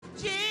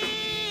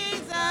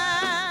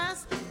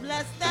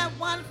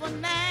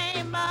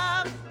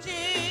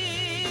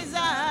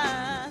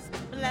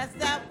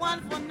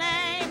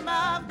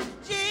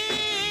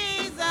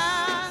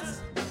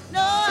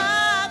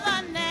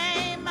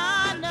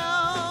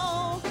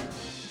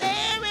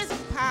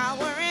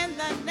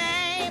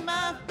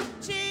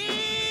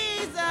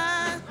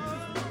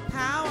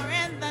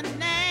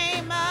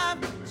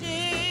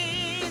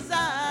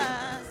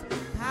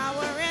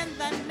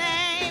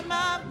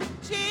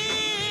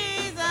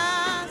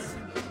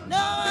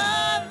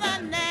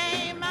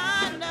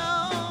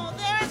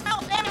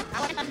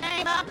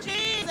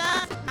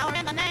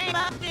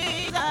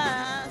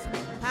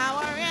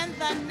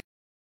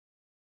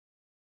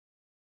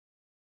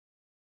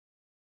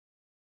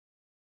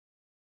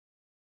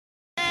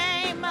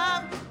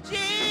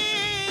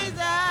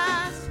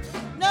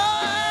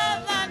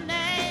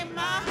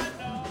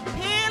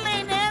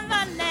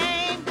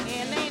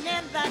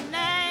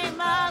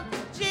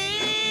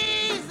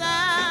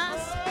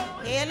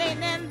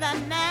the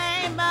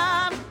name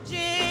of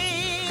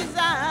Jesus.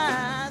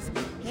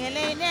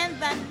 Healing in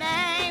the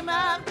name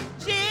of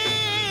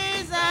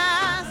Jesus.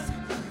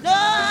 No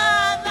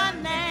other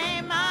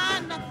name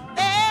I know.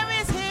 There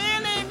is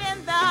healing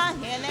in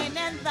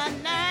the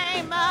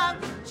name of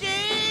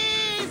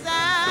Jesus.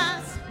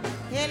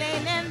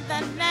 Healing in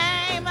the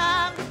name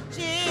of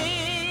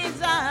Jesus.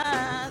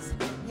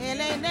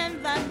 Healing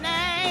in the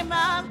name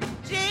of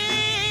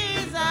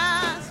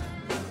Jesus.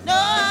 No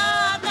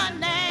other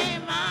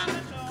name.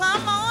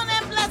 Come on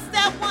and bless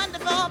that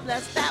wonderful,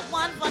 bless that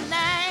wonderful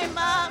name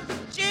of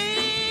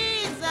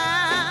Jesus.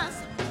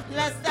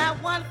 Bless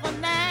that wonderful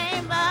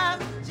name of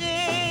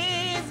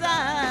Jesus.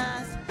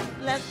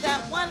 Bless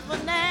that wonderful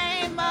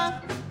name of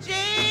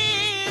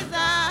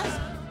Jesus.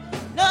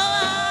 No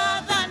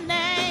other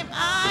name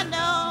I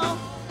know.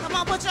 Come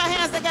on, put your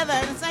hands together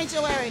in the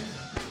sanctuary.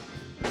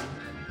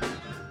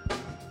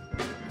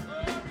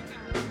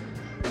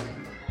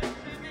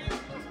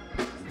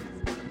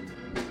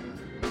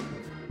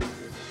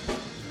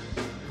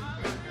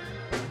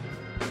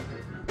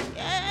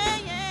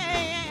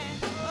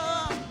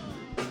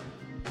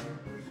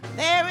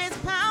 There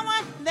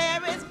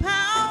is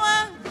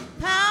power,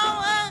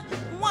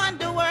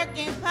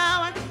 wonder-working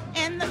power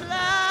in the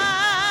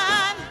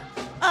blood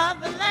of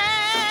the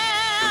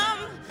Lamb.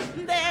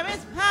 There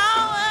is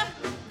power,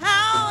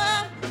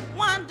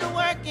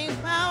 wonder-working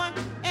power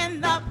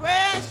in the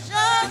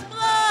precious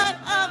blood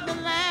of the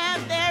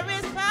Lamb. There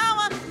is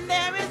power,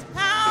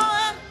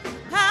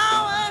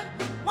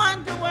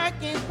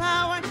 wonder-working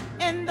power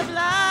in the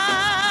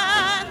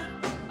blood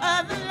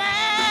of the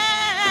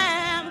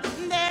Lamb.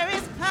 There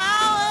is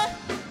power,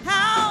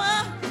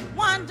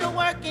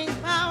 wonder-working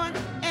power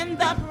in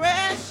the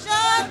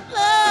precious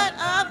blood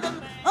of the.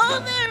 Oh,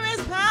 there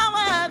is power,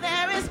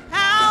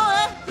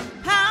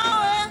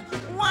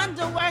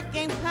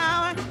 wonder-working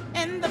power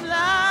in the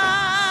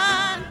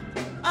blood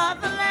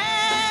of the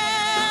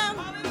Lamb.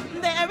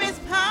 There is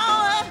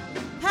power,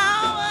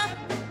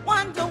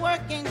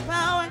 wonder-working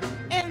power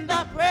in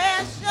the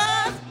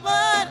precious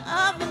blood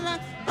of the Lamb.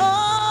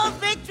 Oh,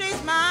 victory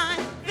is mine,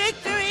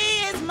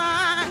 victory is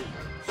mine,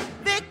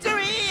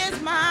 victory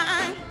is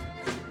mine,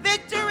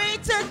 victory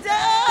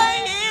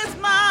today is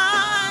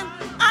mine.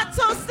 I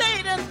told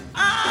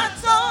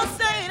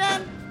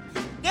Satan,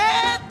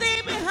 get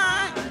thee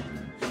behind.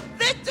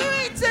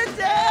 Victory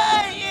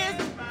today is,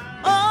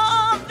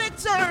 oh,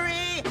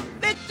 victory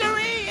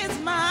is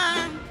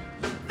mine,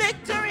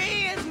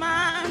 victory is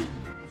mine,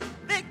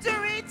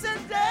 victory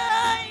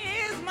today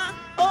is mine.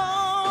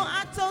 Oh,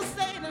 I told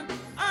Satan,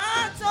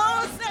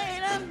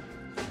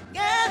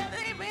 get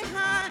thee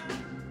behind.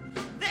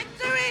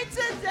 Victory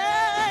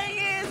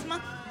today is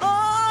mine.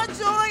 Oh,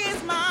 joy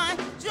is mine,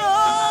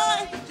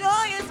 joy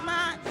is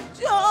mine,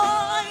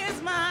 joy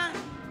is mine,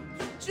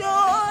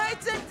 joy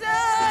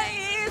today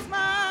is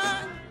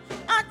mine.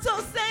 I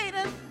told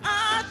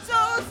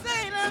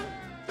Satan,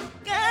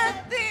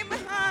 get thee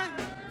behind.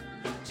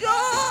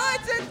 Joy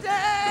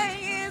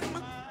today is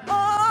mine.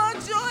 Oh,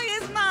 joy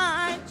is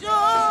mine,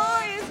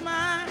 joy is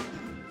mine,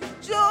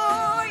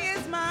 joy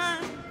is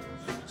mine,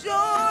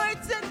 joy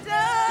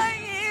today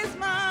is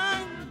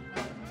mine.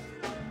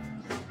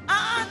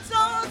 I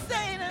told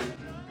Satan,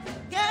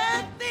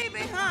 get thee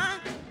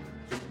behind.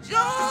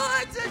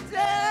 Joy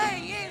today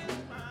is,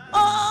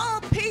 oh,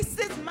 peace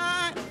is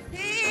mine,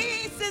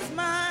 peace is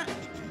mine,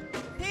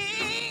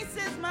 peace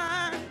is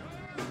mine,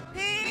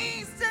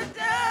 peace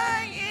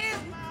today is,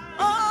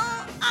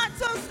 oh, I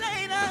told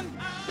Satan,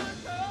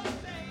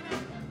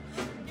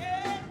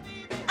 get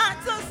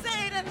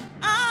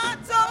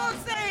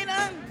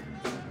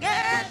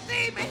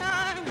thee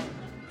behind.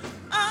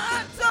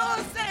 I told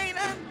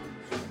Satan,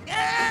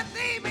 get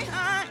thee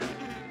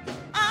behind.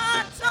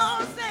 I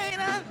told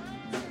Satan,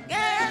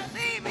 get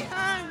thee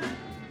behind.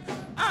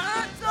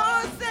 I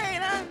told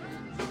Satan,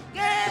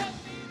 get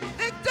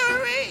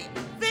victory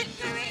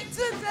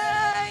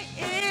today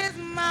is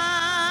mine.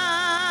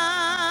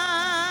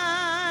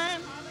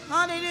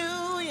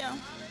 Hallelujah.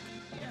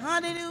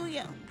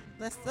 Hallelujah.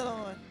 Bless the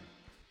Lord.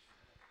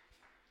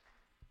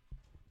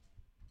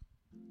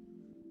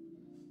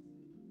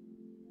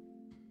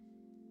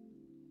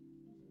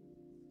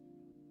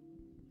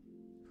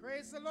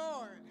 Praise the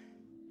Lord.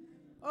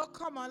 Oh,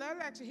 come on. I'd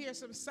like to hear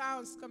some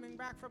sounds coming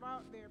back from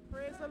out there.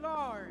 Praise the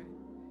Lord.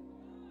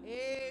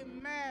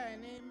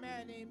 Amen,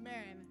 amen,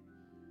 amen.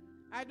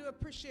 I do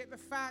appreciate the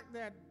fact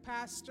that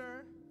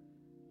Pastor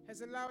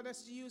has allowed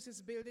us to use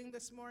his building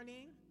this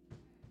morning.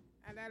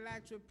 And I'd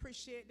like to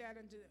appreciate that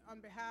on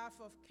behalf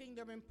of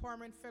Kingdom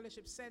Empowerment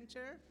Fellowship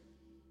Center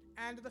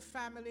and the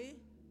family.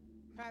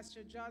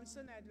 Pastor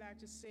Johnson, I'd like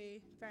to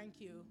say thank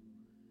you.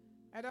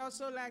 I'd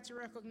also like to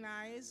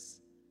recognize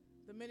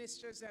the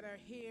ministers that are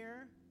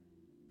here,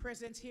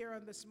 present here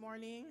on this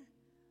morning.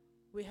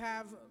 We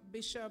have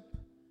Bishop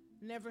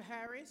Neville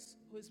Harris,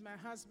 who is my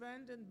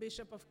husband and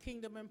Bishop of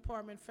Kingdom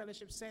Empowerment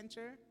Fellowship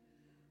Center.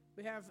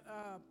 We have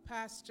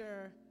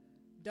Pastor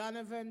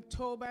Donovan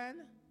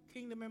Tobin,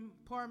 Kingdom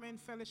Empowerment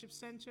Fellowship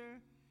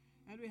Center.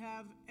 And we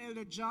have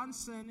Elder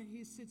Johnson,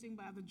 he's sitting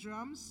by the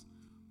drums.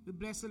 We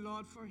bless the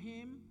Lord for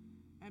him.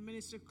 And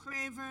Minister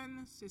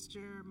Craven,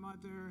 Sister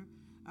Mother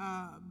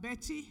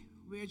Betty,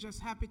 we're just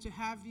happy to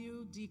have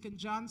you. Deacon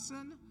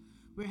Johnson,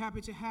 we're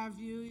happy to have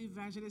you.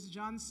 Evangelist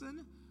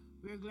Johnson,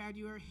 we're glad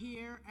you are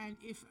here. And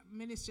if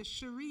Minister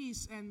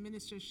Cherise and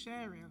Minister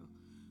Cheryl,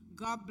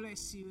 God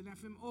bless you. And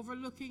if I'm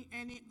overlooking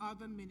any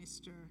other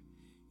minister,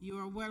 you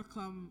are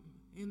welcome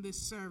in this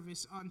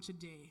service on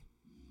today.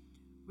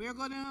 We're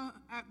going to,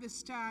 at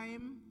this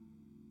time,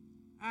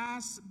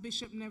 ask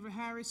Bishop Neville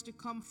Harris to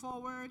come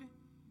forward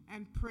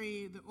and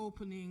pray the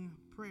opening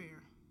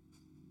prayer.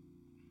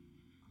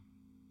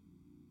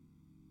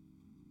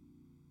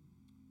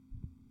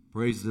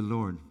 Praise the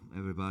Lord,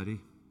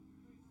 everybody.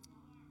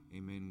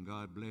 Amen.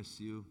 God bless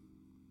you.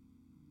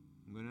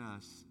 I'm going to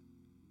ask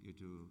you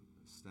to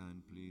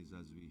stand, please,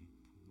 as we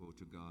go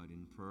to God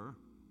in prayer.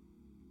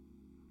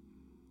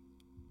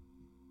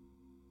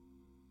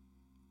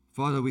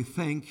 Father, we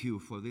thank you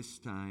for this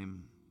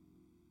time,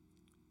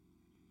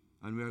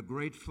 and we are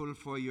grateful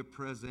for your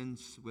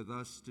presence with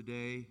us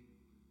today.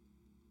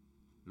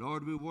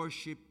 Lord, we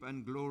worship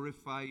and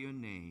glorify your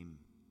name.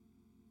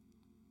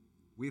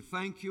 We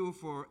thank you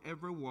for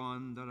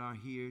everyone that are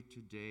here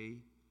today,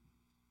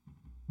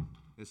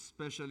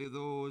 especially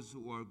those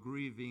who are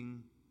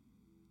grieving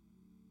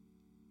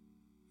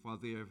for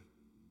their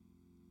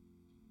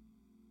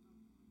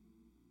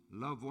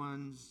loved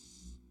ones.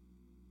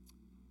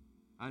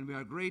 And we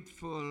are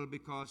grateful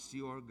because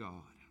you are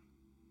God.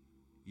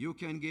 You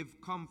can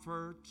give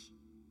comfort.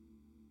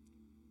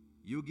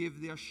 You give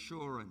the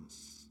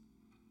assurance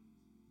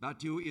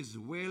that you is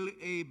well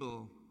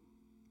able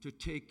to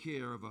take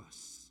care of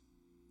us.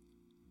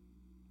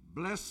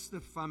 Bless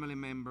the family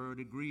member,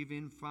 the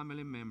grieving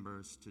family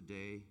members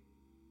today.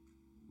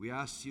 We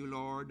ask you,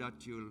 Lord,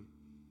 that you'll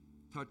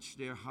touch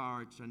their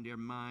hearts and their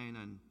mind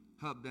and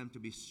help them to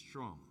be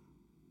strong.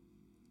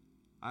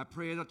 I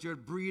pray that you'll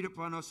breathe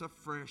upon us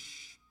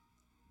afresh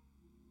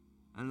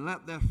and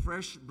let the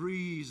fresh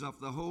breeze of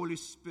the Holy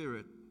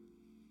Spirit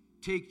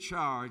take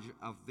charge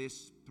of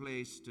this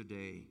place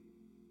today.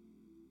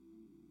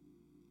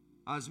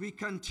 As we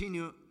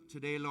continue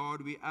today,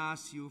 Lord, we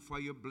ask you for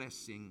your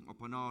blessing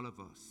upon all of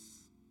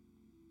us.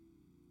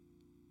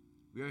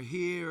 We are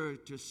here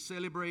to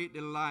celebrate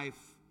the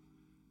life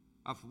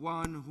of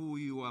one who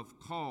you have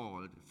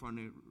called from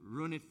the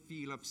ruined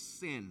field of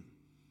sin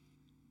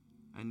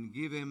and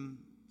give him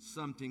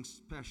something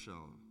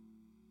special,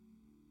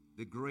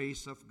 the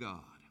grace of God.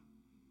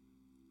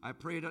 I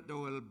pray that thou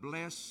will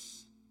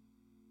bless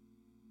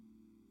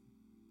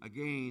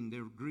again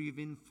the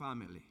grieving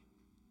family.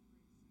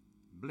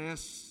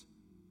 Bless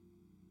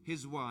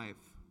his wife,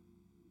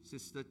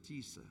 Sister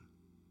Tisa.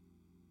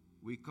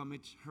 We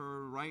commit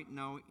her right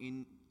now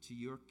into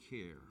your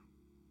care.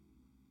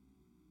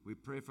 We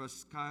pray for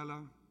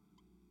Skylar,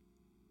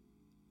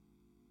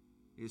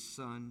 his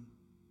son.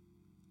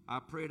 I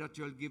pray that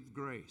you'll give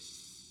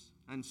grace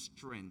and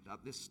strength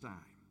at this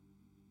time.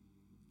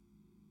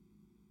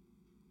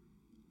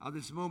 At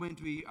this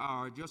moment, we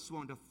just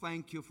want to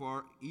thank you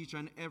for each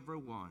and every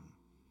one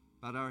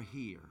that are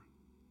here.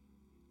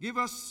 Give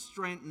us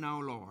strength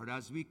now, Lord,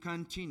 as we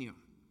continue,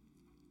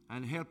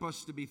 and help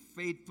us to be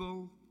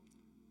faithful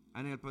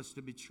and help us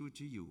to be true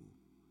to you.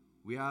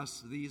 We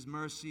ask these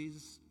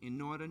mercies in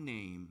no other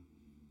name,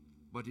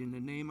 but in the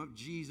name of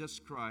Jesus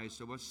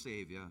Christ, our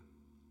Savior.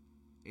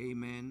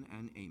 Amen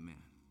and amen.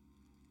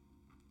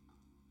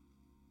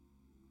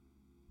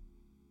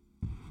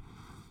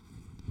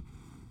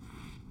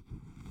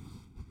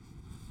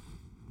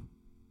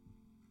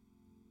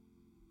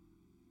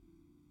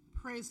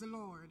 Praise the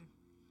Lord.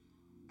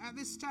 At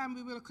this time,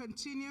 we will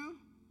continue.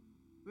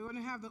 We're going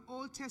to have the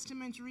Old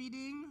Testament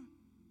reading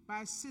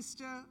by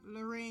Sister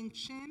Lorraine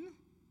Chin.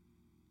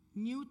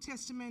 New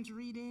Testament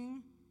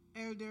reading,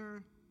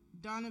 Elder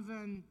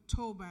Donovan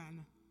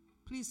Toban.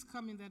 Please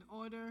come in that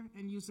order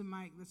and use the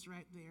mic that's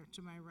right there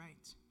to my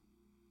right.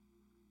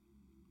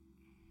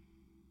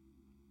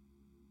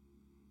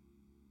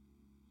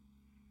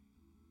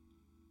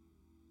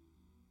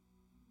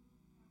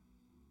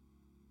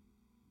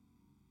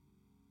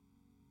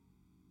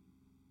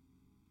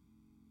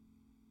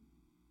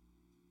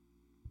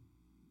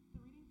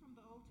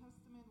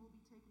 Testament will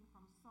be taken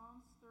from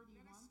Psalms 31.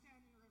 Let us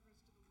stand in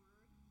reverence to the word.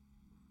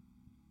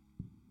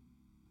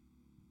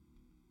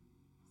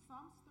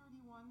 Psalms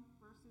 31,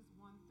 verses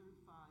 1 through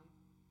 5.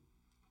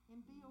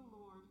 In thee, O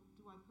Lord,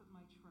 do I put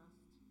my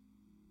trust.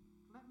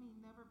 Let me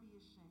never be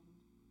ashamed.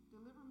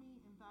 Deliver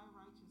me in thy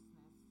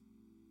righteousness.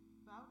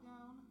 Bow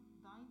down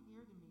thine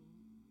ear to me.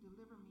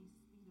 Deliver me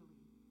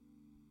speedily.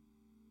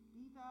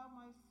 Be thou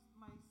my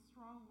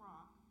strong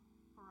rock,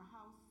 for a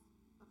house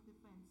of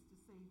defense to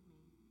save me.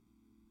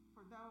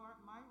 For thou art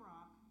my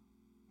rock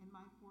and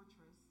my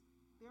fortress.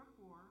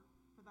 Therefore,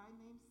 for thy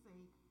name's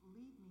sake,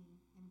 lead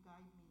me and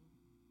guide me.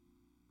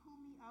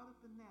 Pull me out of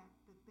the net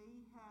that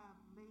they have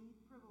laid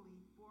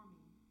privily for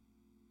me.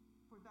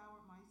 For thou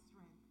art my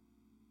strength.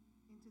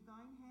 Into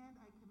thine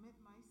hand I commit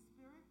my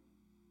spirit.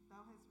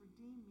 Thou hast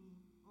redeemed me,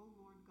 O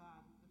Lord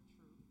God of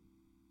truth. Amen.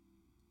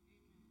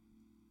 Praise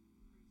God.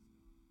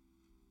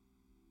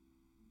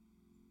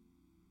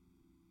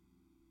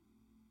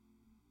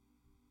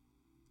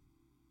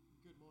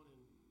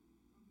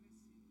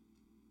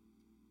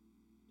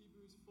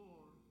 James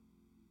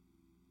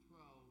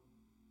 4:12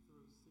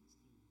 through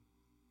 16.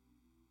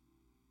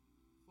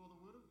 For the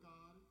word of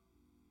God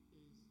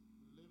is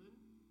living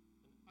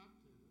and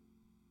active,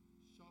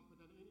 sharper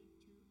than any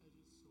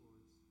two-edged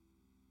sword,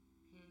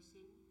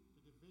 piercing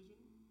the division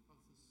of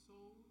the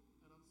soul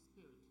and of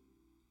spirit,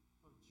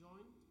 of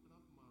joint and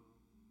of marrow,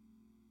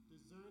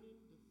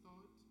 discerning the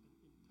thought and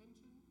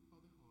intention of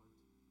the heart.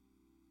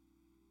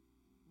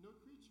 No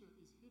creature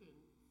is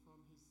hidden from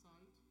his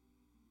sight,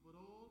 but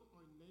all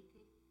are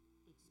naked,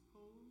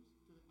 exposed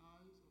to the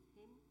eyes of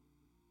him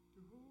to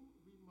whom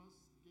we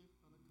must give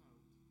an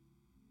account.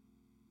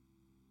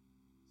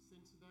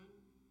 Since then,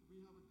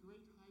 we have a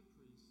great high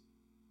priest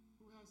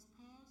who has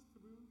passed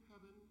through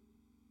heaven,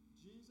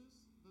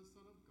 Jesus, the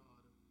Son of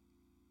God.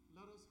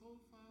 Let us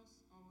hold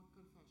fast our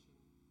confession,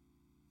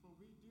 for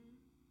we do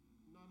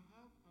not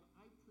have an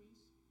high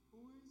priest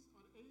who is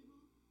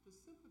unable to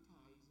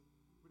sympathize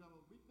with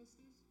our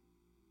weaknesses,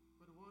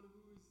 but one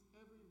who is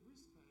every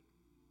respect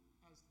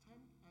as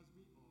tempted as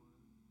we are,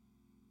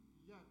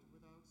 yet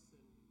without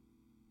sin.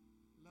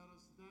 Let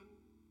us then,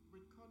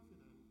 with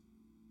confidence,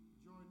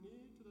 draw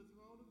near to the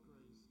throne of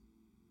grace,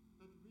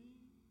 that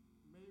we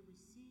may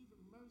receive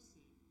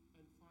mercy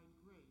and find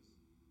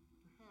grace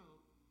to help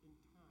in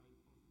time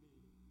of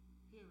need.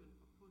 Hearing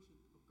a portion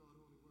of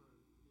God's holy word.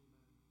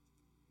 Amen.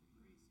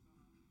 Praise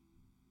God.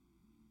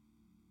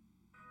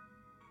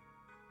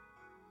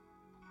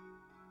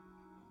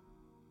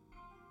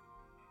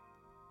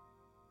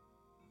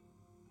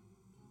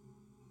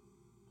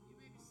 You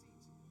may be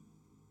seated.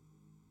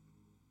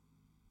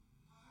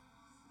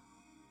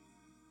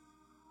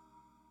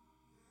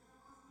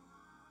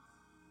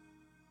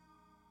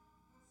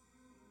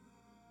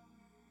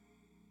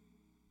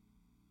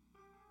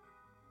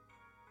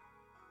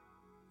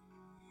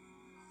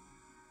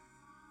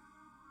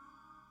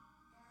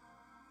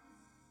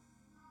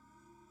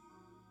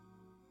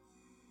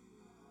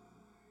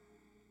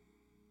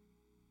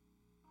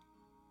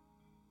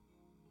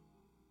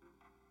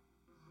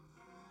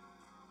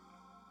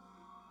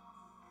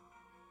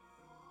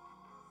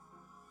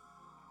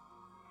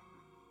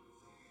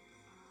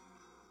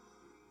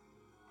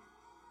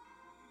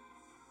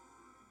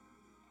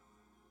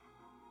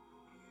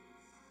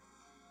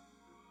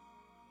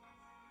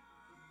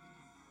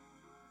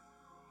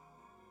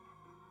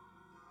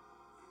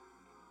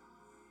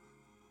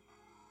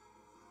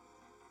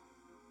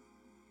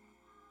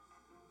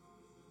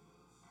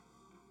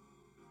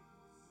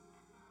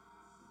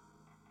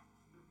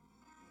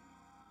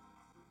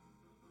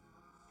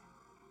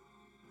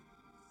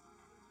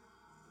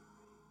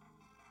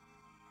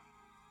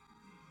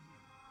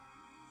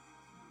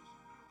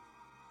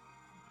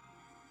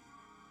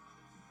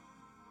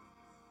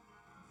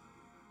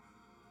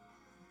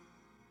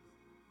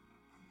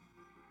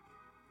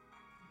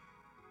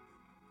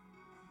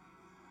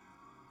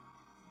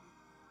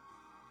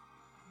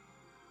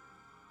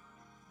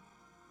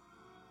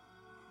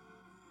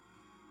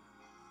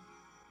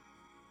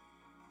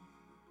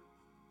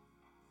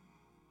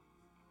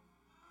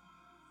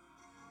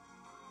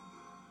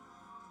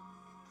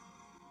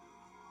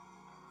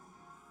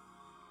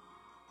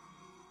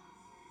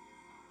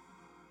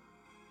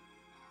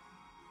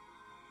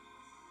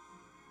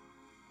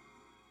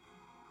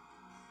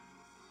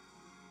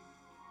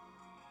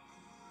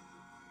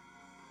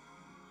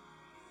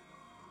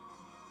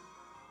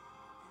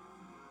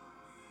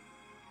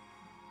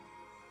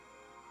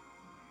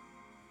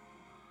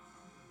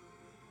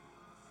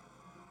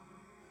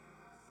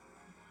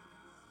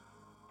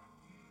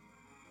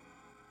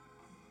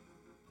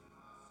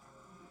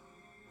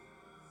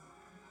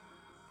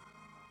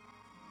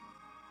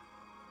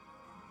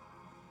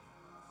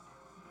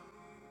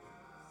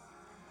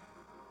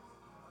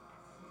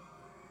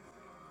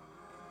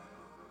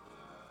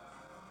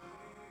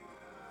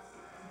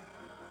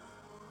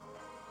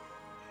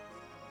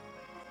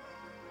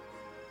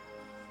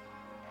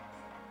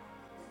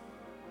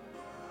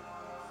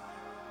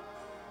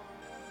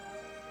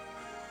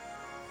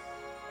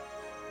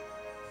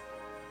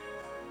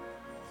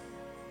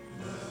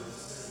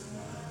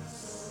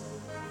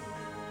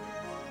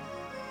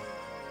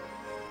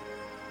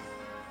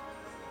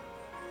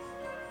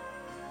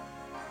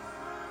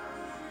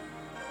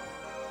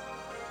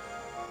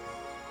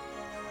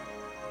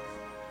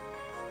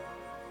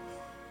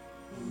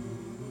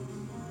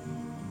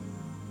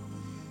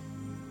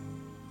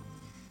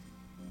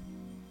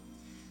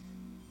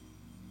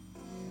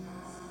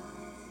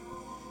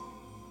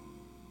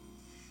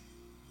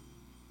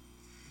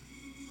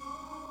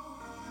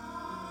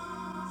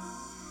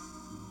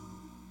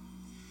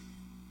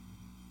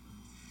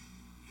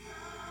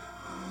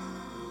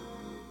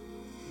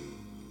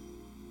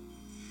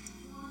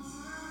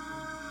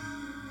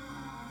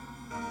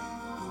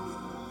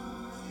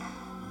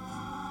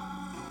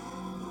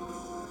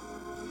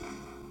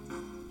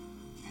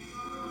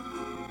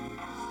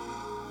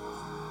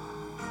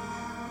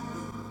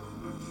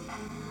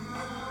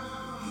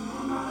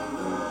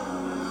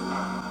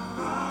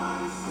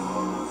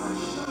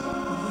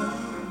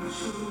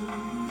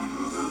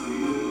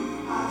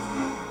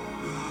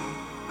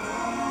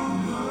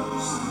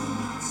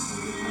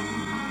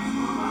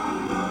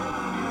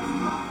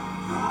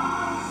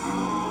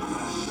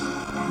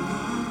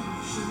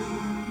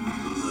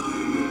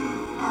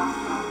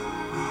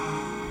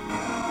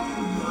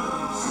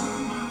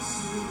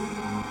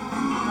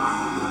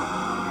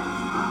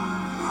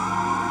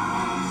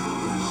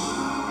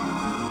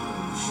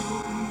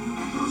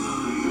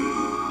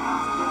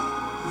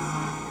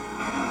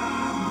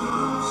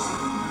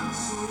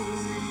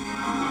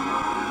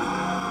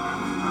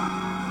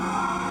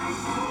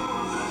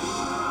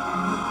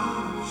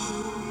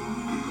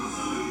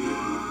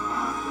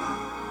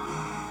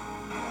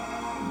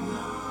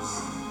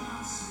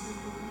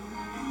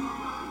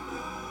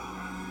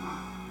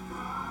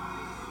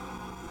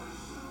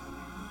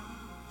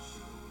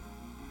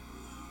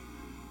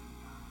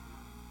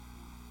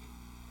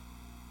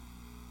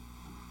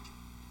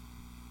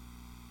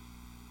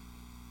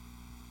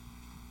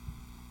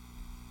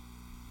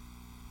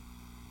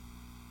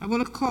 I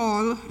want to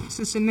call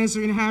Sister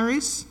Nezrine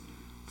Harris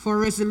for a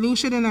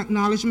resolution and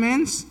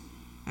acknowledgements,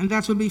 and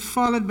that will be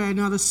followed by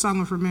another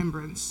song of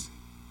remembrance.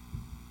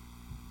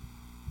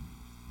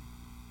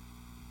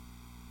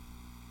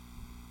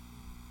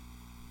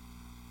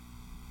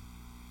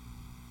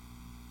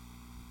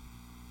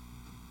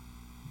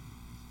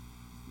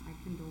 My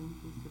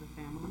condolences to the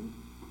family.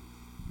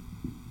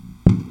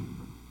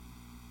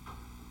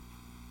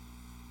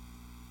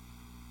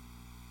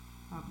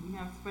 We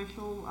have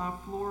special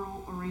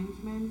floral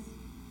arrangements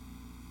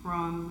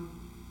from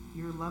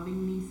your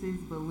loving nieces,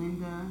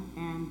 Belinda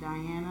and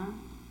Diana.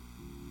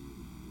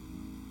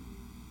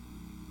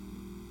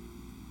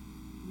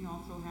 We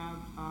also have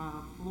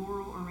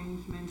floral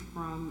arrangements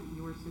from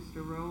your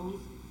sister Rose,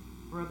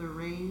 brother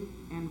Ray,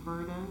 and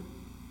Verda,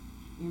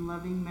 in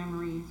loving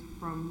memories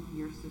from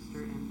your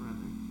sister and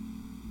brother.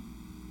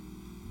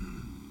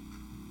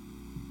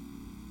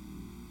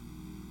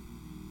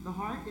 The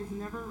heart is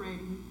never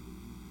ready.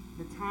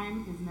 The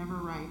time is never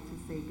right to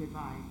say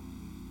goodbye.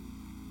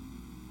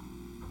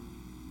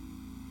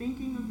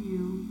 Thinking of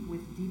you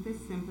with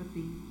deepest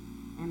sympathy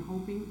and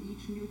hoping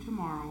each new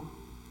tomorrow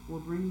will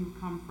bring you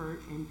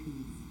comfort and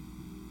peace.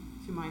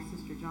 To my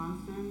sister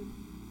Johnson,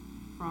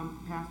 from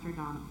Pastor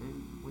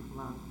Donovan, with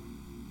love.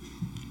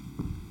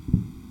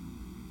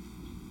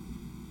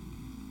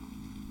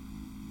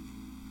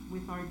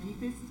 With our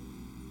deepest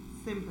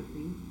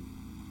sympathy,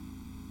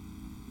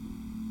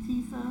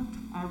 Tisa,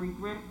 I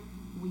regret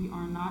we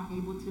are not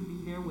able to be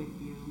there with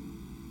you.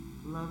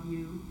 Love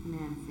you,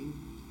 Nancy.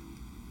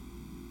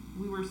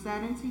 We were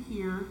saddened to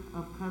hear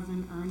of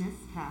cousin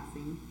Ernest's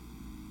passing.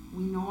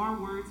 We know our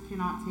words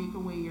cannot take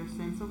away your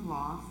sense of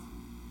loss,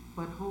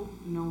 but hope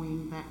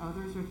knowing that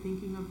others are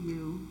thinking of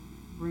you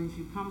brings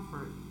you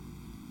comfort.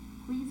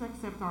 Please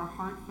accept our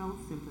heartfelt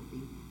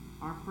sympathy.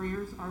 Our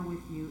prayers are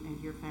with you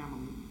and your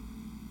family.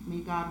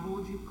 May God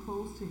hold you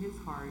close to his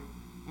heart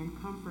and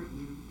comfort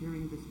you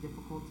during this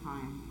difficult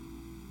time.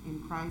 In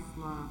Christ's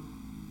love,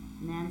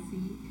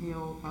 Nancy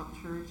Hill,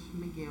 Upchurch,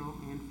 McGill,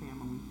 and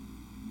family.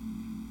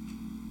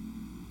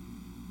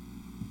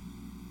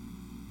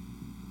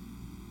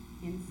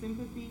 In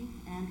sympathy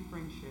and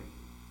friendship.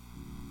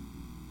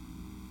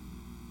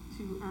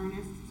 To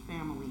Ernest's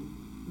family,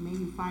 may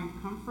you find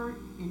comfort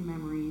in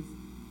memories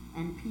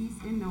and peace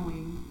in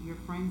knowing your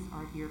friends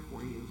are here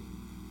for you.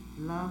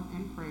 Love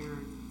and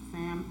prayers,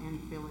 Sam and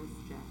Phyllis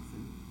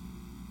Jackson.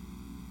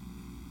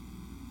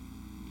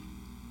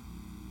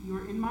 You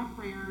are in my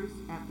prayers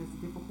at this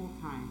difficult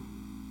time.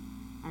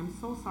 I'm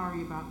so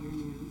sorry about your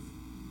news.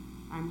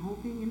 I'm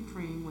hoping and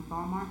praying with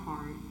all my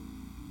heart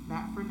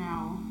that for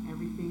now,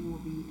 everything will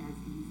be as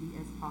easy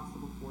as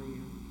possible for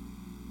you.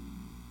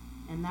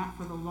 And that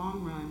for the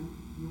long run,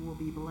 you will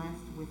be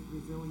blessed with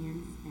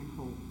resilience and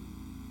hope.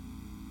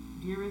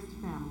 Dearest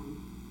family,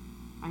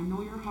 I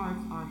know your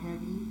hearts are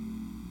heavy.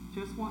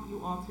 Just want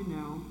you all to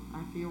know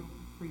I feel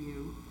for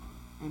you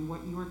and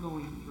what you are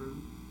going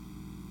through.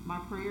 My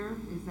prayer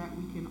is that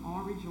we can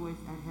all rejoice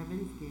at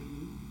heaven's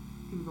gate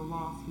through the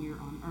loss here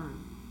on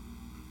earth.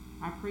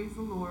 I praise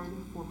the Lord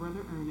for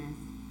Brother Ernest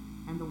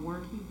and the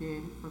work he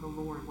did for the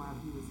Lord while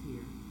he was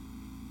here.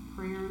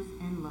 Prayers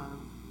and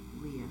love,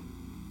 Leah.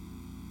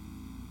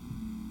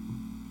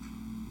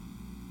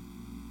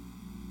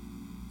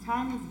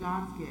 Time is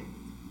God's gift.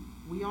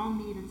 We all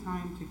need a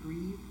time to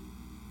grieve,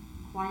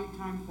 quiet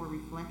time for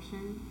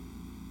reflection,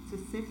 to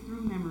sift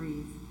through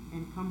memories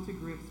and come to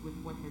grips with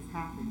what has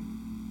happened.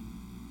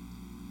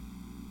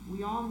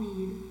 We all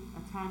need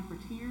a time for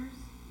tears,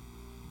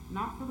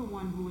 not for the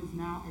one who is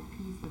now at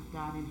peace with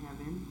God in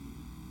heaven,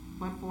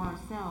 but for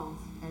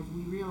ourselves as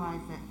we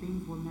realize that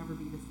things will never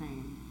be the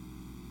same.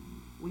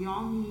 We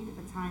all need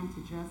a time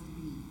to just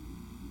be,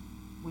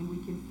 when we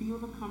can feel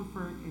the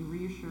comfort and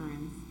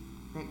reassurance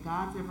that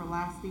God's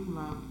everlasting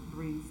love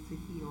brings to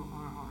heal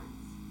our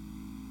hearts.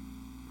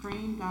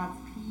 Praying God's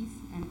peace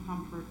and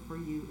comfort for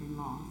you in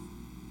loss.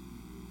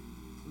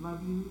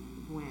 Love you,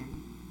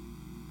 Gwen.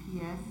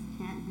 P.S.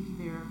 Can't be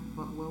there,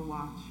 but will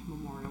watch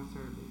memorial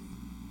service.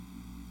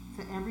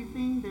 To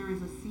everything there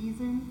is a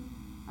season,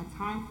 a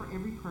time for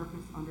every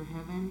purpose under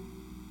heaven,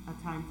 a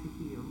time to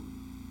heal.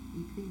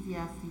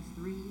 Ecclesiastes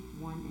 3,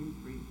 1 and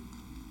 3.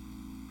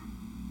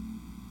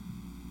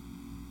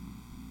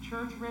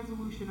 Church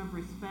resolution of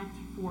respect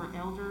for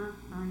Elder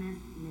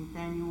Ernest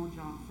Nathaniel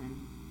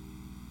Johnson.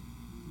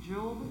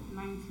 Job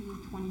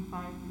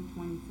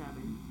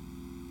 19:25-27.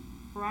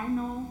 For I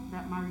know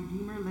that my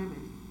Redeemer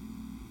liveth,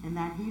 and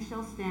that he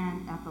shall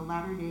stand at the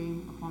latter day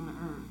upon the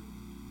earth.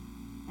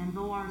 And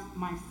though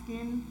my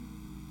skin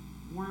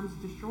worms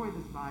destroy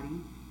this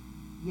body,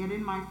 yet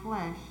in my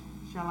flesh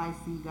shall I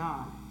see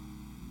God,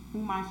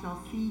 whom I shall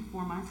see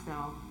for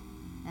myself,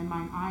 and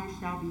mine eyes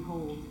shall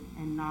behold,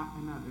 and not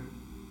another.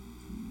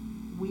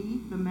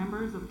 We, the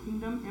members of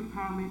Kingdom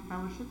Empowerment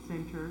Fellowship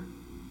Center,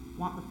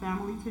 want the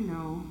family to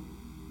know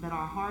that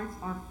our hearts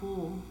are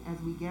full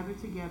as we gather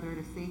together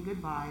to say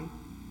goodbye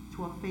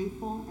to a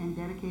faithful and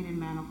dedicated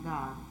man of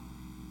God,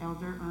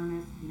 Elder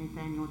Ernest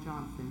Nathaniel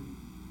Johnson,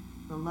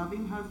 the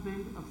loving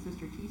husband of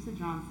Sister Tisa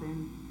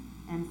Johnson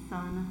and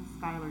son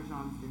Skylar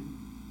Johnson.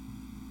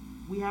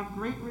 We have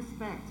great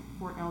respect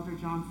for Elder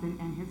Johnson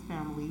and his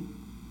family,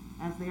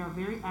 as they are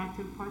very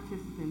active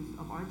participants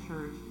of our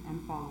church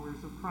and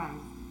followers of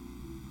Christ.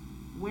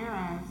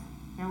 Whereas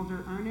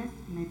Elder Ernest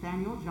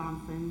Nathaniel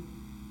Johnson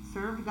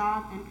served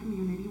God and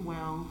community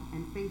well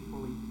and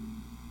faithfully.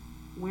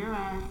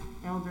 Whereas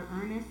Elder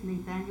Ernest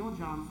Nathaniel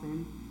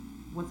Johnson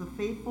was a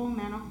faithful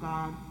man of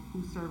God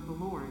who served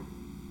the Lord.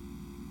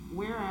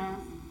 Whereas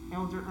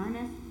Elder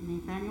Ernest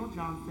Nathaniel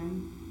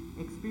Johnson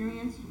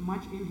experienced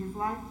much in his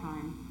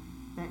lifetime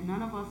that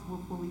none of us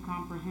will fully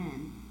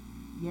comprehend,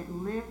 yet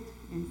lived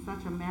in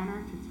such a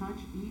manner to touch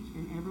each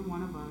and every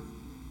one of us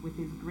with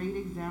his great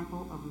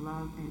example of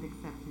love and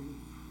acceptance.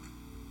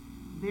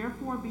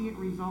 Therefore be it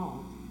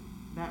resolved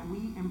that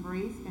we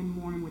embrace and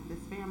mourn with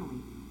this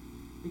family,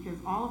 because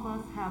all of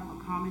us have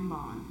a common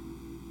bond.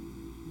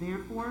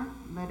 Therefore,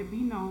 let it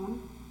be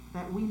known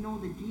that we know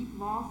the deep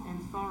loss and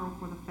sorrow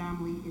for the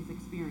family is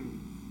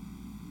experienced.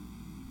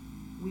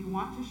 We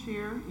want to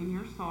share in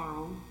your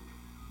sorrow,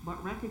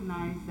 but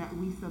recognize that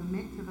we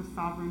submit to the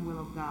sovereign will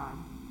of God.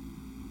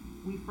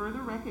 We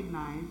further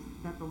recognize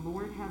that the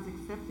Lord has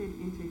accepted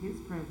into his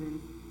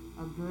presence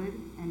a good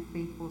and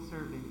faithful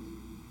servant.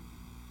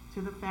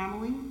 To the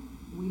family,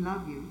 we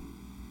love you.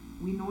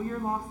 We know your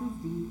loss is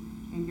deep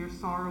and your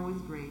sorrow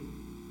is great.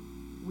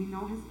 We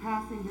know his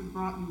passing has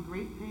brought you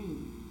great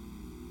pain,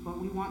 but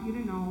we want you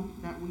to know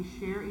that we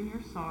share in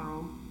your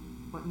sorrow,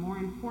 but more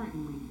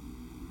importantly,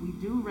 we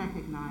do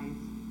recognize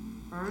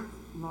earth's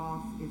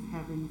loss is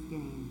heaven's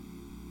gain.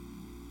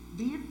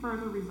 Be it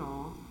further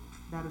resolved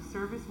that a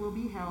service will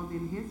be held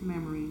in his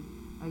memory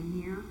a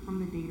year from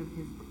the date of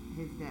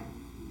his death.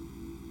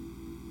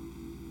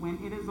 When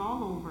it is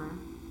all over,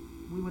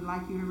 we would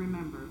like you to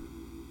remember,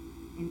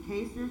 in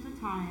case there's a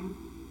time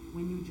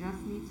when you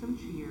just need some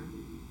cheer,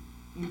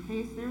 in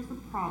case there's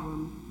a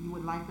problem you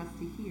would like us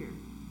to hear,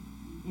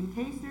 in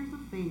case there's a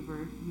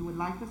favor you would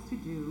like us to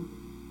do,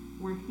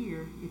 we're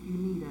here if you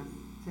need us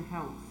to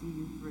help see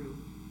you through.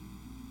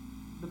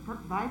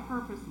 Thy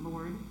purpose,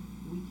 Lord,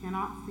 we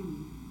cannot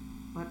see,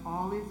 but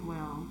all is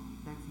well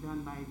that's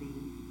done by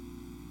thee.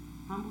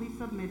 Humbly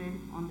submitted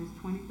on this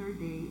 23rd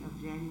day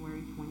of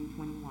January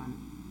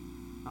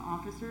 2021. The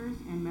officers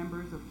and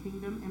members of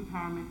Kingdom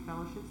Empowerment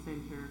Fellowship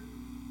Center,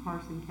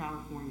 Carson,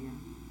 California.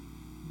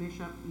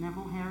 Bishop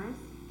Neville Harris,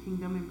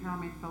 Kingdom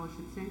Empowerment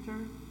Fellowship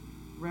Center.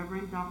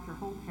 Reverend Dr.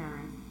 Hope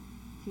Harris,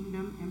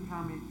 Kingdom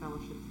Empowerment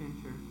Fellowship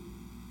Center.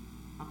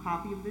 A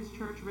copy of this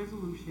church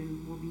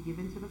resolution will be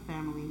given to the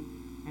family,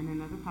 and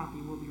another copy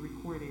will be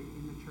recorded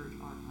in the church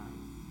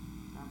archives.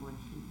 God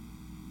bless you.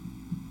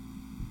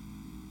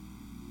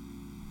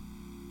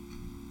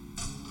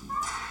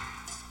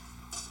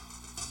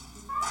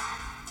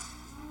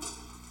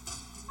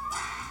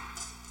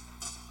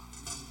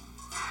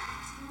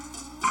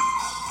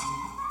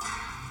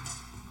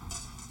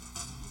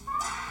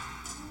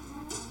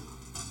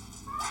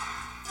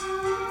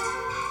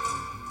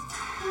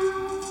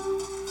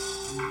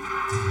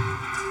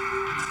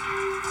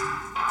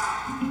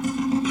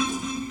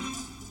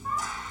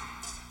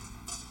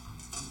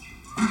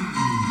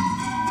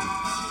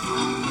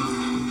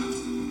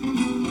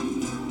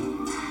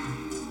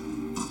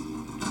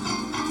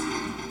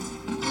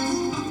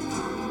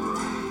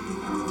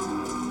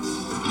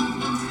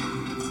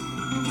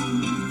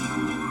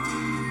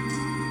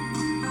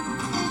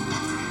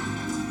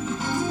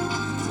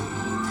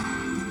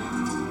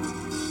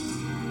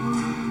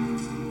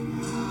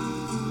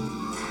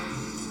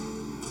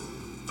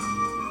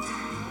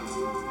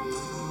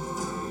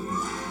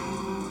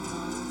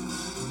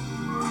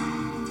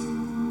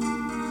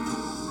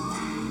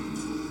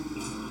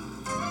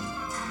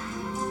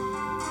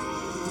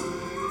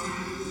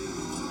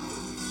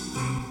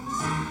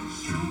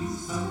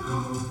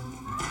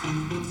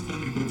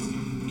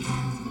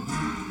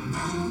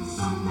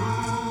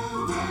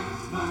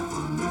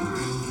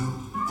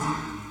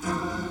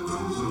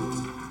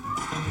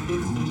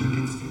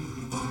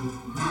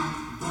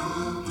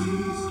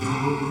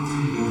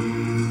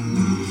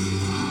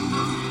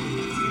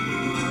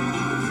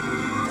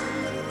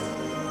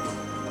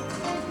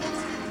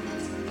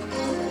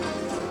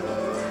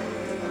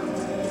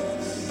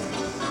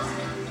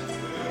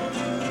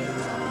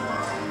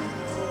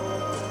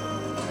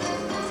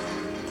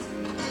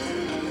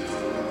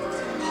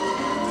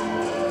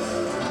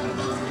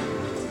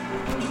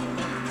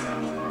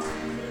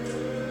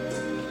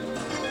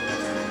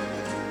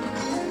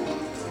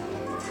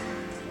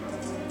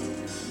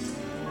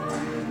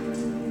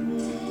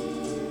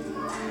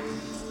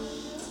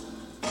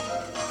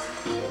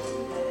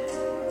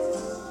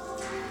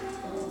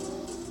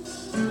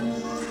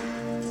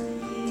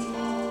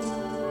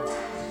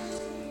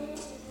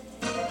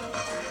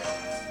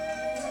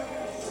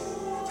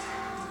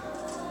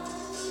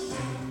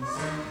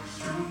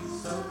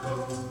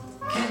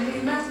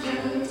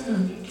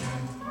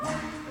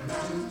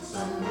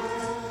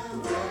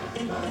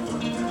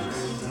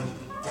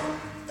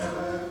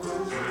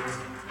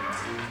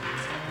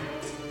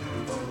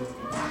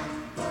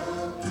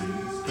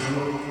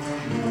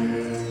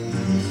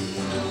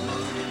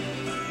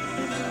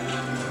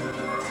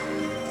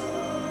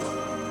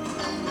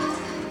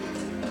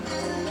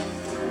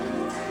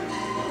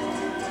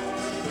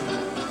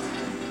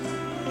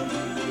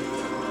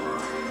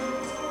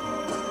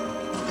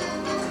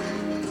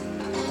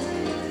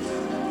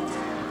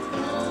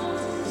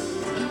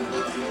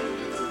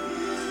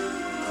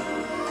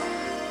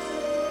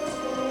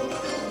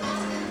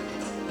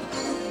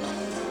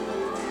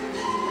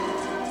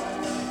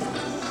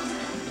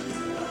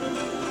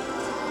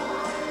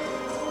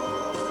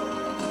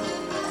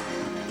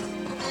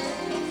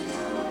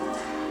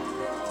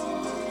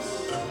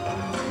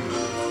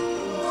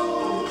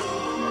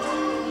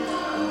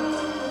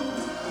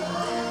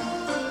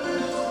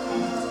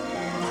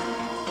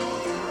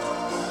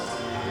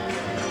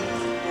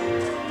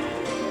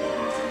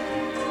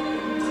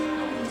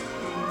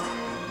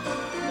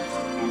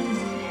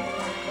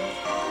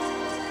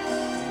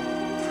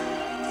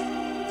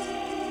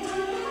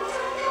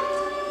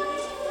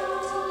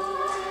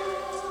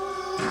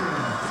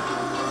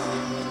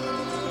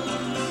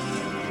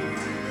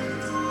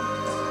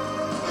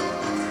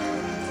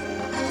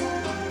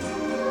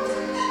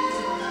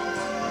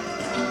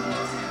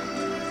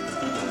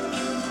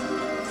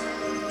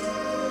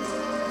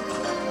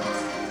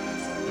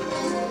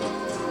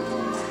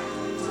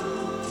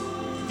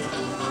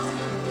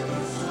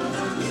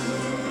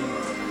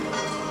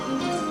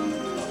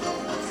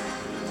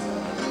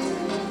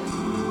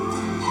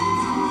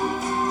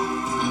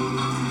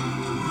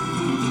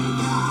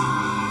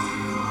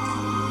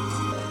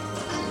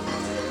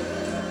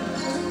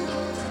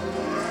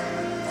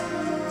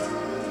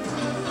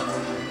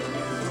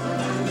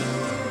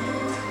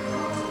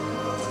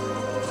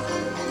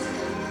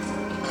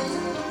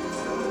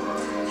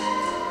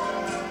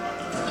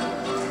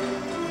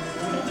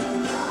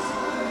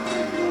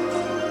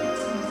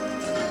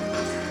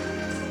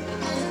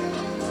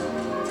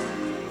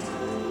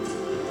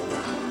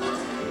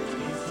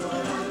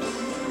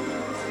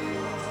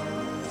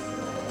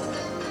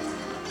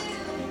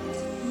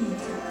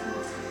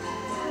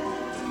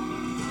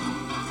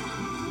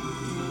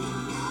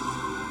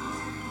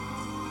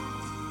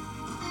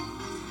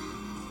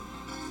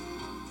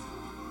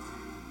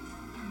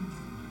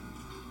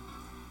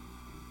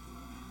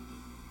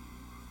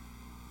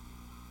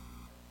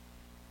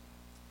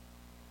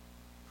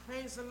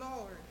 Praise the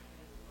Lord.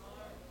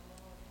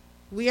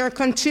 We are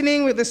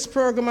continuing with this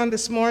program on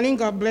this morning.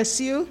 God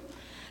bless you.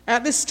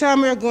 At this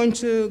time, we are going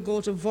to go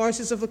to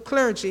Voices of the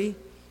Clergy,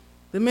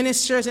 the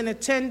ministers in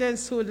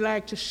attendance who would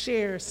like to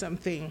share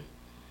something.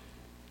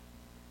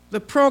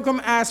 The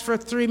program asks for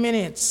 3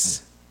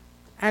 minutes,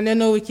 and I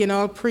know we can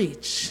all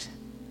preach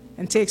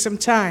and take some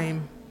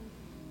time.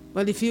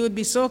 But if you would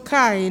be so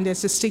kind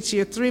as to stick to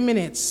your 3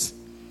 minutes,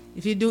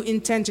 if you do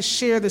intend to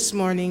share this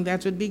morning,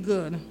 that would be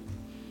good.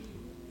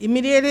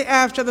 Immediately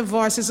after the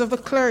Voices of the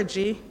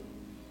Clergy,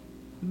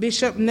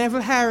 Bishop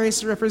Neville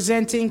Harris,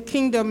 representing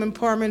Kingdom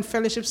Empowerment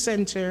Fellowship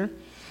Center,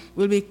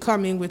 will be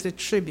coming with a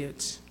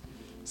tribute.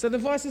 So the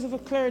Voices of the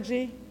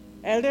Clergy,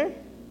 Elder,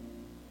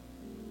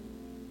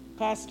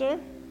 Pastor,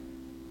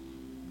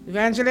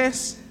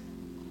 Evangelist,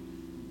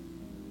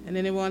 and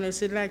anyone else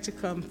who'd like to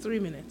come, 3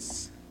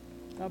 minutes.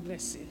 God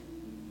bless you.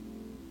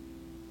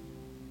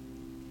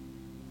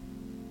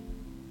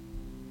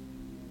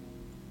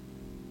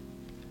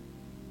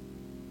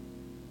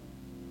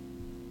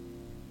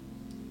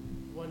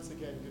 Once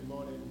again, good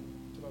morning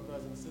to my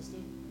brothers and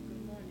sisters.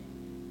 Good morning.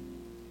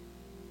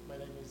 My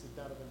name is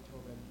Donovan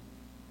Tobin.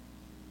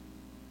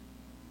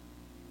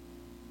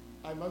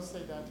 I must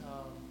say that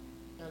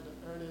Elder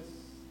Ernest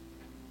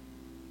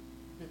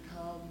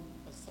became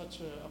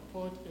such a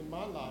point in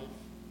my life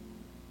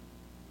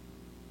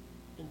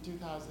in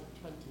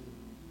 2020.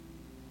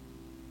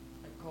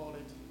 I call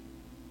it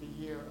the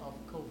year of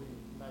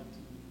COVID-19.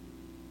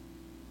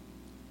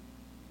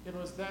 It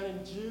was then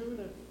in June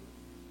of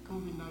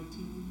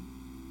COVID-19,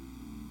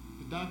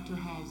 the doctor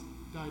has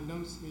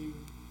diagnosed me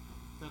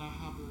that I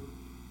have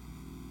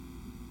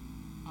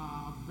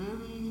a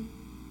very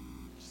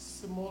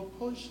small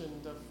portion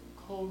of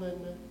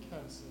colon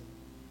cancer.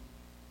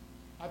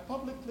 I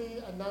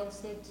publicly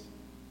announced it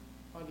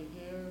on the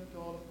air to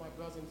all of my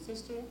brothers and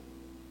sisters,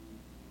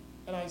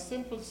 and I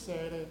simply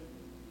said,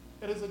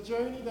 it is a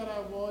journey that I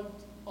want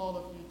all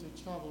of you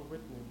to travel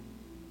with me.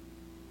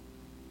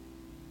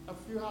 A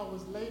few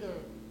hours later,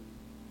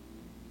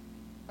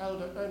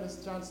 Elder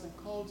Ernest Johnson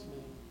called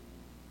me,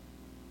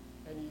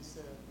 and he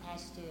said,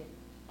 Pastor,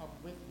 I'm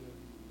with you.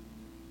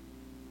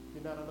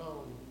 You're not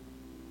alone.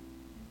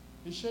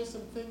 He shared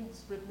some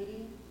things with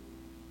me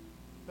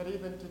that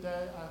even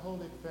today I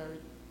hold it very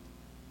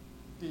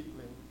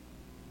deeply.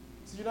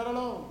 So you're not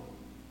alone.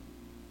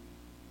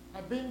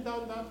 I've been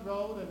down that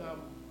road and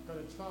I'm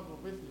going to travel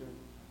with you.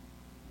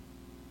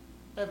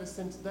 Ever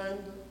since then,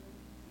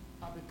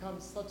 I've become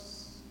such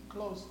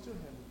close to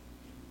him.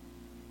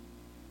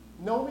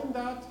 Knowing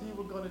that he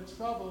was going to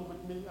travel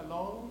with me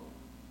along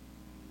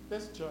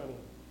this journey.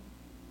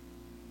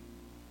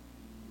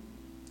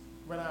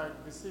 When I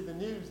received the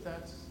news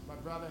that my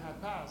brother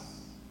had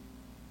passed,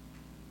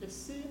 it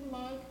seemed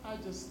like I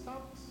just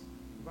stopped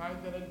right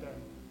then and there.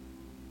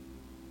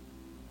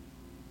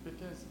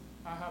 Because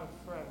I had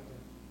a friend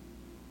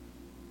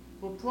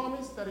who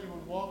promised that he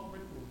would walk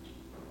with me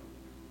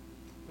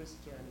this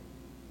journey.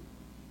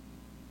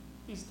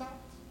 He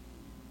stopped.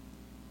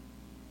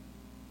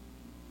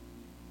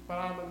 But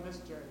I'm on this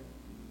journey.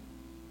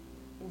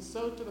 And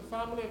so to the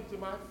family and to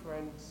my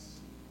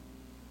friends,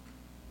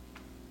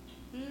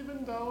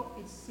 even though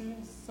it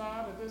seems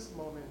sad at this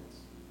moment,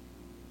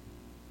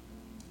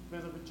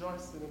 there's a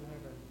rejoicing in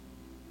heaven.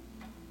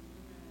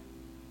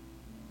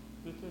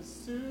 Because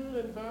soon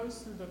and very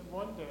soon that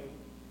one day,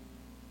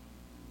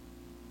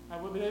 I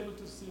will be able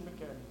to see him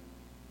again.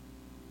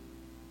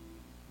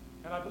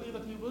 And I believe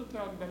that he will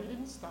tell me that he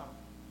didn't stop.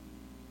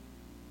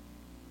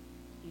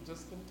 He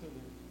just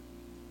continued.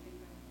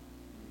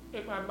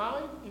 In my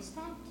mind, he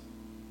stopped.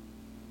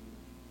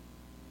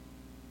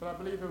 But I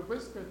believe he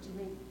whispered to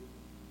me,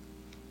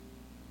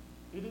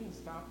 he didn't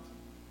stop.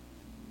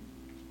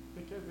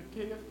 Because the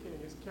King of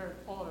Kings has carried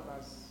all of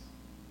us.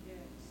 Yes.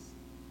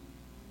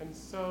 And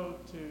so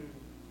to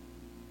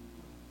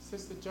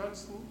Sister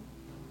Johnson,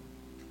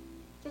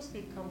 just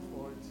be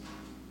comfort.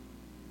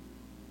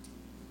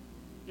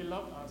 He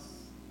loved us.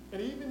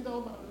 And even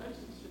though my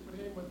relationship with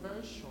him was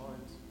very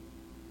short,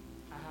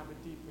 I have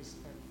a deep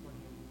respect for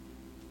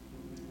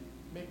him.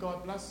 May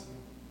God bless you.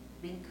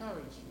 Be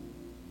encouraged.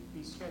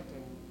 Be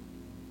strengthened.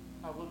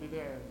 I will be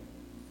there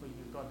for you.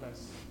 God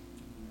bless.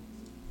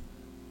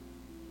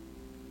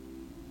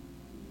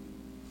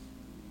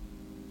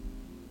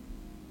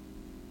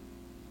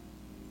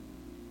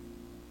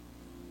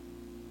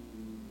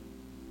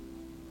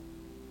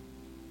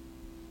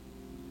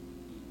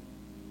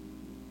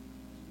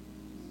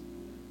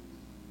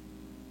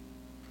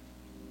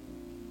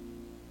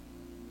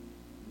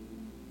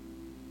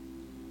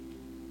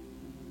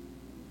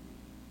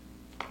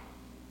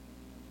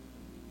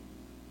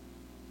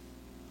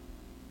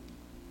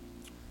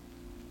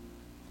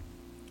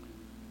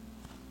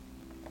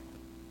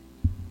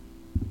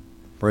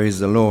 Praise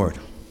the Lord.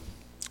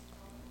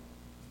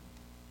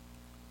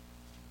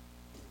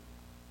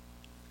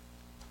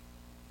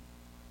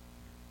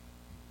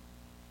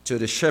 To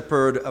the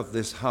shepherd of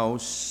this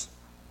house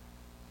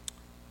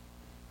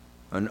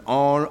and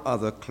all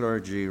other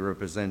clergy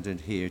represented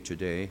here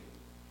today,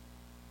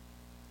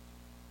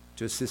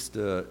 to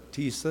Sister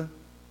Tisa,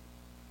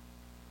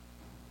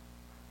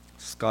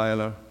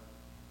 Skylar,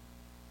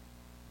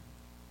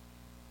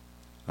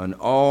 and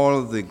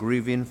all the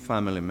grieving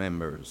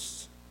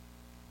members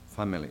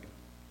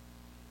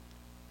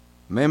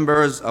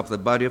of the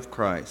body of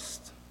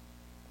Christ,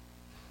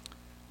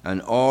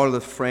 and all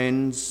the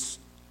friends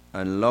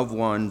and loved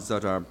ones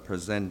that are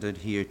presented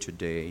here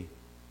today.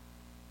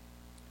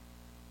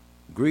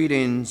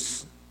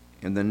 Greetings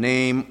in the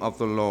name of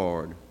the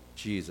Lord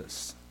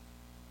Jesus.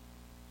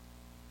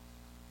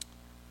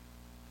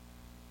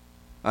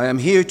 I am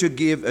here to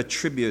give a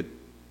tribute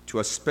to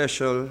a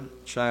special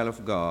child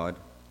of God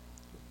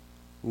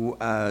who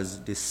has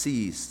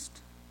deceased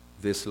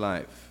this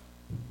life.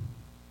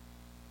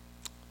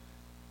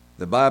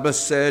 The Bible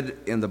said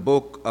in the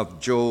book of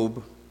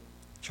Job,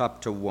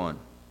 chapter 1,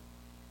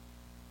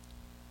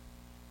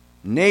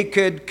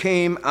 "Naked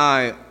came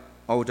I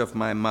out of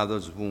my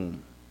mother's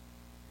womb,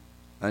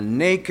 and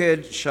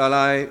naked shall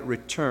I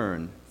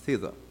return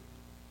thither.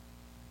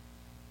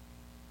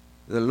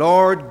 The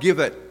Lord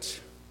giveth,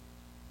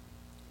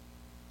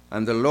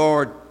 and the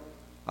Lord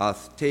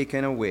hath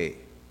taken away.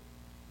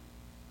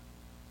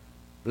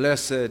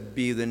 Blessed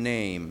be the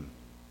name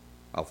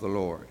of the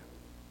Lord."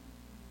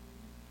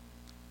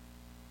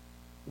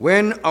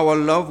 When our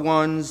loved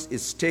ones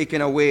is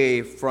taken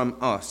away from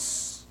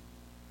us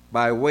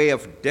by way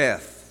of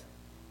death,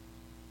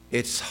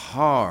 it's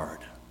hard.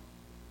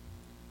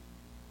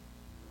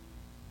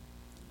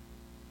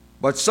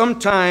 But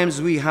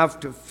sometimes we have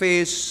to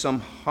face some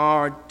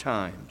hard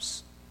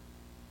times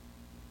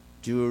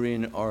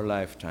during our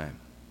lifetime.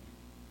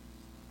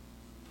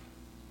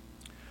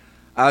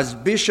 As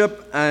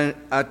bishop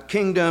at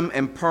Kingdom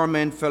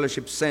Empowerment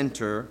Fellowship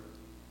Center,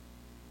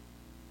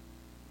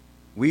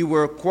 we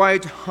were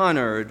quite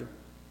honored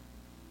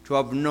to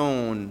have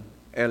known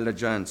Elder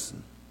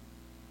Johnson.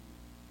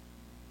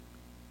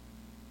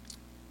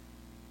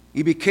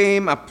 He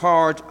became a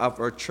part of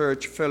our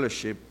church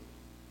fellowship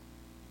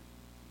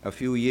a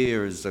few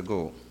years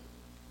ago.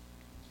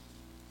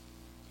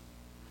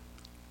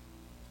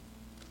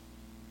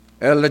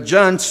 Elder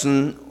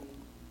Johnson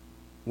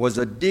was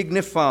a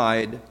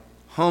dignified,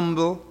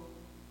 humble,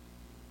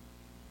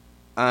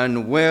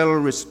 and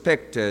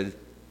well-respected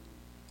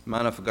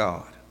man of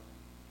God.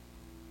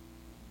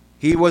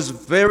 He was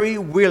very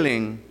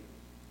willing,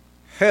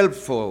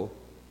 helpful,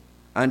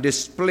 and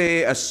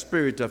displayed a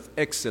spirit of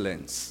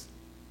excellence.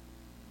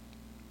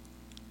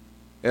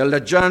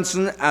 Elder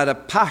Johnson had a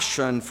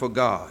passion for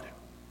God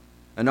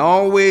and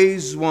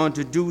always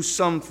wanted to do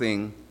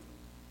something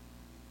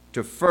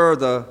to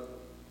further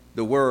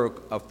the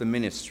work of the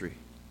ministry.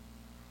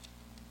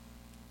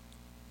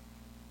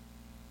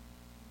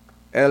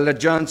 Elder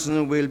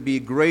Johnson will be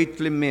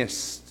greatly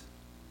missed.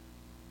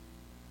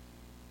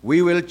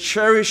 We will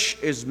cherish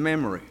his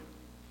memory.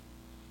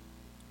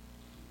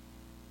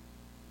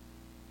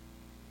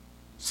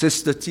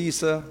 Sister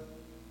Tisa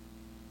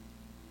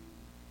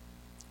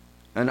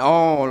and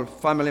all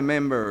family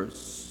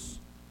members,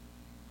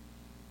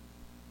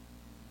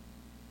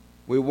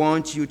 we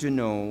want you to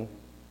know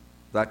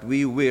that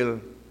we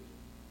will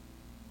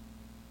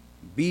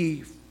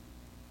be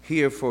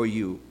here for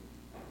you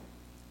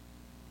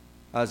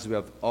as we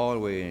have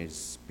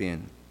always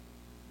been.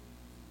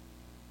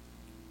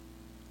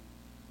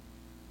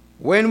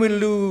 When we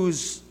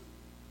lose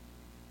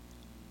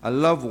a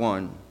loved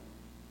one,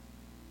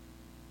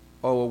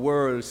 our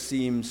world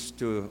seems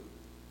to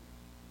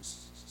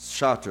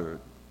shatter.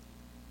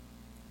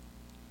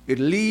 It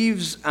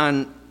leaves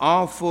an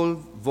awful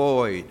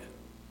void.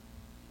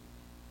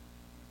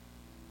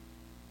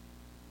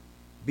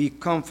 Be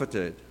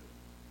comforted,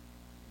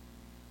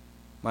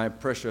 my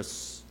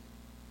precious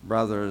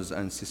brothers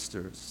and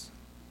sisters.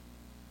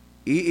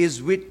 He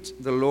is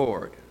with the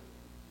Lord.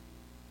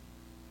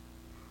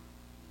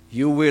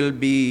 You will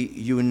be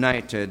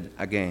united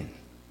again.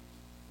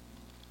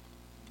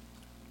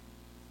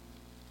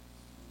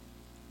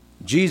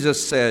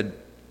 Jesus said,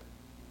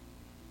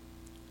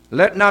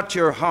 "Let not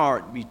your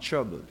heart be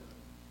troubled.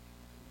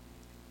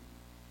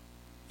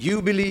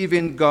 You believe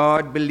in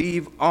God,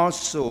 believe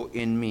also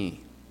in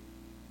me.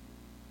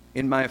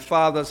 In my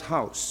Father's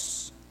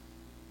house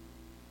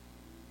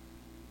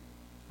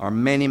are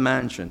many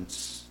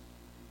mansions.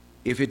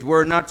 If it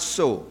were not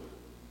so,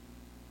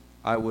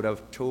 I would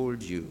have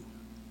told you.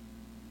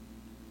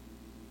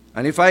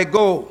 And if I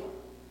go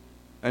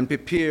and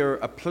prepare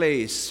a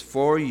place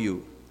for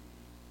you,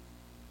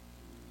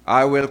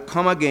 I will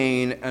come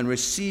again and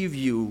receive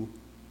you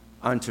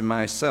unto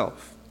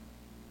myself,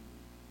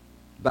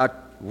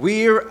 that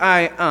where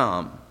I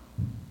am,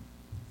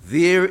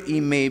 there he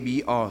may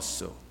be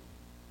also."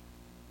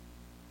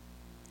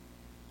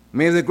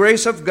 May the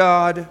grace of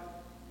God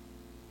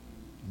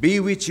be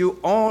with you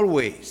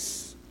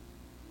always.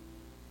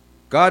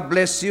 God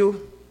bless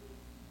you,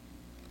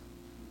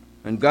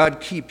 and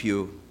God keep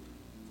you.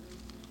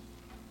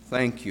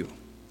 Thank you.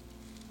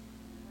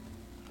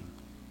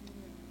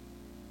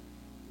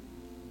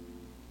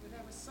 We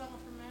have a song of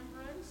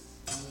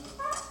remembrance.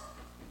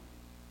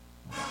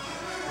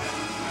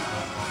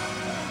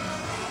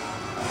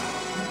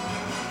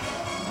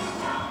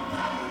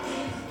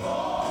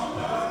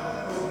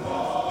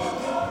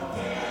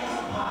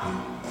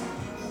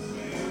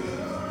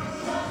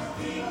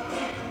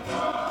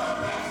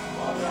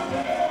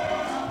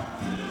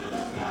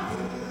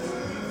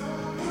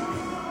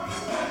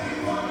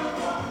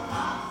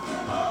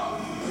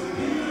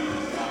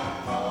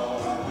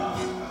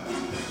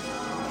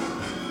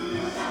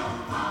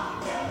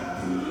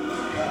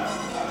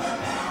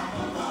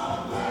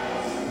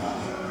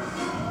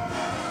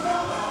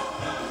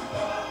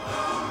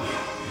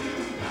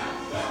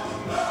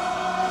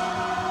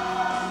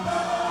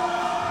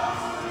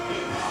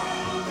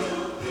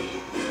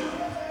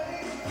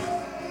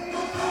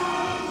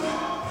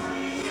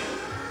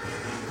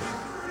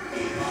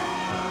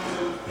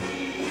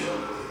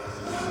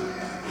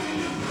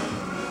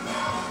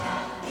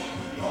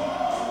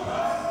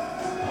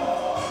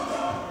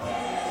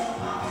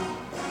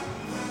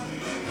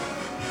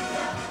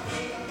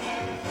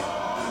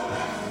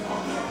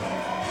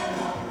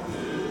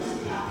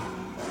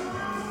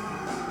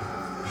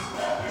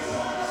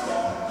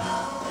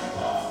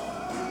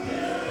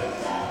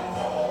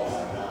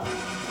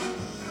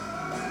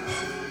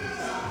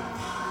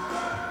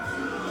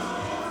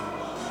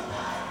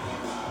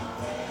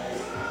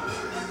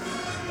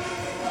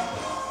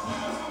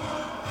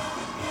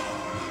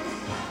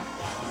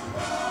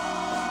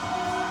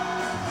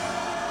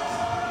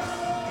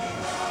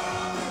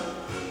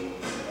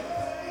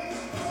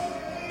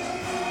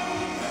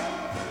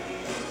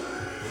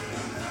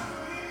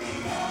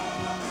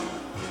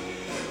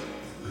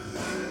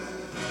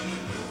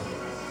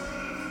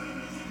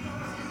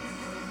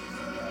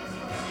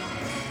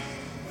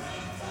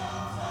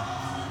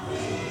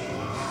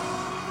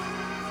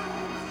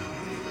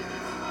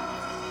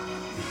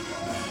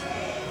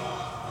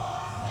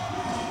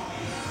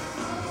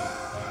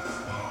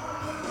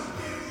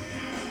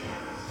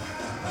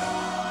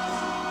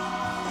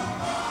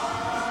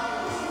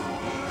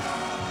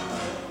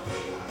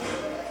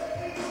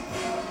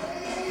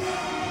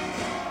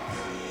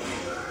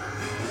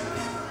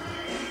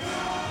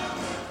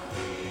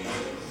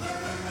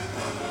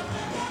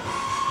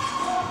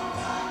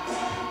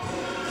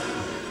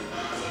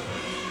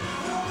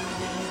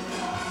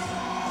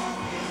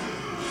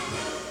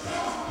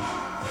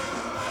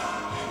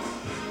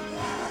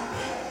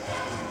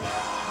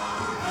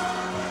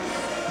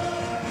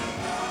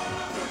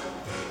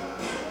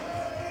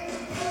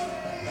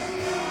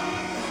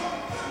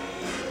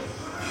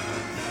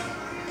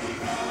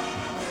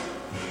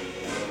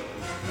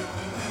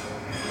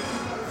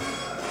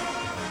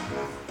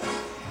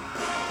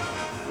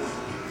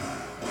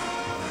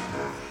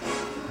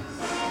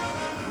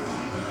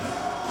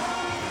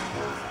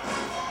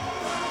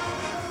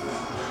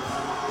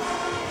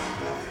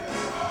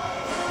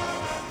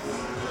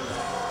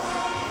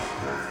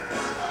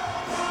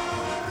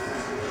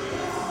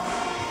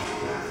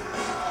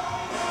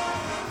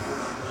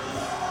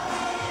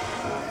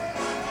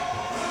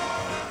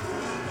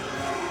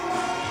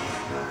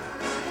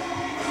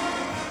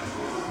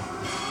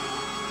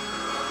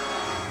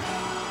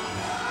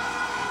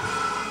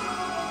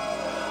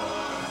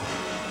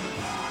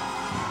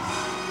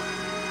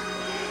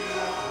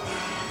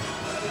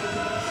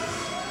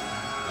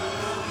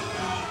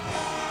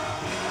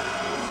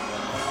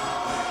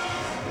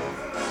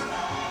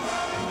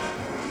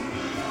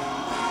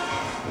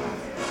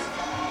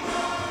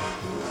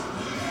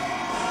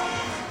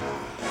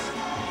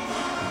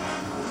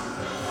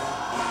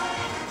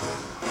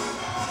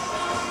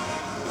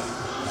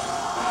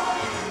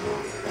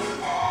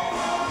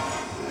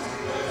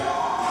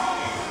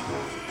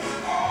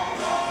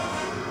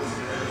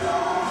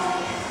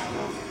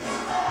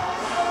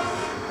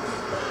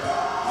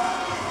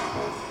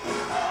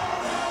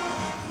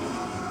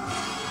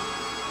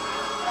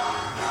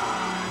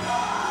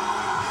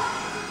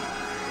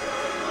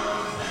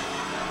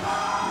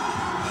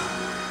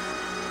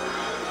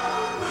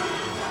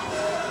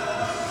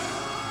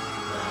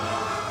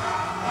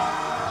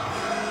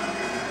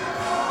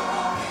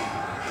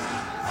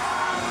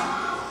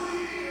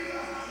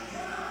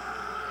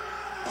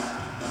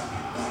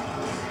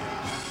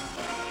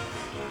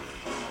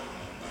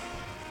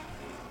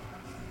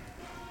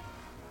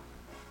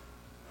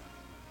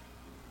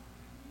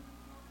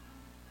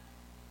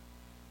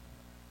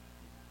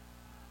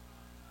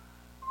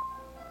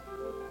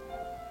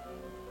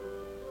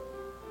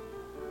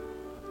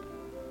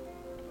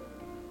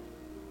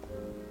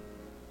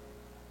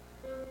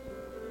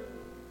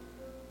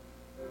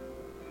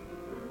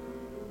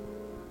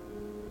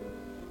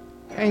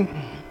 Thank,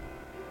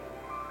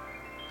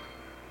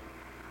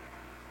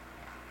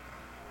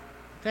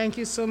 thank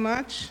you so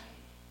much.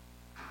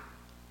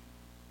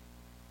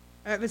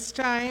 At this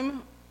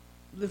time,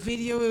 the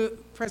video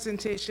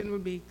presentation will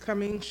be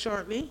coming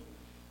shortly.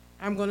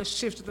 I'm going to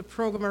shift the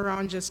program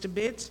around just a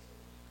bit,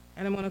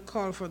 and I'm going to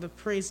call for the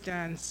praise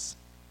dance,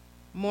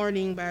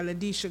 Morning by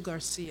Ladisha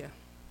Garcia.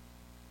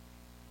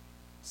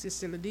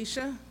 Sister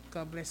Ladisha,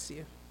 God bless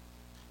you.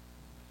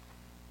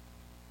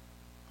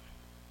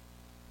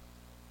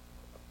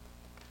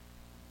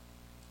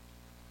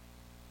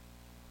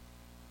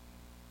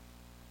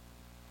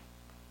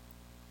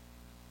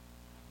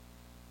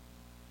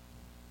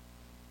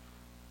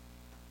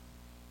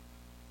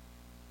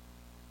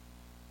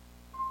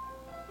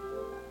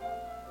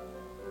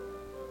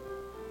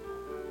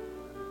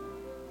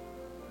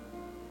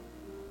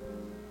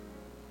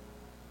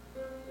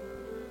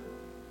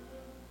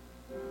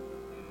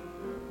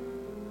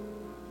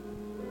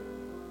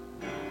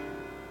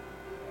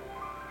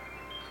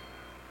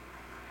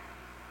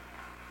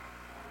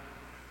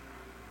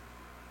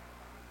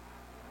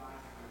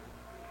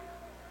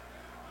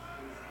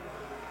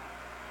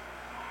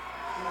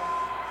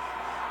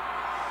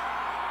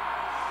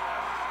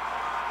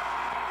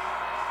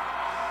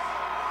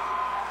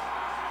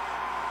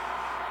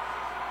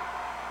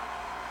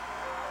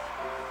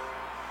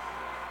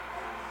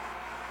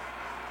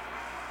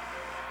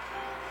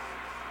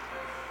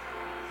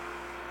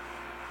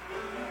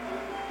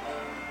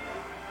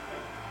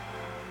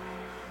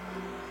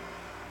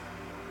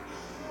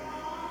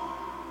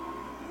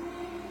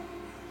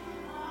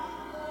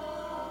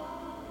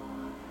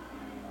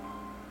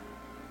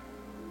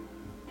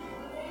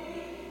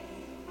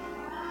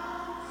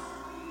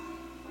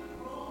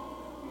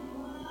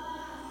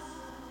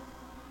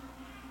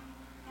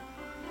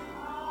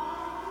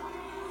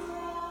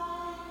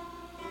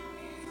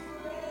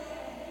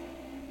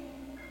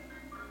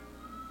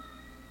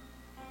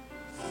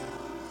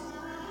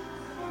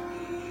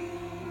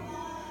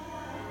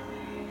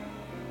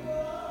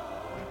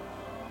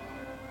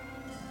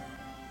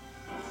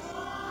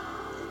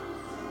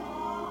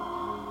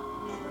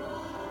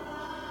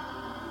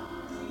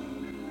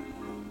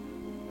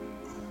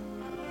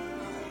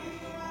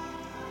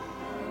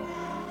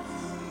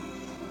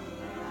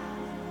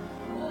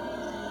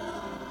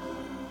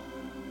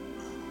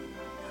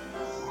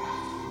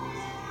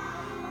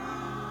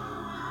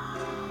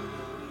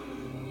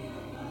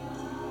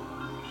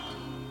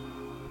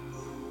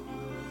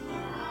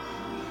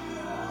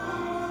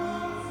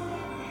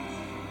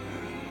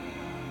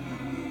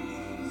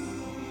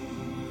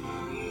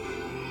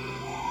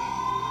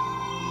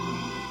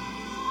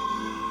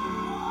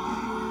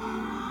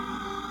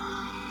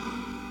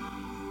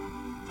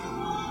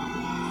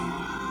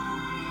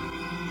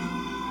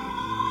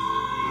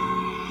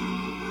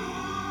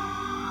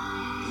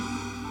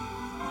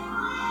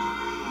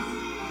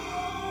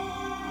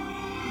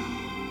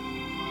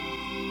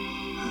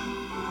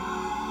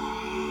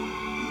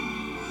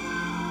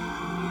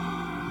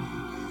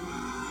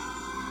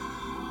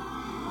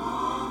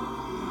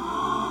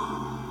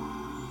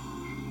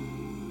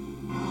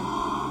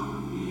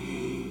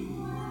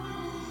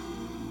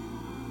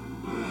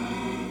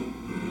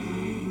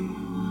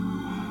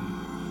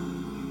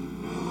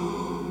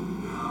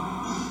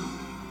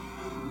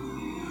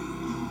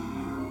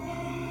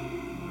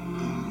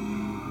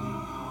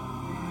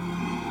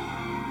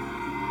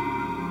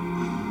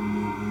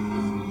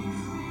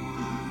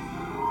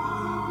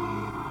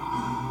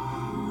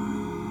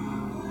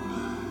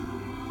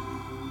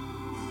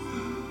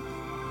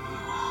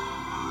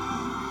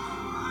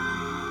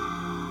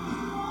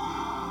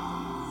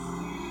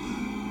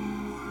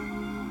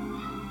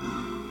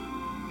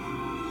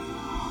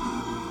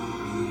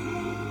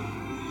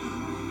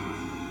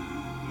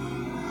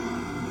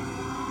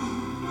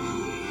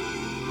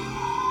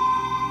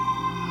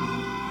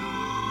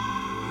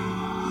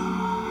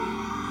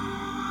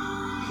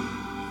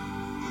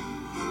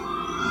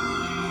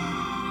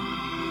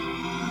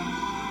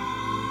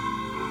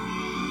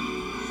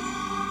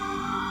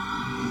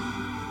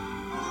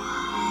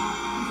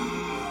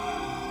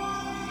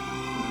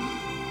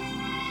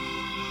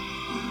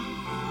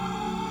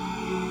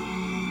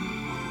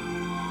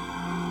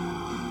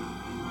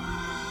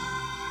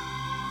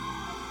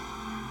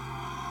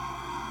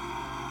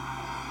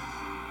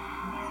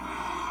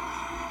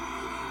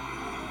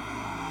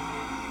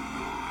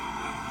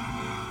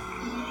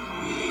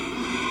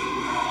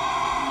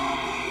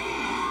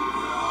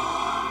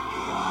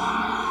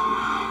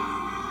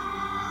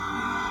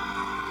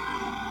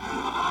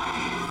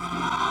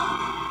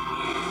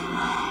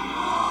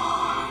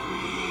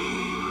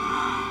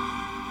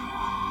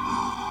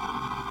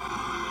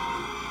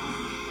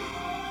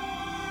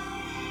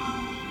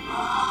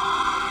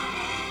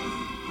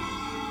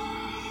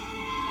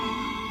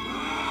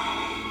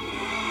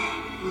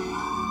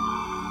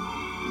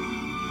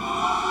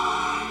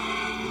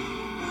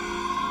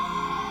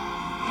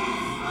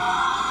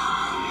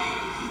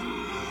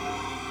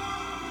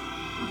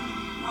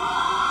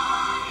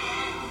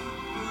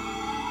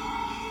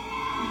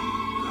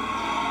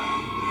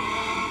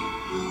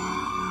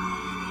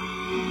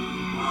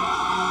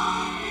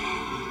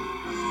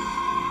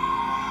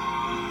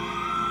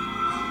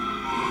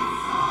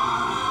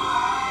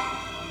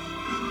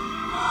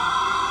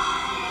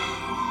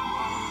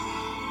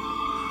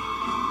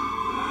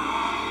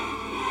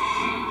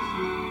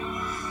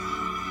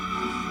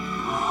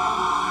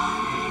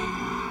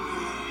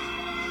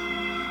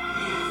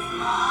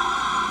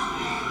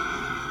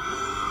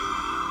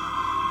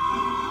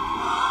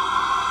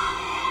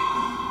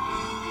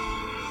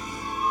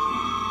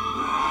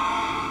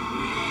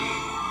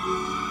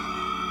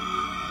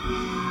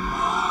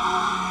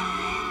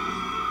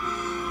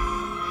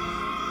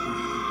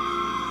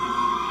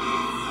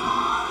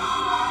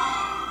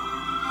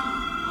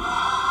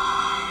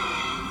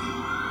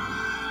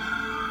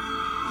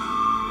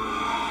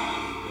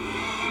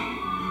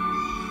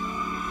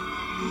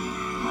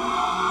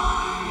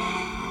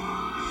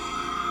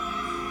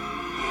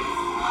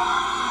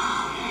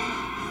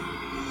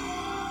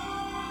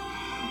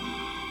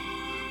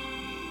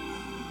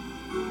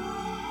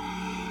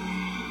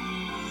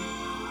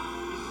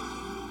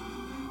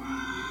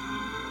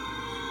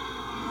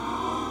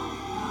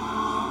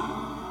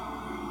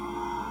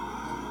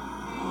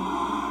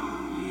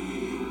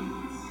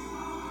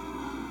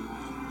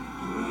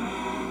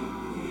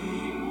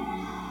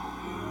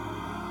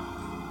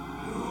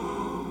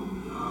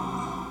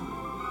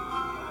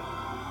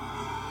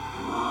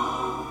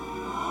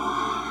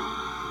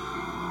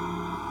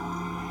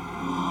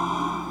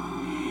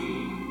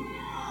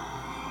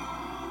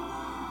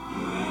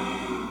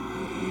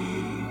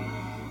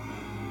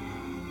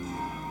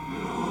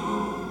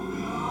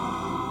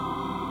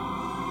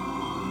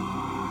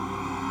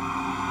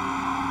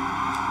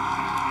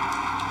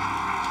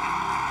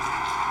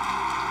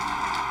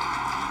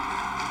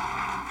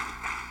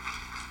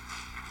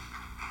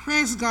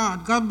 Praise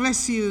God. God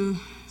bless you,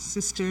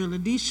 Sister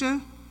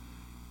Ladisha.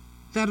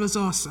 That was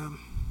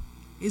awesome.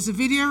 Is the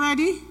video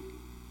ready?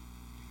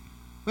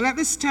 Well, at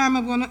this time,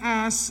 I'm going to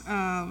ask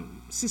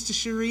Sister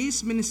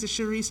Cherise, Minister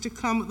Cherise, to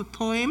come with the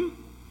poem.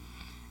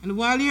 And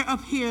while you're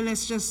up here,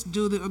 let's just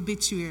do the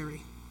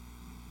obituary.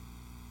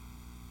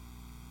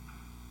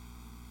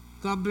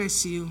 God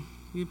bless you.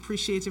 We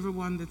appreciate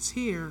everyone that's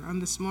here on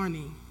this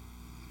morning.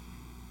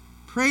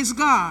 Praise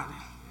God.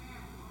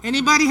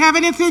 Anybody have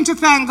anything to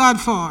thank God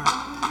for?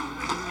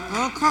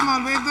 Oh, come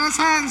on, wave those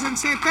hands and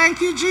say, thank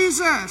you,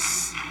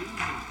 Jesus.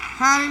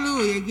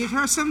 Hallelujah. Give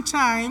her some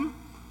time.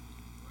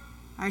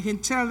 I can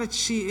tell that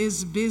she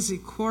is busy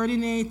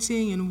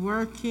coordinating and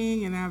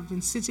working, and I've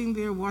been sitting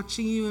there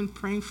watching you and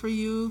praying for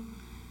you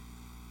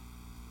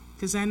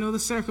because I know the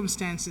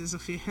circumstances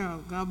of your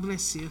health. God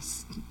bless you.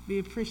 We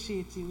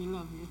appreciate you. We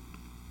love you.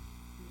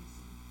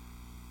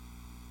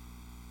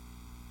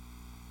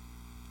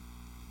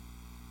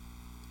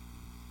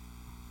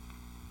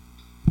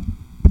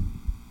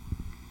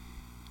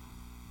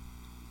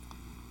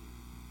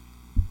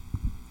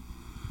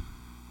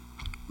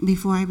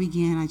 Before I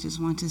begin, I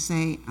just want to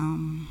say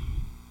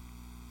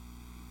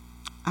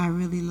I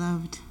really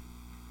loved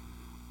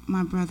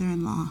my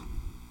brother-in-law.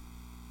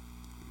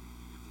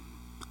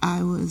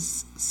 I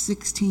was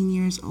 16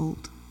 years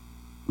old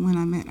when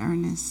I met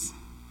Ernest.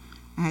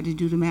 I had to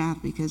do the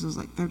math because it was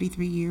like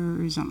 33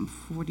 years, I'm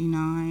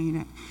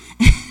 49.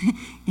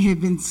 It had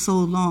been so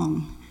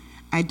long.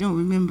 I don't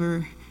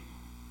remember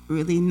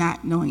really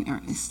not knowing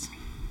Ernest.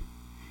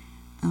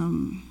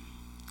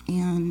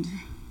 And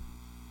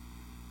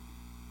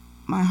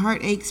my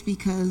heart aches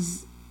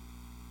because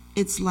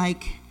it's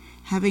like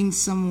having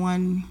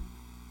someone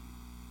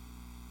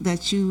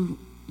that you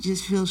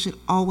just feel should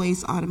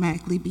always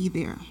automatically be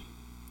there,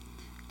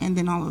 and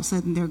then all of a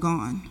sudden they're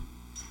gone.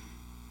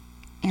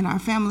 And our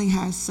family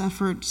has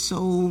suffered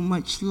so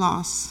much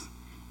loss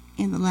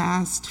in the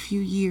last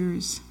few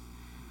years,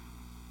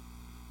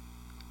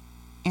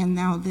 and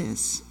now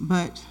this.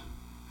 But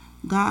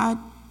God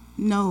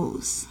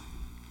knows,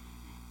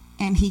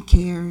 and He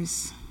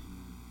cares,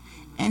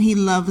 and He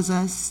loves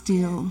us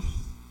still.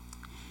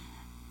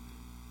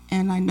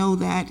 And I know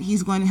that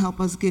He's going to help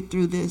us get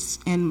through this,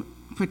 and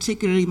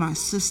particularly my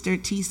sister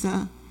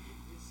Tisa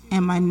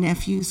and my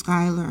nephew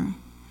Skylar.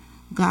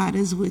 God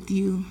is with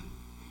you.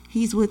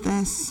 He's with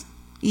us.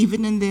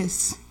 Even in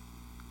this,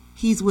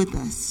 He's with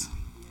us.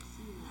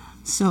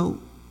 So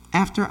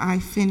after I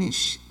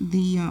finish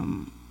the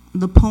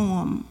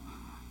poem,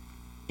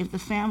 if the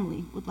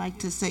family would like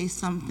to say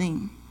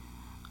something,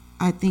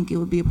 I think it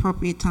would be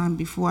appropriate time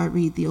before I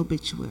read the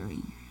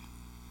obituary.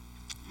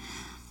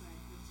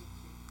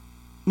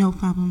 No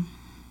problem.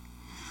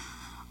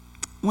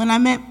 When I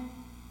met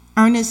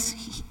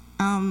Ernest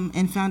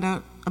and found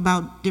out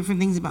about different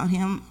things about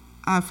him,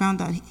 I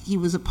found out he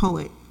was a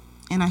poet,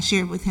 and I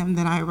shared with him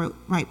that I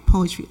write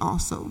poetry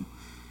also.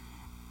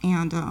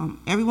 And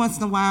every once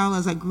in a while,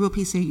 as I grew up,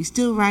 he said, "You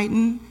still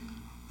writing?"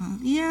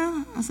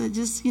 Yeah. I said,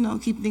 just,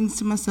 keep things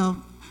to myself.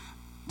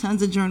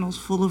 Tons of journals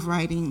full of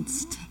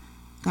writings.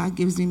 God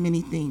gives me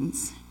many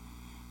things.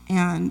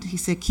 And he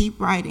said, keep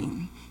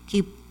writing.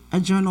 Keep a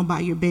journal by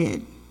your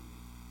bed.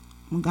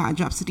 When God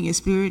drops it in your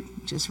spirit,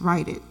 just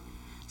write it.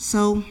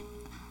 So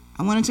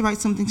I wanted to write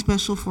something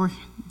special for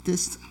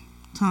this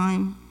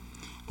time,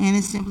 and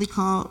it's simply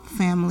called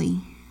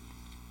Family.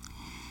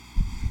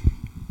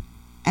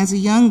 As a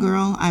young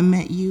girl, I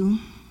met you.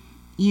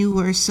 You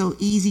were so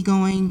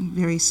easygoing,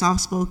 very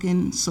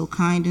soft-spoken, so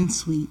kind and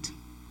sweet.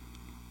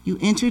 You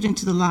entered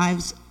into the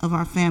lives of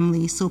our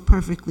family so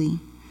perfectly.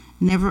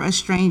 Never a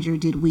stranger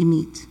did we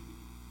meet.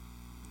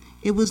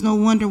 It was no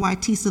wonder why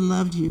Tisa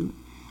loved you.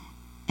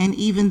 And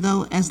even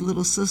though as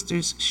little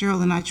sisters,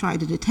 Cheryl and I tried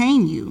to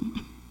detain you,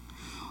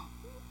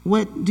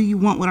 "What do you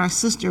want with our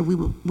sister?" we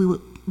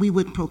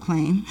would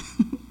proclaim.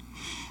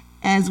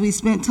 As we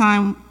spent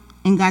time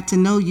and got to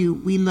know you,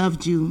 we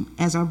loved you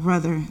as our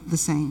brother the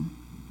same.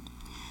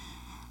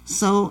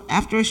 So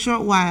after a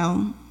short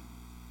while,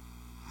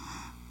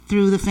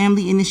 through the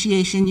family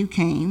initiation you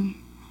came,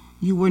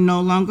 you were no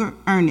longer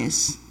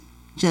Ernest,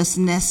 just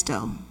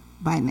Nesto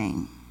by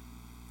name.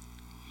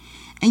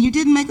 And you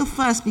didn't make a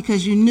fuss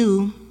because you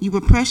knew you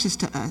were precious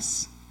to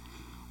us.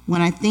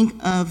 When I think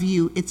of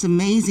you, it's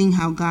amazing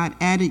how God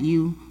added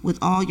you with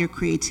all your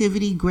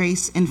creativity,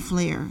 grace, and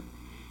flair.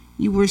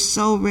 You were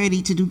so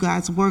ready to do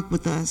God's work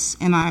with us,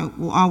 and I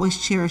will always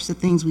cherish the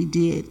things we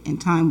did and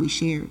time we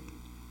shared.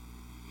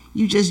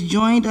 You just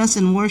joined us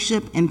in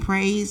worship and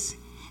praise,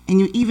 and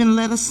you even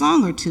led a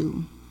song or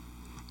two.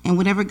 And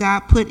whatever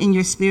God put in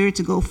your spirit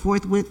to go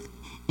forth with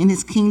in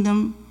His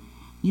kingdom,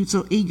 you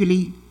so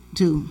eagerly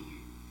do.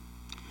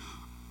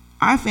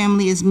 Our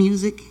family is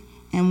music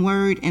and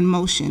word and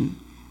motion.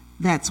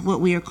 That's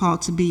what we are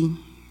called to be.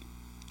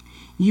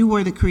 You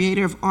were the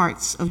creator of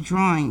arts, of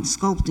drawing,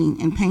 sculpting,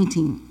 and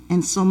painting,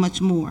 and so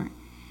much more.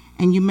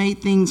 And you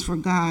made things for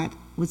God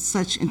with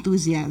such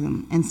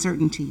enthusiasm and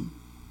certainty.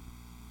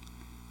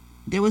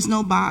 There was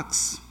no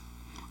box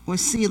or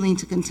ceiling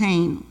to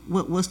contain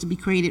what was to be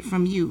created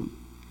from you.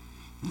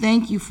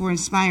 Thank you for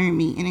inspiring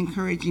me and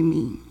encouraging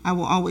me. I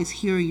will always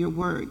hear your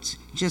words.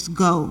 Just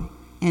go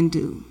and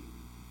do.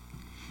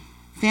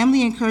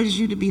 Family encourages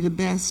you to be the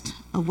best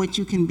of what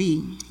you can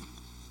be.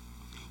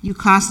 You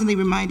constantly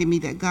reminded me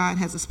that God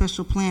has a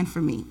special plan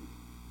for me.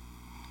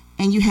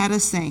 And you had a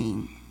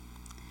saying,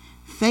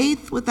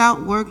 faith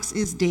without works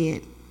is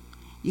dead.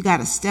 You got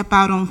to step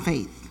out on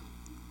faith.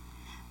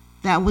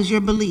 That was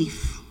your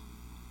belief,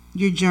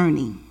 your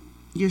journey,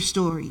 your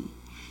story.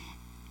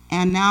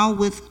 And now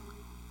with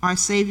our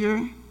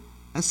Savior,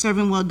 a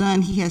servant well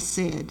done, he has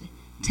said,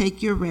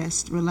 take your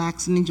rest,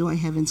 relax, and enjoy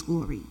heaven's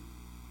glory.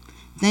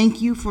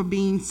 Thank you for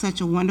being such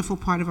a wonderful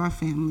part of our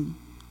family.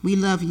 We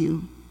love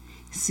you.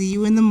 See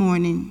you in the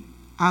morning.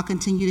 I'll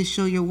continue to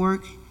show your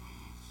work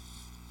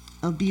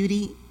of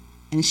beauty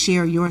and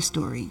share your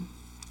story.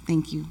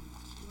 Thank you.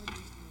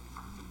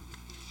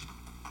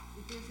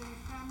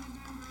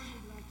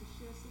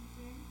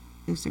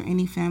 Is there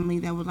any family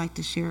that would like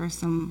to share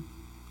some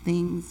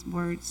things,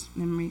 words,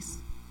 memories?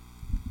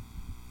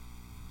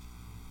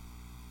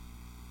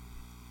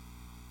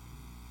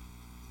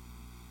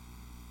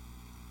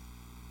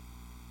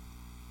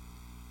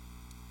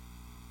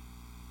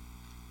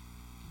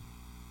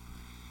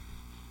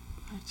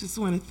 I just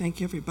want to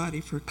thank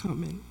everybody for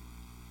coming.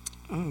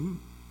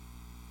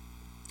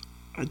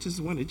 I just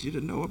wanted you to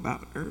know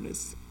about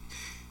Ernest.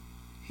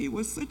 He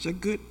was such a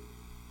good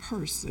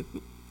person.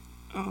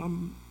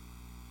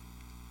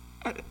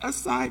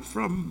 Aside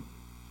from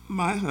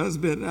my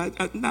husband,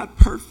 not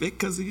perfect,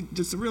 because he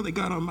just really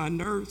got on my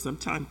nerves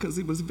sometimes, because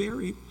he was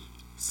very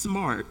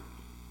smart,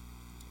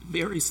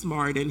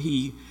 and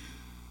he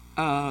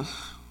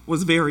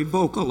was very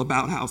vocal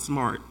about how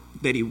smart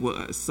that he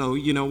was. So,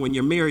 you know, when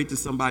you're married to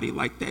somebody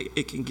like that,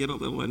 it can get a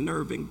little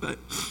unnerving, but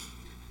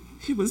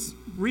he was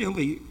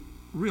really,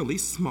 really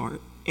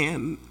smart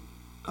and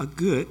a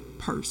good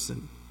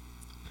person.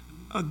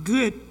 A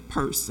good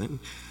person.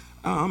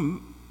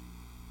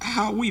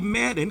 How we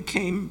met and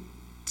came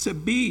to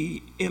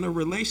be in a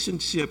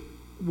relationship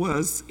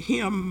was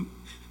him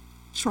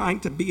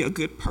trying to be a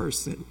good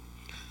person.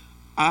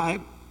 I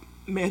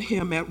met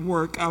him at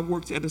work. I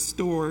worked at a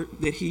store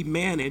that he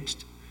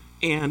managed,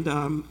 and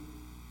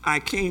I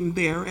came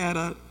there at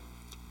a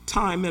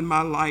time in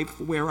my life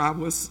where I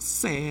was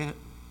sad,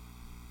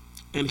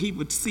 and he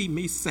would see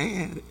me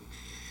sad.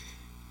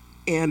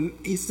 And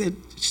he said,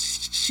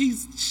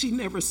 she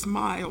never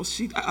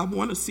smiles. I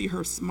want to see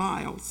her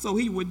smile. So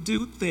he would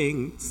do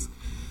things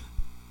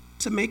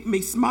to make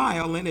me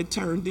smile, and it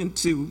turned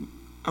into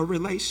a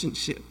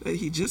relationship.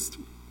 He just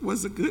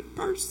was a good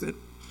person.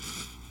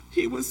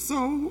 He was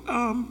so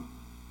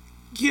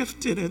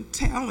gifted and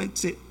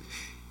talented.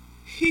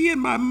 He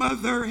and my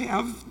mother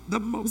have the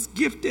most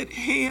gifted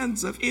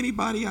hands of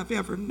anybody I've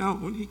ever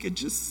known. He could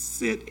just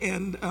sit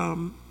and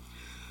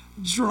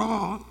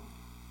draw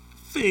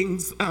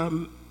things,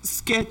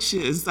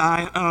 sketches.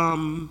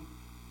 I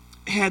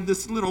had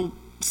this little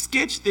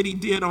sketch that he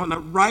did on a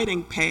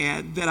writing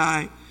pad that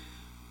I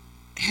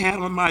had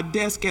on my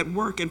desk at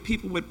work, and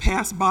people would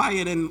pass by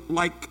it and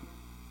like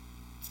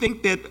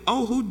think that,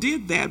 oh, who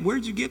did that?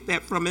 Where'd you get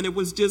that from? And it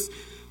was just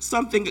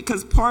something,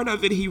 because part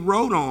of it he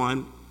wrote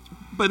on,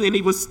 but then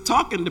he was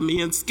talking to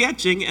me and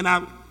sketching, and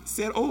I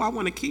said, oh, I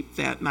want to keep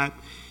that. And I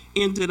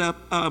ended up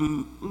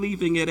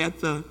leaving it at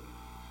the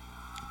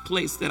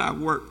place that I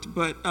worked.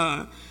 But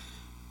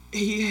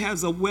he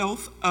has a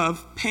wealth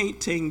of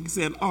paintings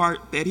and art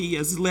that he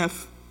has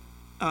left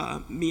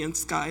me and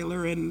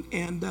Skylar,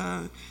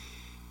 and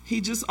he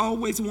just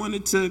always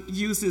wanted to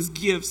use his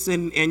gifts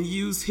and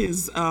use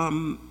his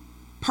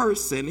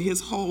person,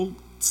 his whole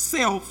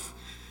self,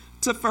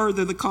 to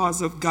further the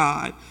cause of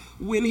God.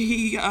 When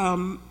he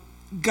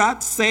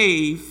got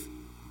saved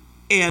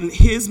and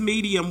his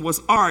medium was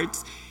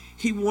arts,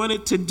 he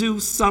wanted to do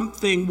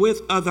something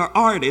with other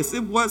artists.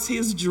 It was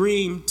his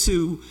dream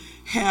to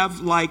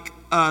have like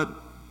a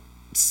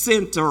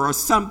center or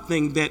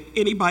something that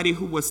anybody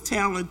who was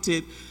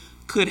talented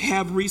could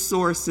have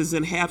resources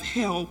and have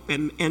help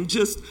and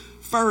just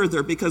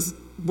further, because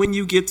when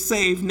you get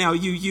saved, now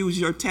you use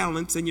your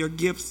talents and your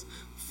gifts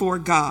for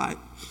God.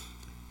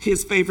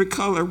 His favorite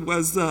color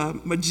was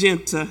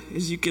magenta,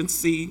 as you can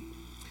see.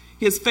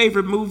 His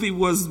favorite movie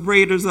was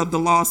Raiders of the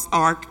Lost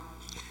Ark.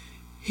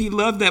 He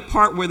loved that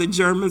part where the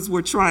Germans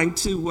were trying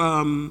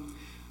to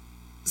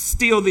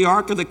steal the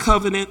Ark of the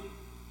Covenant,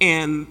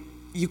 and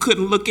you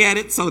couldn't look at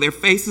it, so their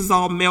faces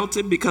all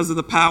melted because of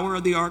the power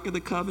of the Ark of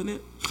the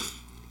Covenant.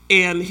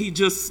 And he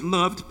just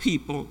loved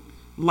people.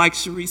 Like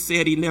Cherie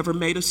said, he never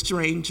made a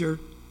stranger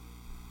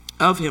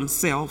of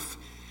himself.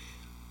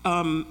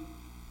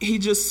 He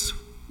just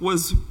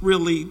was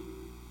really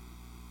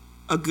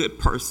a good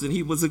person.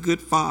 He was a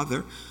good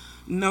father.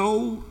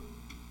 No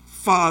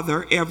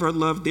father ever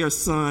loved their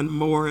son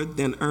more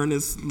than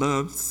Ernest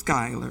loved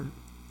Skylar.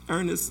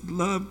 Ernest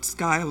loved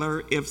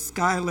Skylar. If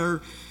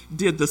Skylar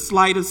did the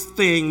slightest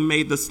thing,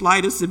 made the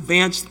slightest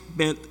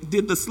advancement,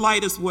 did the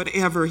slightest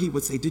whatever, he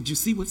would say, did you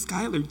see what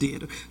Skylar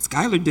did?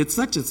 Skylar did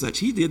such and such.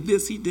 He did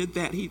this, he did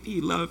that.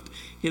 He loved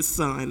his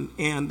son.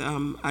 And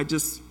I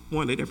just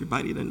wanted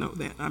everybody to know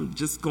that. I'm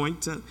just going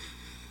to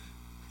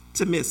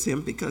miss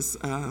him because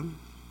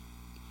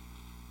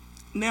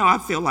now I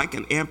feel like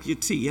an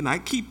amputee, and I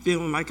keep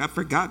feeling like I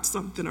forgot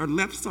something or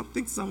left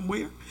something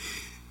somewhere.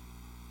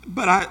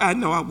 But I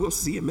know I will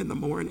see him in the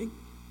morning.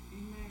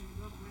 Amen.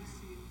 God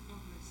bless you. God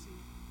bless you.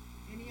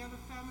 Any other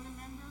family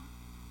member?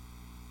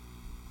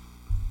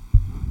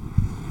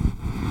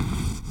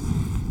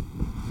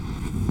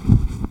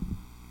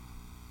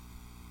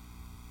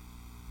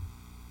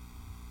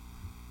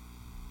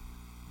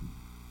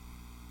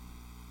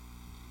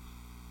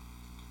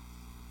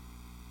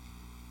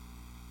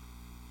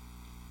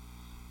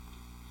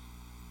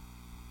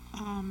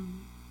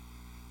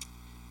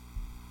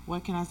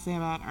 What can I say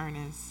about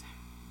Ernest?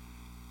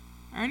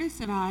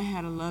 Ernest and I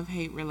had a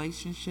love-hate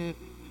relationship.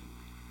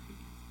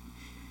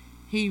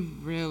 He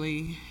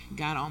really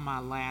got on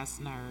my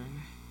last nerve.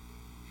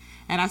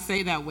 And I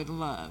say that with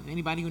love.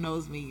 Anybody who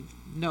knows me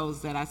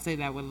knows that I say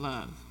that with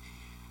love.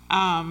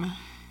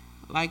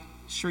 Like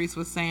Sharice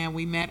was saying,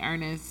 we met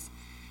Ernest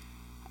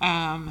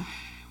when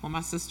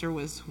my sister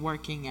was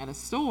working at a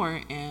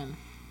store. And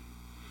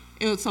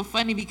it was so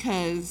funny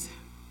because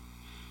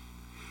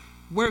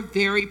we're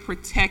very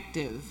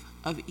protective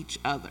of each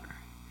other.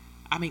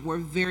 I mean, we're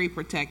very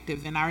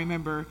protective. And I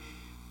remember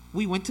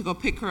we went to go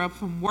pick her up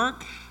from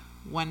work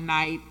one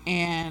night,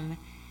 and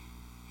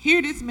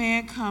here this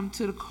man come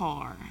to the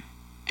car.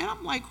 And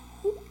I'm like,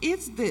 who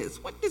is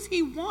this? What does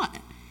he want?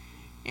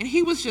 And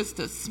he was just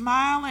a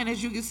smiling,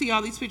 as you can see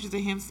all these pictures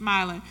of him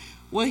smiling.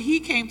 Well, he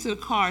came to the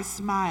car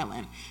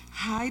smiling.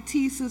 Hi,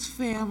 Tisa's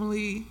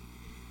family.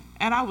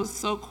 And I was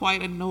so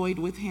quite annoyed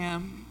with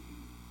him.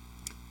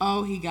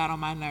 Oh, he got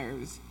on my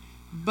nerves.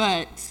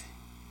 But,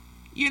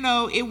 you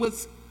know, it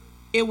was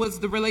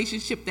the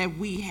relationship that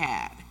we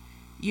had.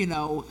 You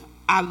know,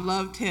 I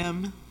loved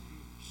him.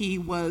 He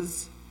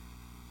was,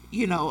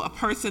 you know, a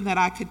person that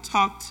I could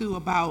talk to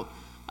about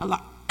a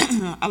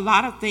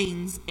lot of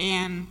things.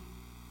 And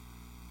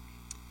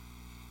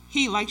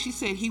he, like she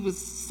said, he was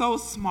so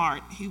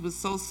smart. He was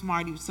so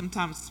smart. He was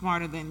sometimes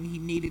smarter than he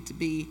needed to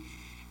be.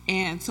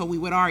 And so we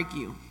would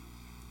argue.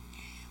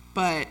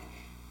 But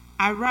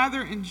I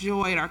rather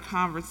enjoyed our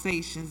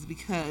conversations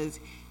because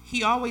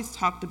he always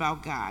talked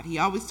about God. He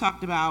always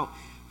talked about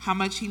how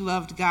much he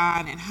loved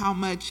God and how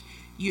much,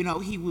 you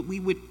know,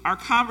 our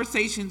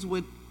conversations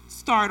would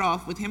start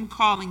off with him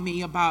calling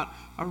me about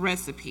a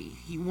recipe.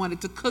 He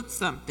wanted to cook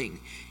something,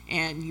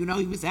 and, you know,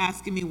 he was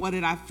asking me what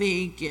did I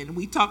think, and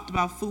we talked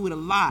about food a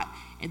lot.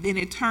 And then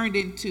it turned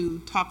into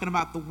talking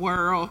about the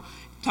world,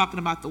 talking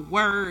about the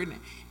word,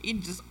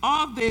 and just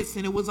all this.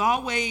 And it was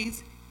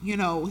always, you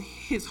know,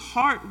 his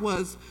heart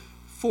was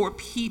for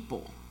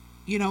people.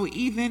 You know,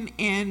 even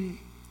in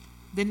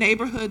the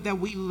neighborhood that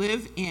we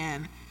live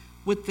in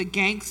with the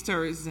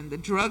gangsters and the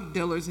drug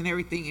dealers and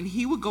everything, and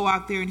he would go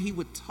out there and he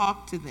would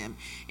talk to them,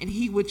 and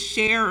he would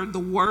share the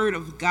word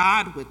of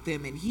God with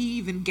them, and he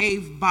even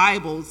gave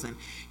Bibles. And,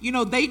 you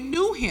know, they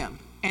knew him,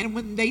 and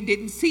when they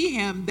didn't see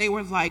him, they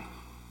were like,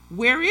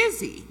 where is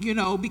he? You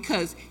know,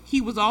 because he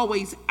was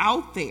always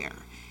out there.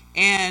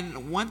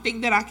 And one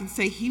thing that I can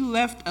say, he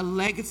left a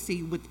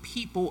legacy with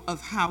people of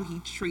how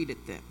he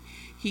treated them.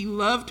 He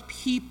loved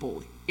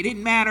people. It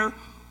didn't matter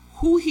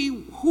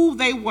who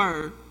they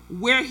were,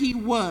 where he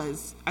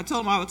was. I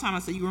told him all the time, I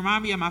said, you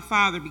remind me of my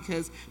father,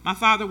 because my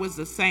father was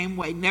the same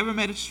way. Never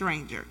met a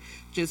stranger.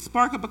 Just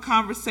spark up a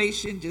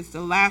conversation, just a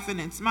laughing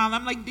and smiling.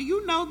 I'm like, do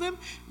you know them?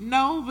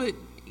 No, but,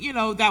 you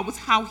know, that was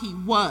how he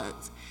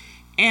was.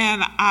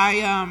 And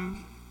I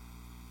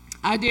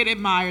did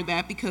admire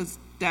that, because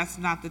that's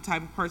not the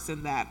type of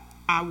person that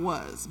I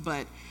was.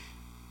 But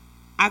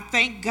I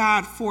thank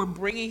God for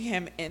bringing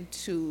him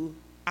into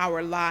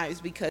our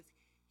lives, because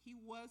he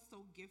was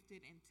so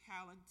gifted and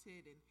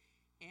talented,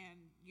 and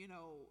you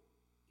know,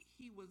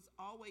 he was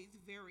always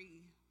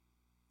very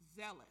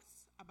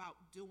zealous about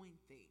doing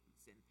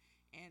things,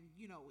 and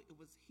you know,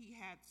 he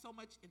had so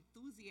much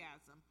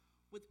enthusiasm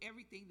with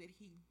everything that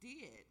he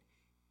did.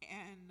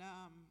 And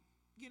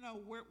you know,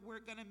 we're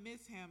gonna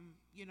miss him.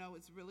 You know,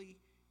 it's really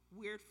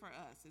weird for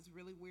us. It's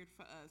really weird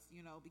for us,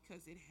 you know,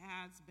 because it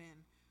has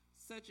been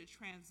such a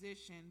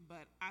transition.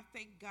 But I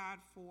thank God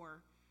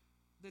for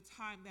the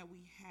time that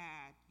we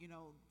had, you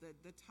know,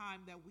 the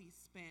time that we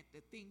spent,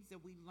 the things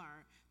that we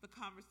learned, the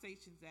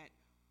conversations that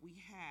we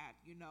had,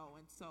 you know.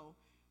 And so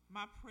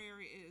my prayer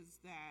is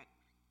that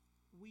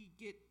we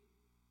get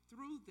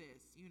through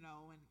this, you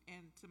know.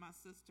 And to my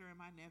sister and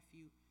my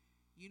nephew,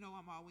 you know,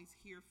 I'm always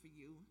here for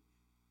you,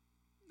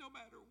 no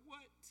matter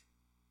what.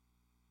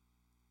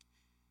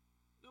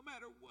 No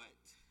matter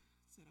what.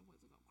 I said I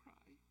wasn't going to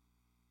cry.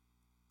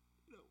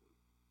 You know,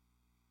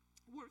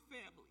 we're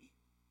family.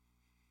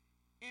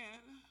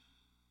 And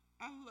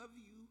I love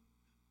you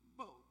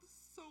both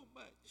so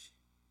much.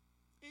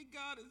 And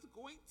God is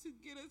going to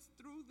get us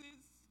through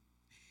this.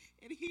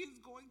 And he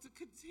is going to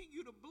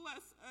continue to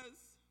bless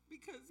us,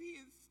 because he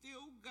is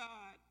still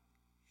God.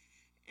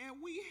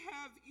 And we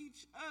have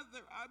each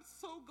other. I'm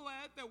so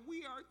glad that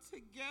we are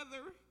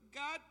together.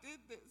 God did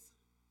this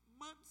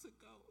months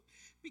ago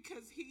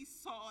because he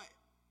saw it.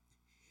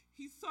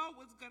 He saw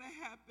what's going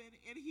to happen,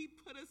 and he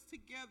put us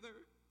together,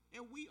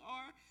 and we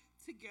are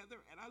together.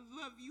 And I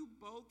love you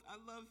both. I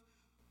love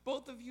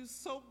both of you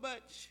so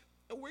much,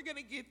 and we're going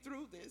to get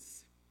through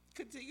this.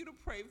 Continue to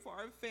pray for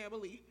our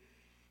family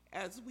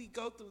as we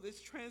go through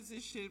this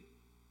transition,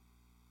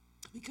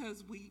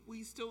 because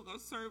we still going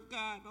to serve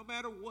God no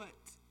matter what.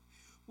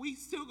 We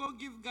still going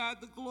to give God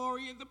the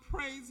glory and the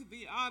praise and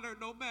the honor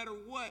no matter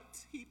what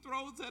he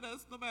throws at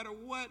us, no matter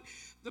what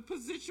the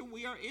position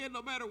we are in,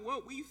 no matter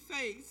what we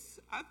face.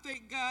 I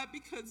thank God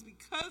because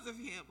of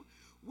him,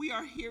 we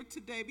are here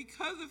today.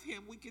 Because of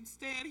him, we can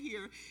stand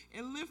here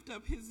and lift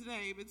up his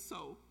name. And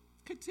so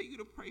continue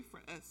to pray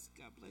for us.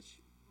 God bless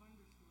you.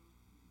 Wonderful.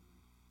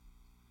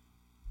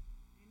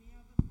 Any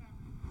other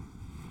family?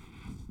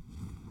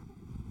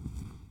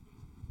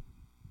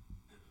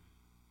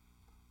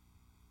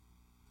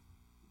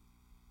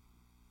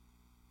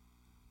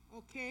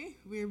 Okay,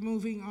 we're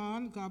moving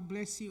on. God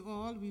bless you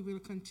all. We will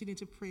continue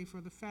to pray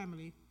for the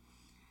family.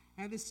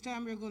 At this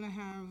time, we're going to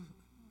have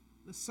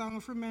the Song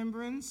of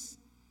Remembrance,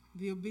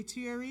 the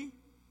obituary,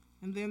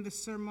 and then the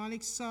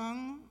sermonic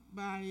song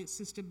by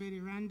Sister Betty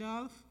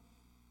Randolph,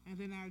 and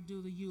then I'll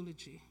do the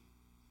eulogy.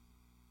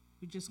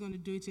 We're just going to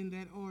do it in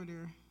that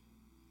order.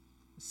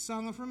 The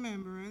Song of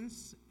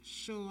Remembrance,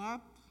 Show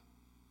Up,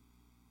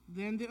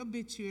 then the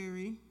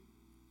obituary,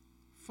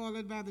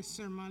 followed by the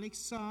sermonic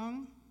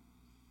song,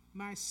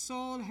 My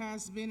Soul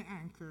Has Been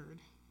Anchored,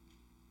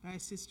 by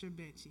Sister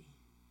Betty.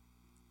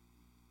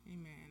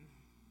 Amen.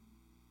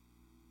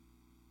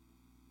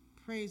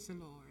 Praise the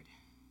Lord.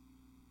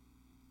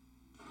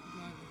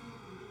 God.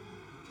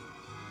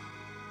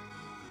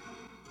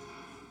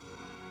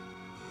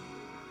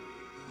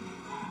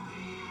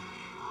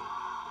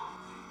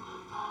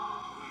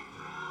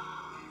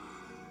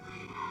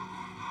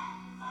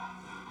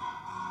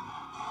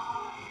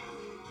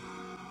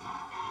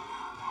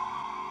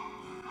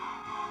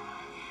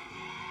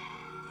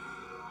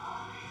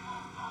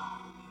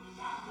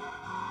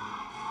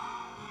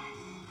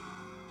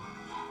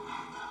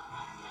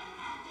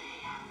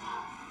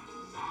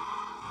 Shall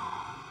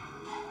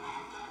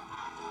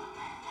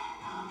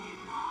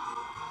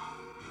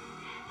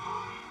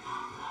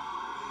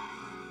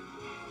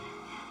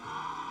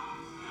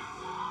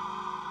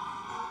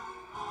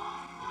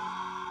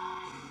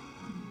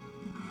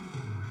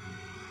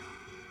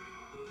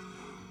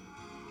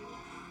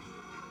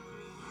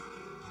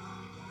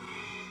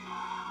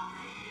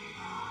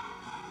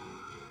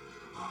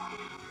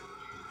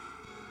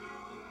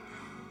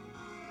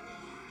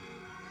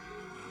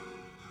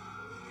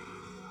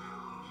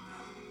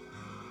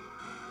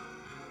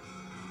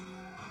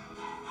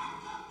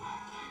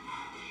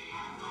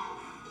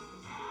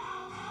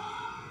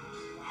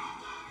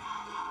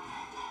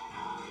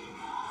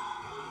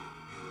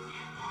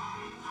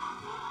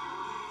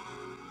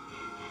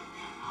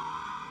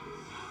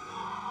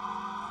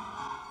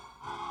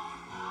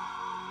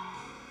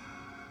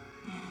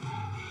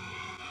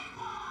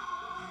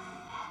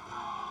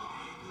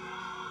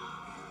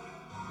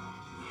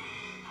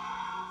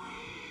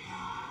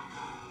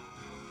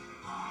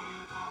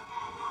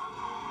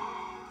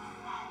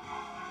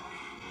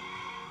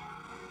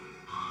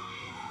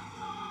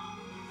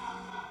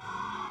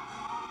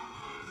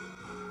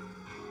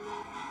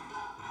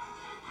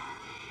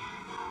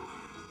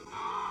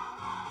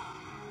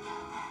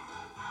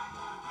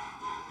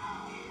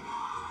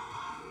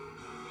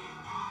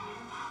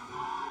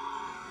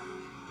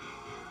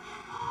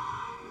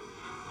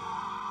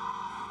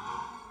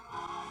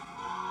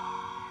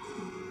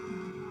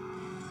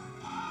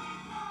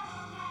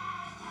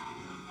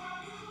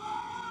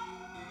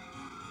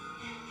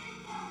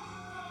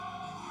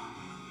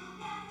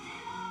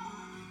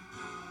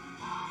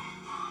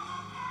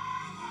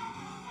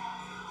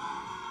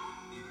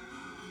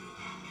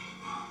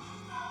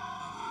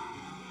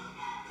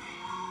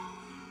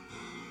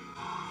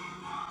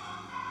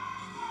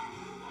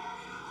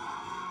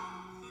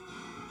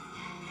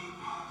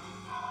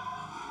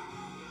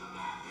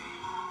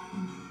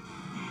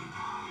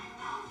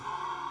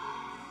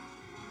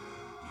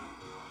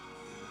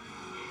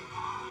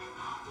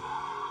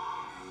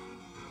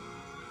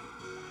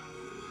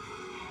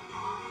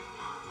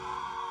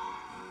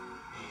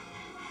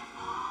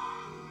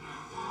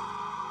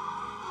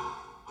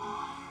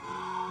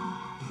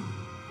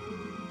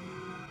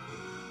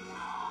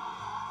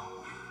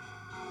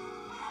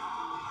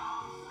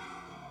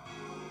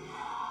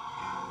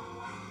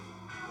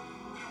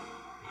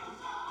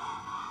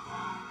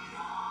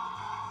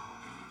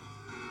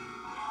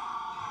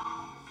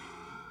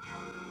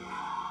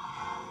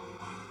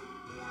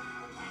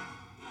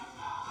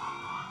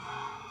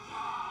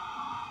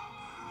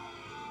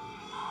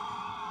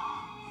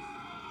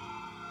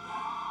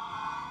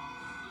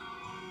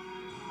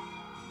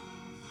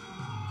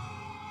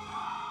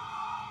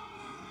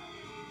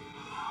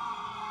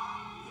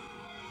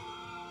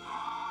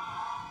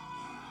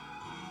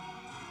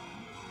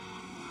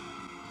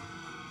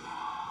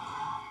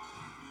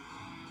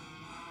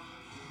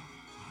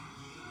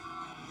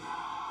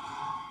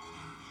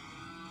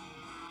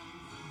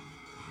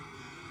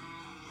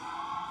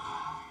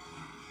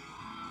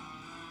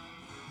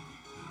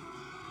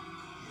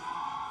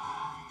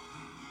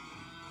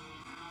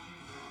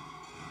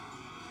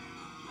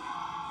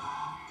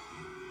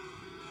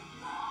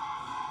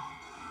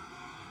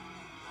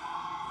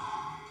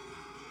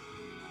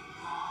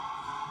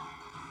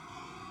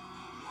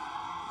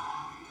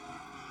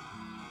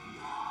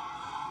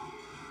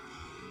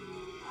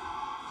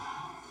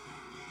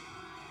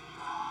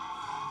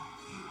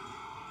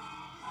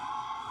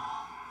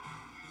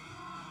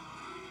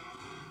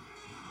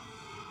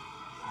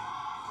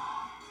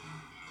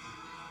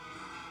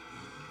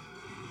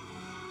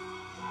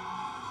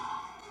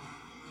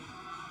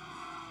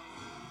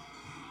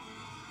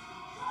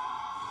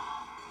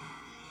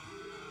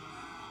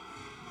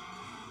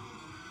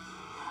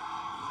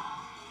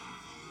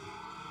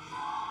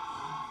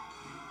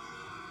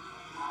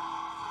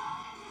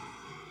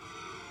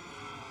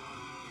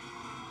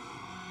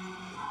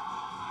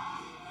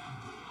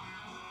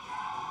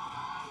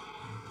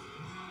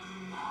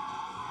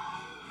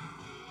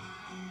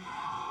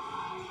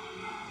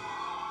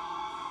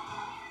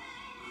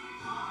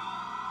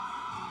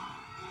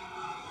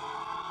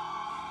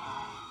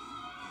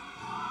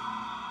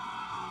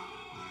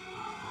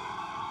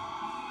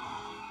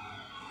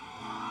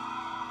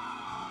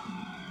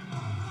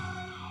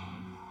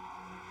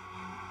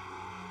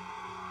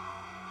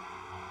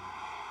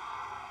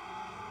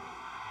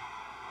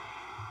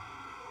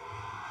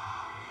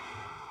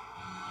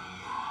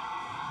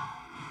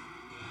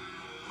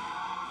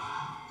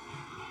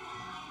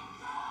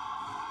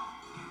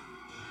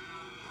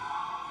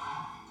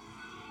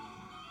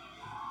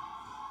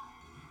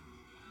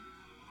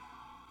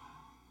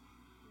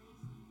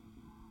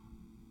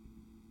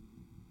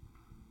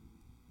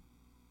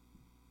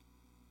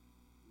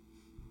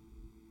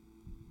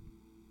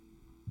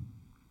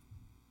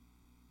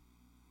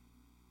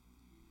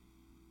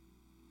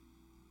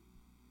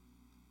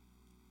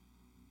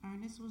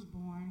Ernest was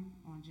born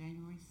on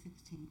January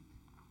 16th,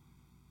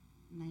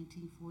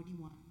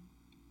 1941,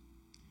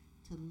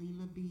 to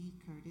Leela B.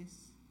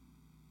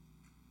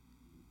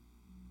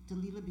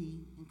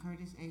 and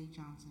Curtis A.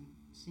 Johnson,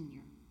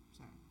 Sr.,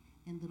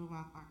 in Little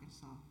Rock,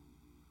 Arkansas.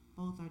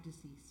 Both are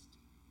deceased.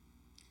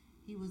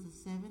 He was the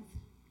seventh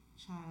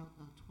child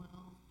of 12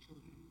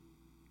 children,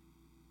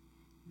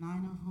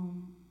 9 of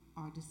whom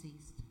are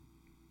deceased.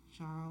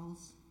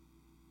 Charles,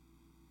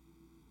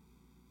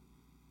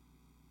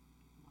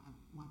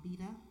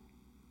 Juanita,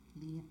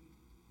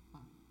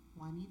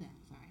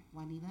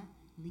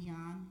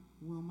 Leon,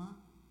 Wilma,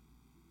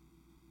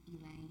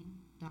 Elaine,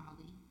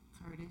 Dolly,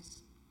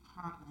 Curtis,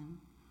 Harlan,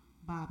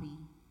 Bobby,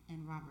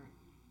 and Robert.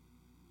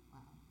 Wow.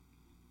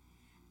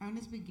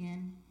 Ernest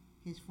began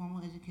his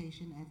formal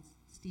education at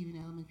Stephen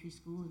Elementary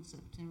School in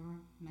September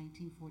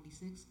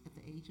 1946 at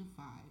the age of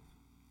 5.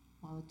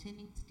 While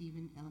attending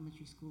Stephen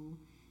Elementary School,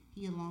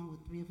 he, along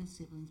with 3 of his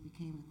siblings,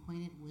 became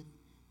acquainted with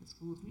the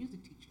school's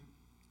music teacher,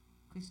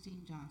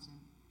 Christine Johnson,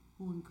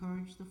 who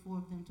encouraged the 4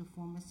 of them to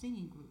form a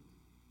singing group.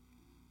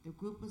 The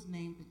group was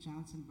named the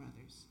Johnson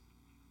Brothers,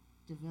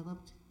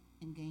 developed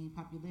and gained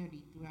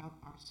popularity throughout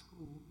our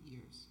school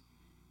years.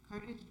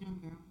 Curtis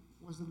Jr.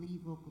 was the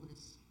lead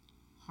vocalist,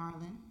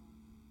 Harlan,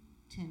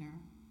 tenor,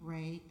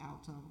 Ray,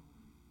 alto,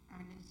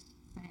 Ernest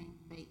sang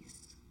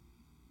bass.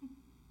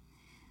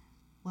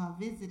 While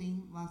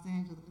visiting Los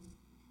Angeles,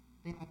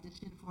 they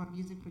auditioned for a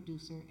music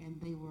producer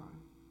and they were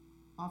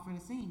offered a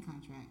singing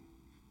contract,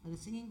 but a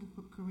singing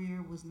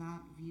career was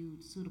not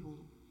viewed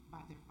suitable by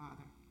their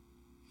father.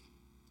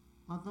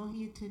 Although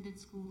he attended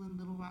school in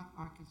Little Rock,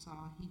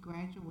 Arkansas, he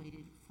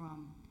graduated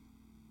from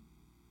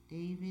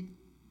David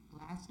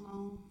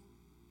Glasgow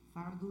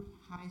Farragut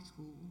High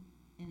School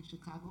in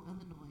Chicago,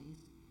 Illinois,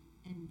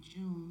 in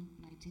June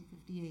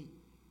 1958.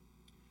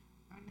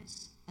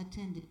 Ernest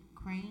attended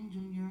Crane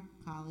Junior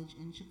College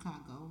in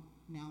Chicago,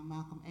 now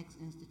Malcolm X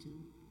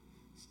Institute,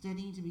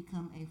 studying to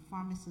become a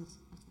pharmacist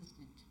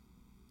assistant.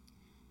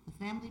 The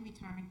family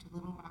returned to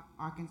Little Rock,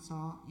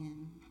 Arkansas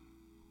in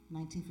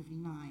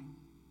 1959.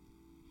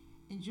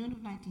 In June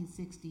of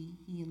 1960,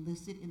 he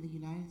enlisted in the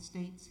United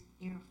States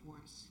Air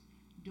Force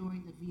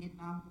during the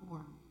Vietnam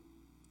War.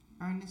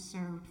 Ernest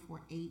served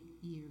for 8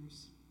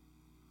 years.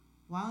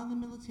 While in the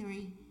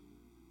military,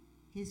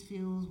 his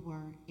fields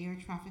were air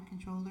traffic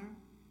controller,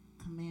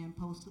 command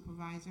post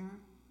supervisor,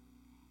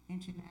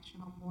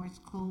 international Morse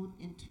code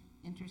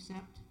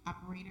intercept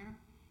operator,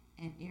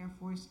 and Air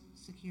Force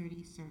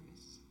Security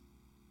Service.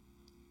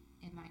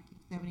 In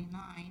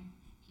 1979,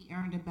 he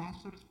earned a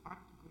bachelor's art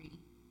degree,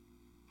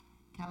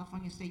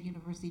 California State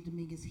University,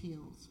 Dominguez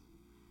Hills.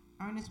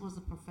 Ernest was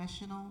a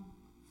professional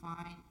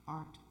fine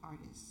art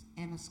artist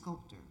and a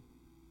sculptor.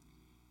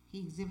 He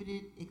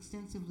exhibited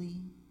extensively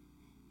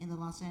in the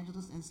Los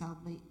Angeles and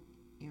South Bay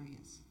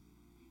areas.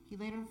 He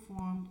later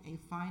formed a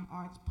fine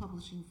arts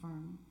publishing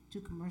firm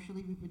to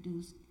commercially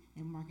reproduce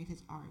and market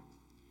his art.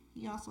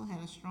 He also had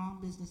a strong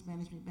business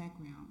management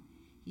background.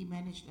 He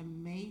managed a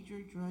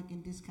major drug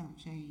and discount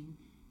chain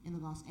in the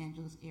Los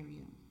Angeles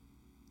area.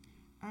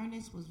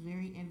 Ernest was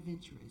very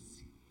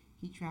adventurous.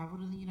 He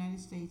traveled in the United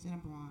States and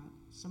abroad.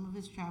 Some of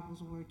his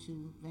travels were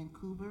to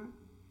Vancouver,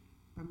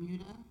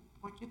 Bermuda,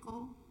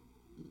 Portugal,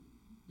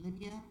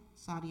 Libya,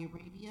 Saudi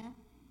Arabia,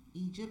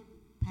 Egypt,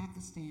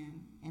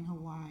 Pakistan, and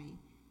Hawaii,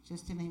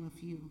 just to name a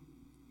few.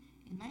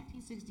 In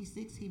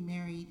 1966, he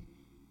married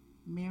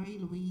Mary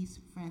Louise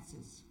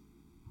Francis,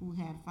 who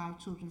had 5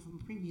 children from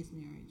a previous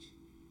marriage.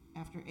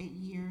 After 8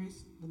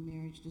 years, the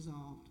marriage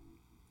dissolved.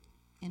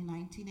 In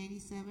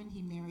 1987,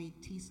 he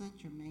married Tisa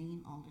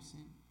Jermaine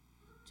Alderson.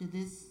 To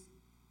this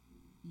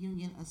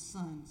union, a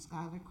son,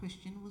 Skylar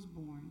Christian, was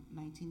born in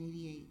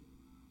 1988.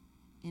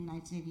 In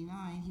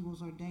 1989, he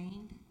was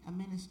ordained a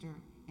minister,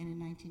 and in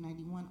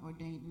 1991,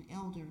 ordained an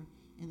elder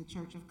in the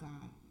Church of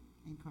God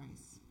in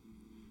Christ.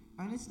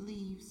 Ernest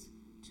leaves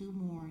to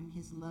mourn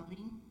his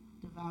loving,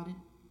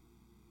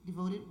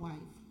 devoted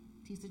wife,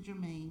 Tisa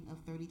Jermaine, of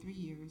 33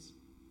 years,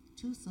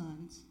 2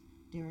 sons,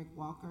 Derek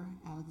Walker,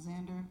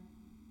 Alexander,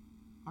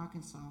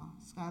 Arkansas,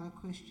 Skylar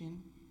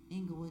Christian,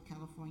 Inglewood,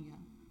 California,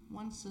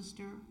 1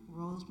 sister,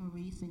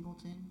 Rosemarie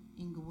Singleton,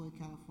 Inglewood,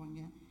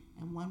 California,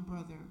 and 1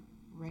 brother,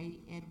 Ray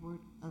Edward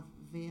of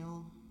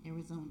Vail,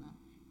 Arizona,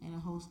 and a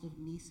host of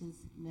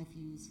nieces,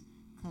 nephews,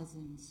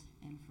 cousins,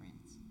 and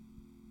friends.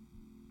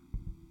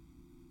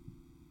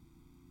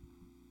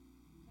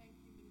 Thank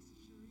you, Minister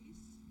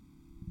Cherise.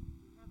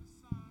 We have a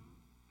song,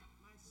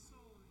 My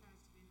Soul Has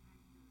Been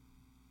Anchored.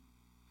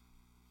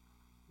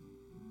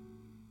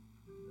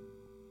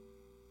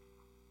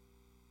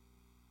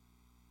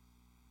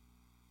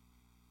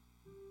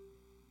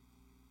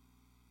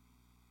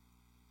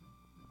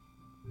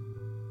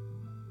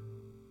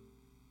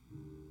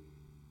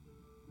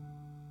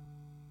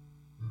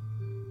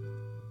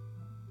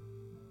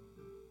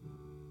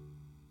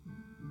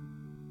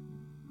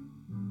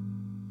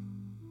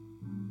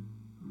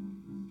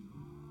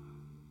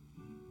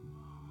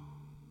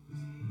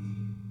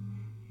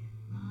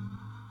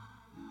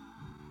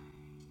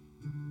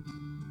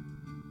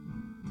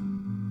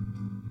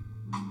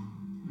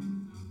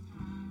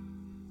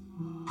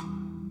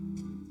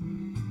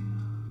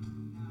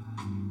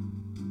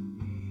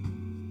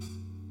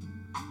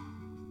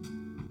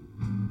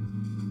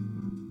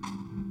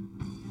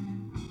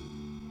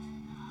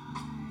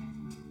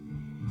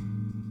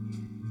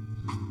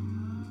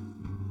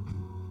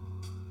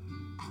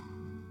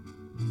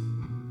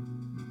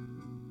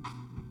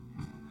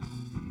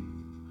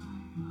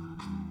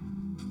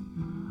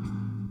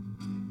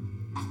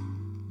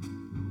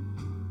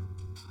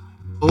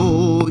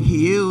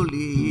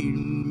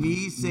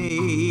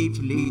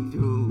 safely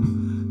through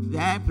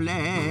that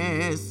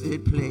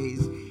blessed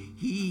place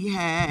he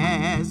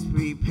has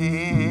prepared.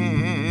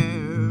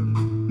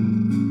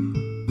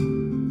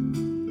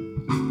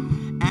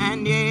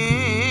 And if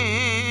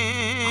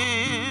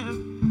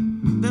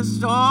the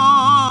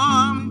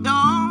storm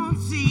don't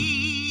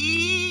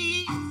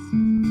cease,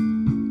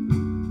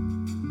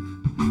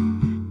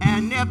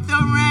 and if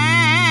the rain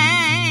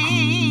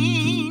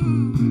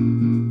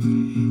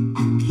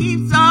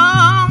keeps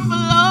on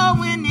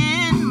blowing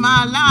in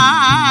my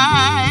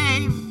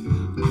life,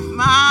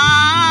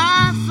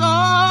 my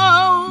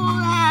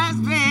soul has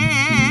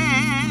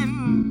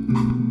been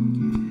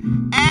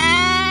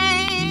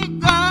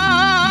anchored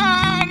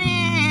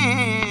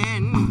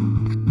in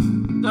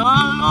the Lord.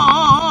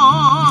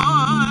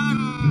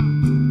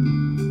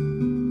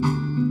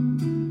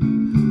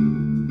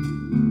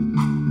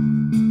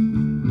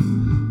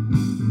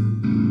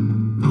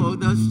 Though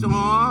the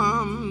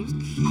storms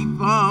keep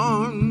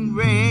on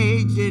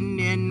raging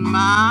in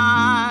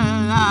my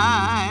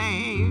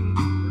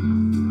life,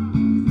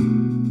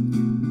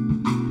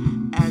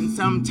 and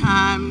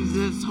sometimes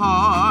it's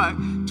hard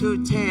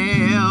to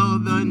tell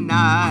the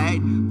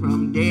night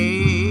from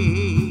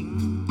day,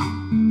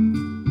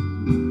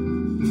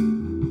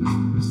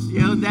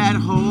 still that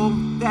hope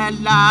that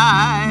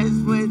lies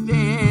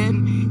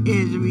within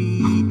is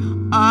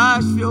reassured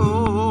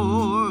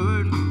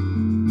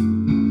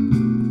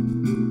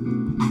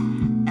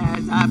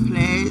as I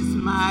place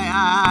my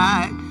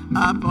eye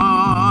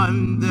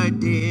upon the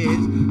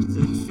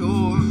distant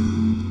shore.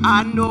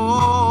 I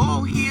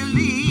know he'll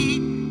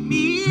lead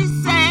me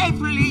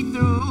safely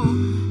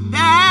through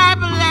that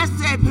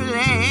blessed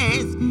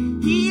place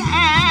he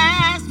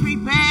has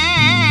prepared.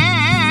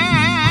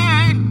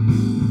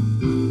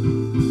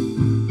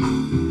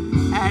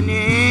 And if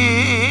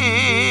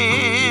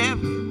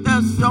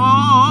the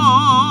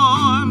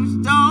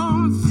storms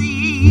don't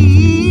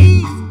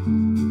cease,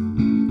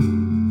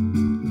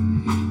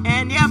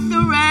 and if the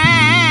rain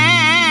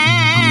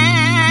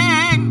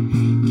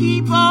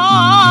keep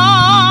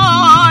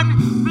on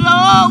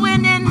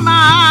blowing in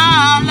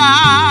my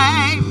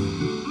life,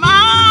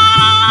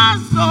 my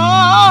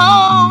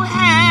soul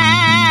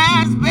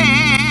has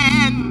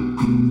been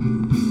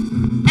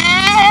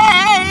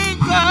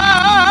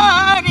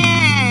anchored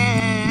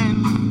in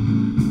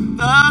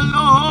the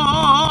Lord.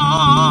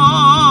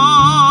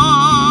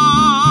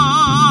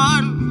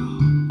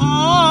 Oh,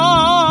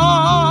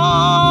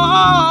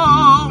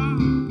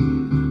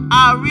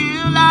 I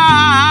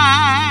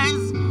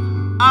realize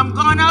I'm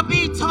gonna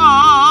be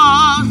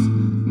tossed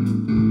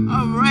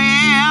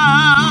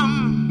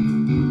around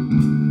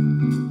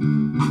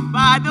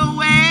by the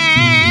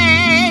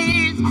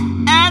waves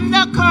and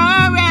the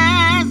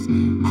currents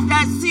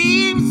that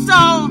seem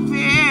so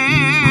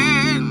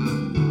fierce.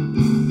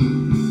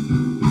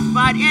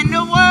 But in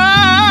the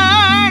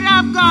Word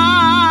of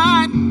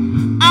God,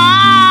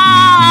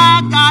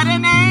 I got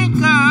an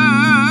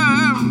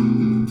anchor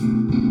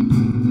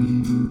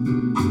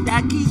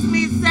that keeps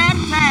me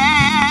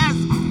steadfast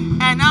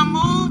and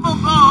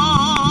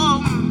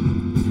unmovable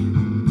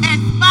in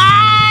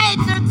spite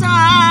the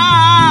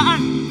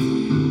time.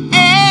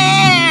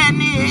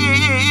 And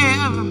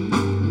if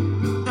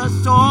the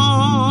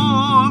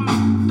storm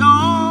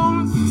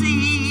don't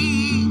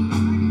cease,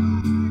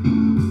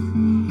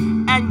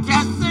 and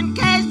just in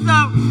case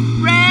the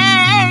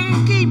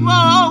rain keep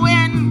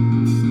blowing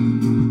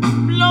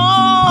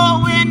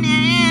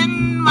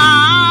in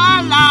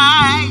my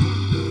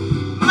life,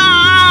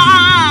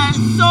 my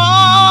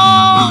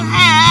soul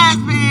has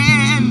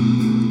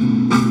been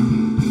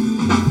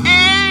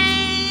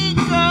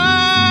anchored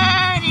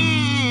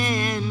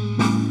in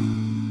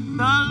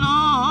the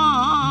Lord.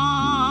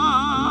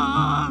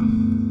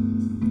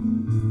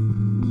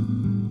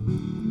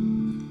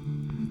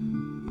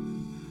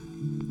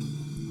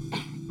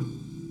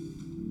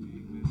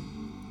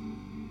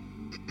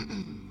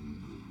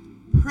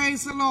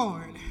 Praise the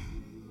Lord.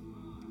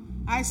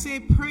 I say,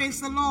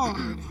 praise the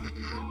Lord.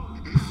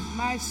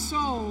 My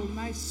soul,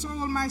 my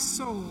soul, my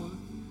soul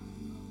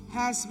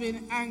has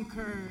been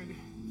anchored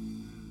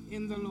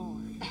in the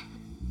Lord.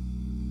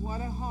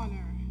 What an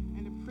honor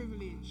and a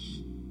privilege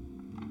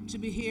to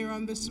be here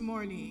on this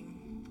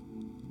morning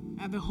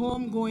at the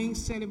homegoing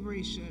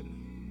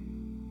celebration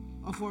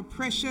of our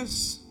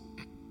precious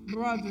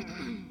brother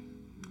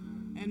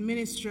and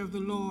minister of the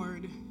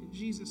Lord,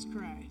 Jesus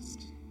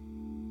Christ.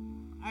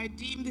 I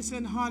deem this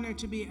an honor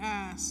to be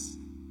asked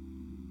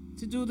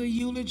to do the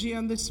eulogy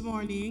on this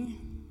morning,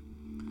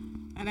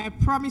 and I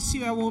promise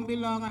you I won't be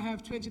long. I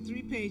have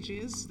 23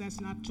 pages. That's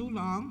not too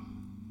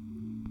long.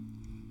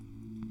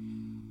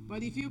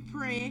 But if you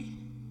pray,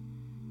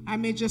 I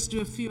may just do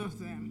a few of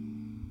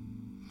them.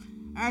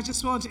 I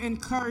just want to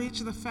encourage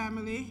the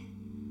family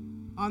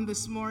on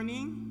this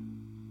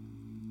morning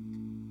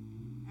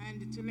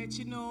and to let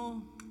you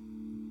know,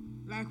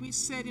 like we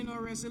said in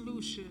our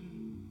resolution,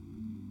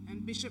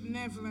 and Bishop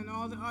Neville and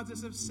all the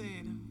others have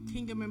said,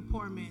 Kingdom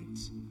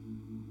Empowerment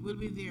will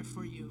be there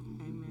for you.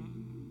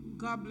 Amen.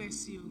 God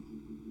bless you.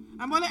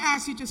 I'm going to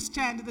ask you to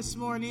stand this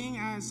morning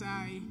as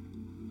I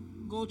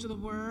go to the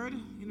word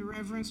in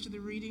reverence to the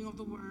reading of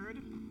the word.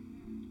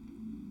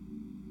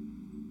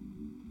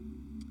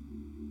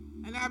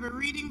 And I'll be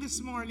reading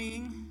this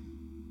morning.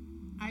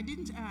 I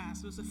didn't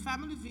ask, was the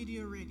family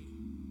video ready?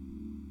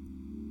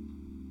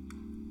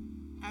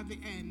 At the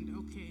end,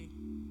 okay.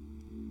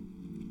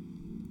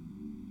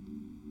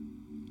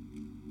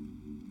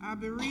 I'll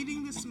be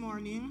reading this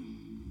morning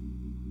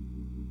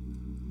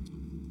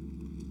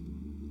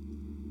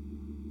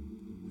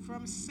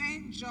from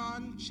St.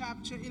 John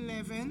chapter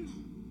 11.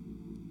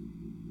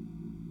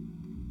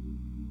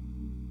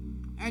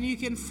 And you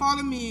can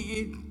follow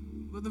me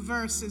with the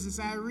verses as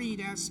I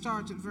read. I'll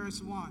start at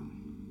verse 1.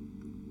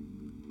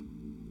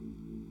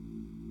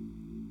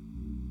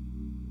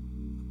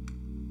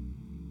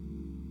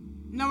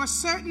 Now a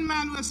certain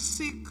man was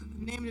sick,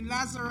 named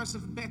Lazarus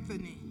of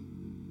Bethany,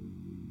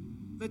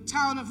 the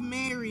town of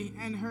Mary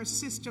and her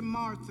sister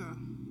Martha.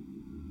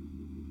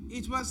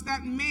 It was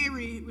that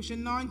Mary which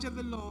anointed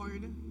the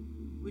Lord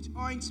with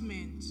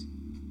ointment,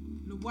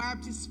 and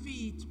wiped his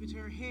feet with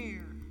her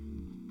hair,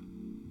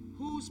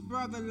 whose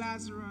brother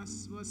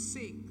Lazarus was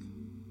sick.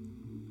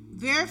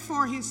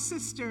 Therefore his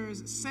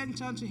sisters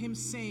sent unto him,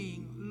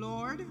 saying,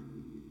 Lord,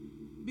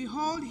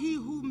 behold, he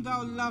whom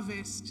thou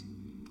lovest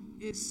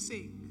is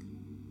sick.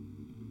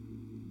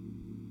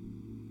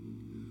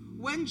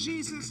 When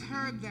Jesus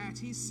heard that,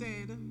 he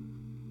said,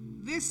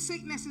 This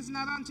sickness is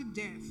not unto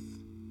death,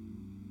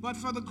 but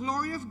for the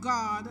glory of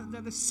God,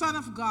 that the Son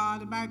of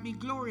God might be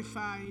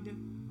glorified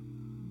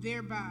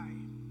thereby.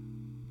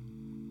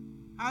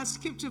 I'll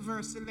skip to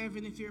verse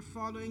 11 if you're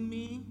following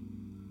me.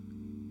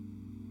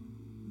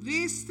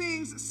 These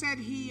things said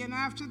he, and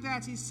after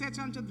that he said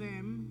unto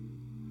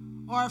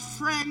them, Our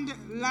friend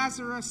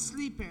Lazarus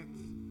sleepeth,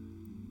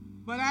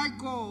 but I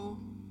go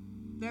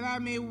that I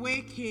may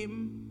wake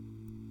him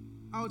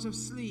out of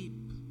sleep.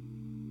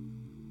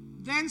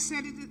 Then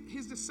said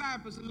his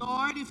disciples,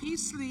 Lord, if he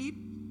sleep,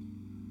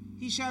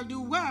 he shall do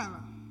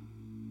well.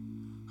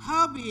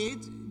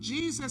 Howbeit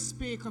Jesus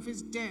spake of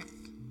his death,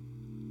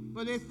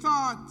 but they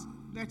thought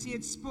that he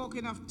had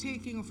spoken of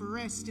taking of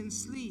rest in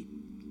sleep.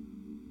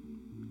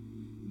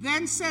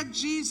 Then said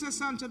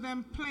Jesus unto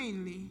them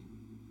plainly,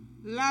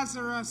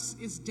 Lazarus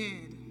is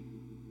dead.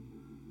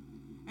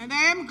 And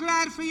I am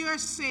glad for your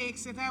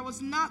sakes that I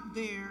was not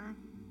there,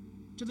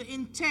 to the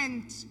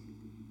intent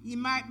ye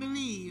might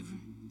believe.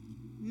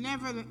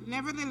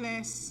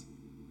 Nevertheless,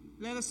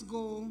 let us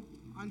go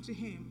unto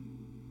him.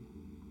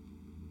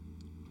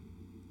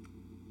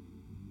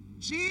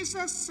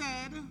 Jesus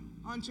said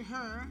unto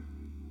her,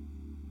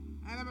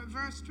 and I'm at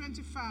verse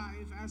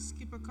 25, I'll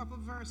skip a couple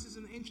verses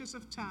in the interest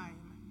of time.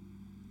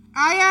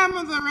 I am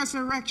the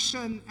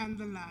resurrection and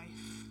the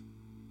life.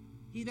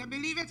 He that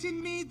believeth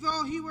in me,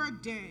 though he were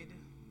dead,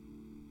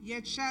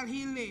 yet shall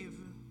he live.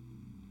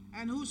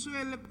 And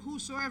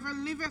whosoever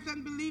liveth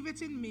and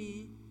believeth in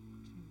me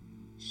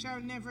shall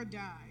never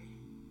die.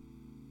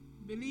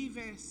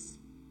 Believest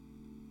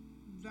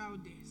thou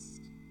this?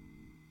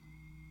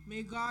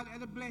 May God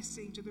add a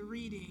blessing to the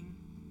reading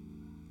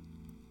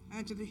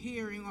and to the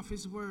hearing of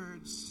his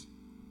words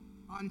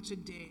on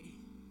today.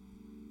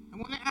 I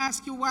want to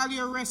ask you, while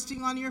you're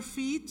resting on your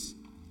feet,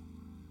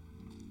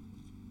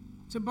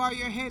 to bow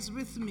your heads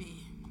with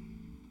me.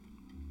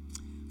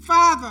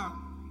 Father,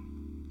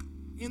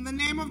 in the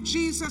name of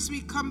Jesus,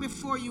 we come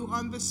before you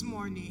on this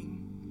morning.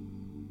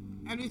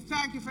 And we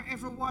thank you for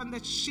everyone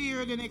that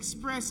shared and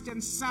expressed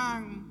and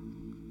sang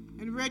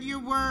and read your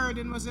word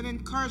and was an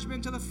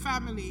encouragement to the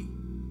family.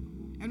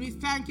 And we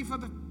thank you for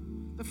the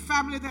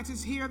family that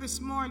is here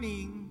this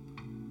morning.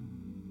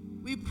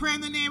 We pray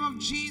in the name of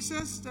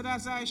Jesus that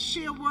as I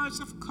share words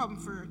of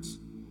comfort,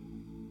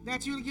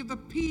 that you'll give the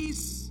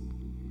peace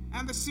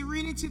and the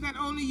serenity that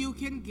only you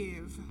can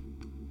give.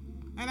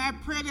 And I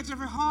pray that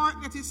every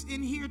heart that is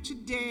in here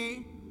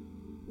today,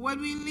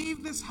 when we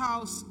leave this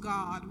house,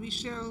 God, we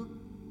shall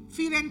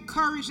feel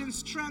encouraged and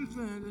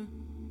strengthened,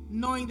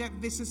 knowing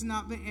that this is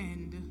not the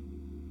end.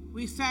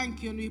 We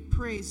thank you and we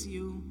praise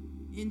you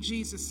in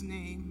Jesus'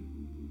 name.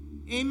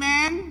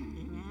 Amen.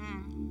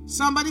 Amen.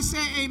 Somebody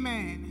say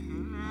amen.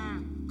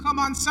 Amen. Come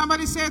on,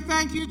 somebody say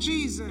thank you,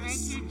 Jesus.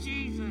 Thank you,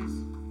 Jesus.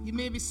 You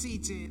may be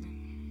seated.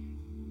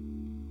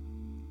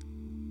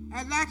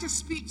 I'd like to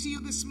speak to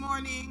you this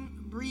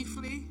morning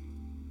briefly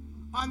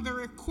on the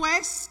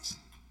request,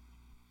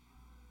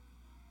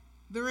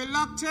 the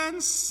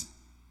reluctance,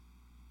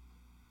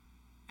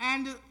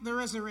 and the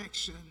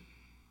resurrection.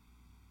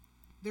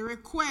 The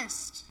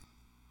request,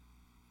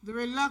 the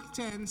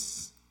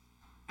reluctance,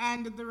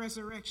 and the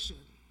resurrection.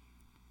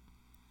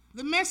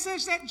 The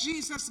message that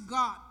Jesus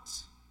got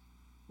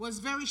was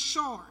very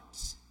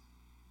short.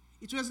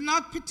 It was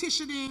not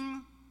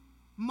petitioning,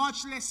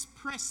 much less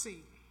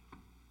pressing.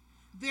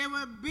 They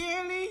were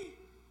barely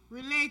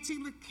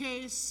relating the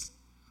case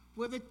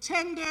with a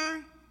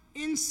tender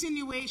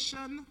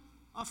insinuation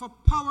of a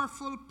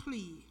powerful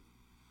plea.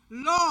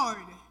 Lord,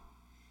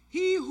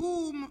 he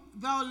whom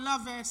thou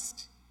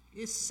lovest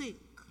is sick.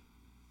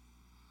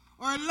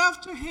 Or love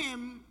to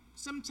him,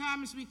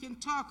 sometimes we can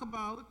talk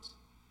about,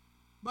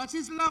 but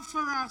his love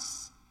for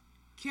us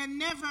can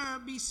never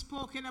be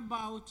spoken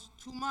about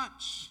too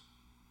much.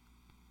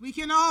 We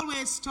can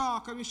always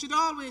talk, and we should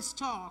always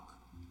talk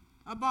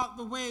about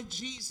the way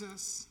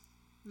Jesus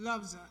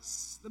loves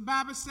us. The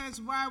Bible says,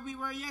 while we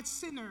were yet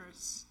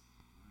sinners,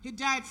 he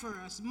died for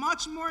us.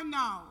 Much more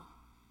now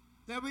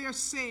that we are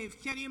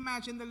saved, can you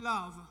imagine the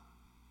love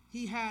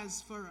he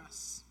has for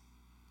us?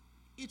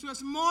 It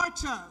was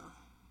mortal,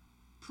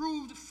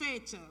 proved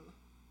fatal.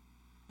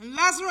 And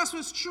Lazarus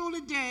was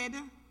truly dead,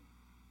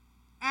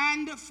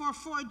 and for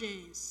 4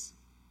 days.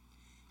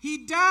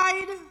 He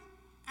died,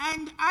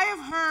 and I have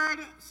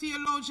heard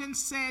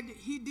theologians said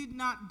he did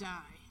not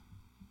die.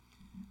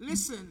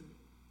 Listen,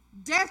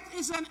 death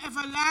is an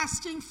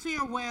everlasting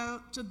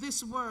farewell to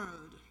this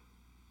world.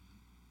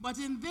 But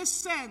in this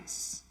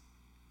sense,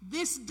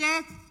 this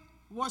death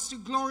was to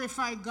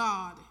glorify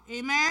God.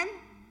 Amen?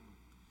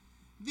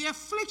 The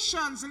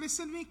afflictions,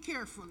 listen to me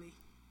carefully,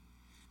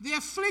 the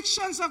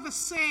afflictions of the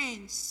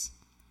saints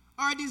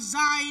are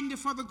designed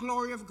for the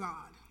glory of God.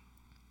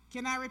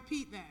 Can I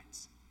repeat that?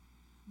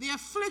 The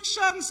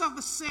afflictions of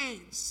the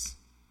saints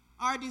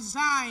are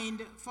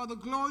designed for the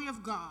glory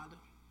of God.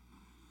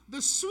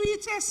 The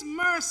sweetest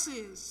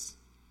mercies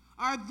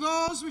are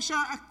those which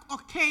are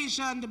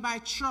occasioned by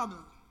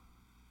trouble.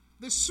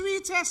 The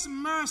sweetest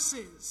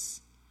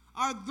mercies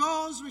are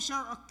those which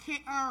are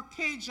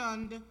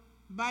occasioned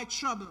by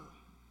trouble.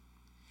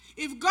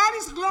 If God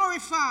is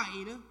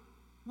glorified,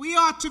 we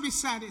ought to be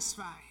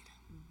satisfied.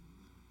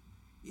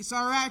 It's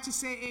all right to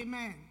say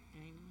amen,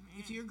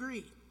 if you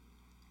agree.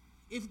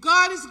 If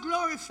God is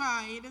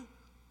glorified,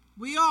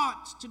 we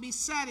ought to be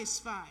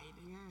satisfied.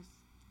 Yes.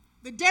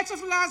 The death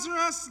of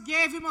Lazarus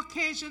gave him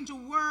occasion to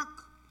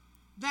work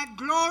that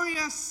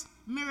glorious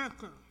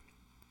miracle.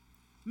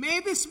 May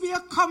this be a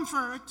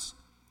comfort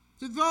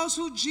to those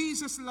who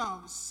Jesus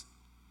loves.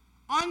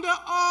 Under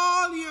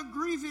all your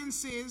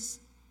grievances,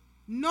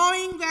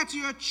 knowing that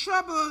your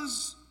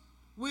troubles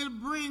will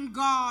bring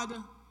God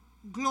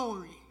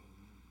glory.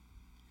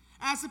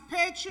 As a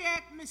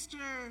patriot, Mr.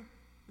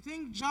 I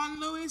think John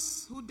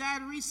Lewis, who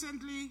died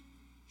recently,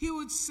 he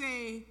would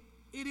say,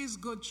 it is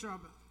good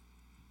trouble.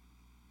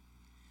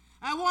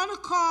 I want to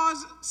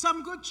cause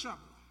some good trouble.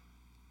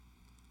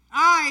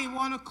 I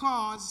want to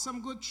cause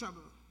some good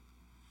trouble.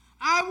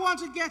 I want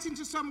to get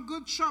into some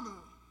good trouble.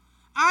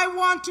 I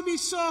want to be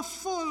so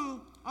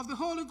full of the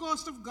Holy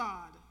Ghost of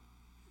God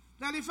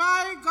that if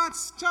I got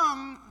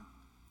stung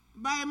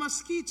by a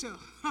mosquito,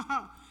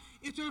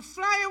 it will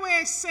fly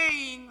away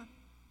saying,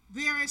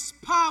 there is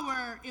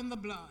power in the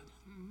blood.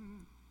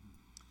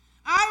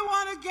 I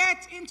want to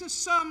get into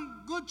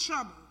some good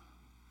trouble,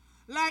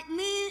 like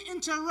me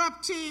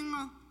interrupting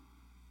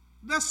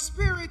the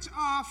spirit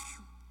of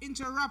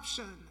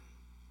interruption.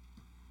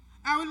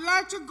 I would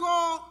like to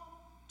go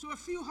to a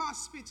few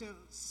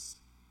hospitals,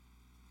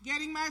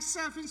 getting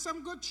myself in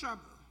some good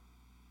trouble.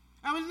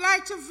 I would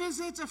like to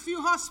visit a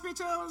few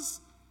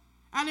hospitals,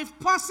 and if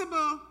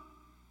possible,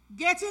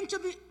 get into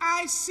the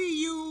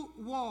ICU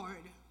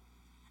ward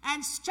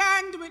and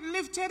stand with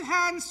lifted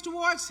hands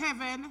towards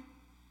heaven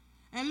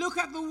and look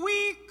at the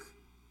weak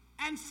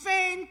and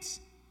faint,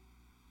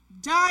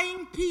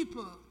 dying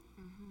people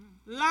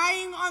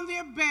lying on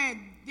their bed,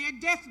 their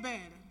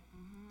deathbed.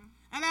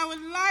 And I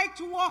would like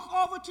to walk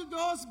over to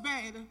those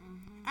beds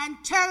and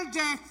tell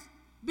death,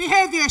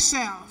 behave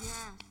yourself.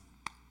 Yes.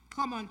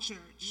 Come on, church.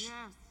 Yes.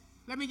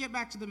 Let me get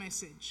back to the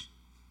message.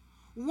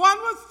 One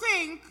would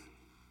think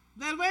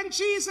that when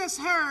Jesus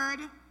heard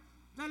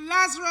that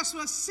Lazarus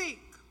was sick,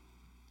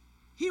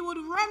 he would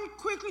run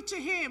quickly to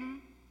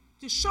him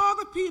to show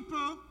the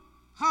people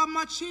how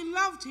much he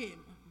loved him.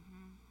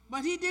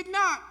 But he did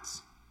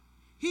not.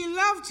 He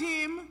loved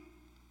him,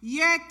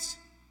 yet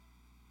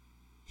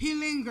he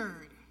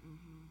lingered.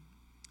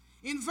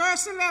 In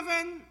verse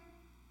 11,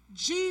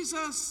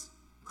 Jesus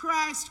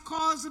Christ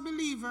calls a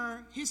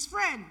believer his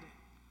friend.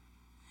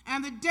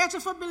 And the death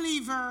of a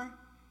believer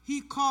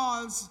he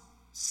calls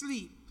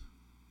sleep.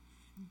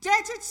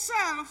 Death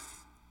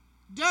itself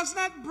does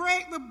not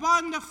break the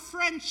bond of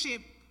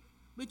friendship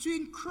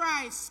between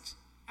Christ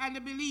and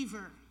a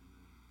believer.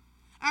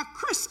 A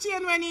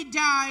Christian, when he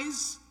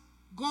dies,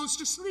 goes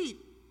to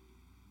sleep.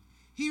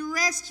 He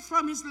rests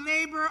from his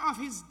labor of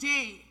his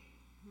day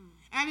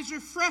and is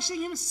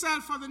refreshing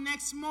himself for the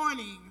next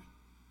morning,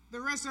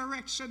 the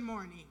resurrection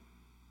morning.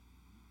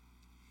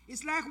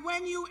 It's like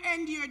when you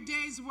end your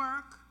day's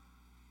work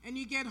and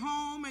you get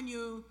home and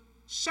you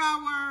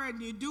shower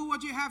and you do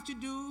what you have to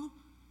do,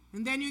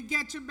 and then you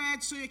get to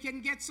bed so you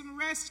can get some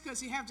rest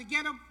because you have to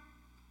get up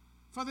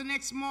for the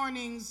next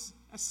morning's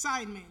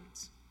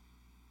assignment.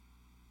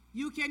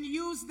 You can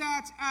use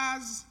that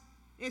as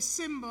a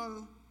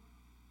symbol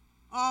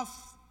of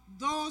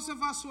those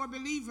of us who are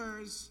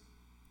believers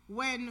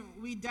when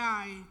we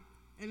die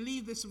and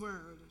leave this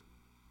world.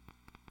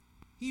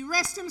 He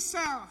rests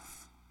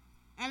himself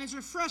and is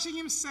refreshing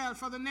himself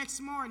for the next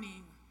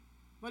morning,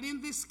 but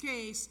in this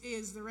case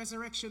is the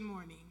resurrection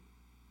morning.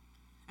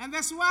 And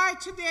that's why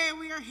today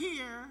we are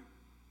here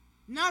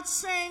not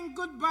saying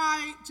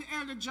goodbye to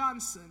Elder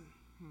Johnson,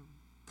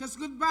 because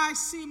goodbye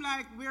seems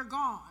like we're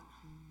gone.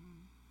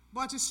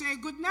 but to say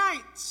good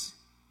night,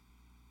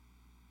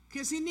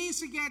 because he needs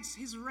to get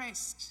his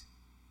rest,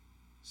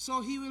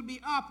 so he will be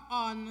up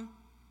on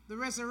the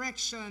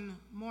resurrection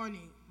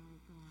morning.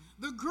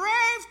 The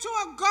grave to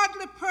a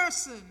godly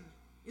person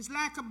is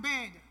like a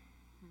bed.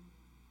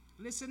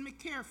 Listen me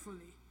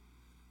carefully.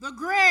 The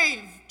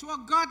grave to a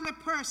godly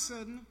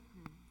person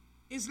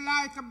is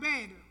like a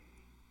bed.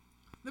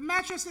 The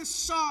mattress is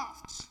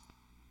soft.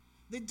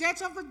 The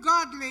death of the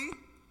godly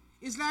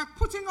is like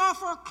putting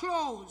off our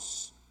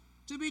clothes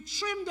to be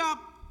trimmed up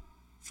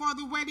for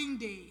the wedding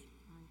day.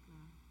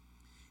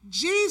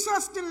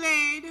 Jesus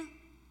delayed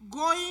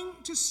going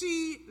to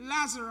see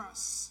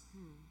Lazarus.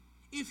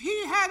 If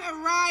he had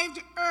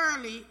arrived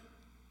early,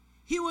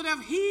 he would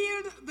have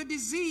healed the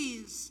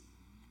disease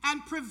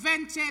and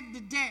prevented the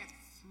death.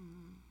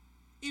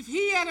 If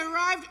he had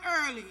arrived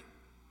early,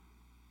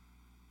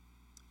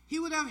 he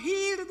would have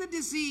healed the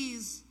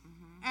disease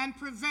and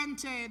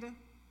prevented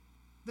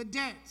the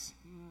death.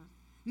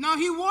 Now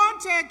he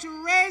wanted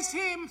to raise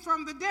him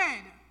from the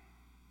dead.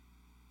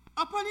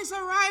 Upon his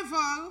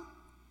arrival,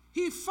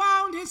 he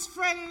found his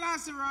friend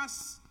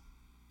Lazarus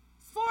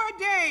 4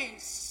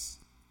 days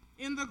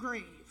in the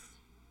grave.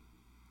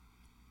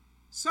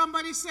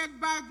 Somebody said,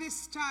 by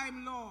this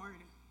time, Lord,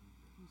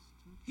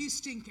 he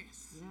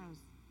stinketh. Yes.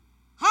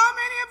 How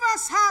many of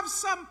us have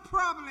some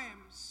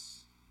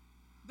problems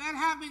that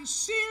have been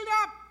sealed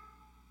up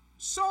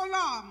so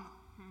long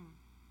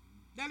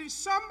that if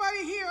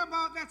somebody hear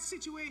about that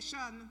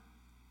situation,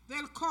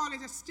 they'll call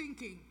it a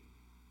stinking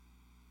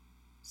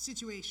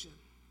situation?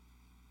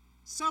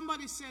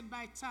 Somebody said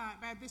by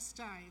this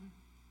time,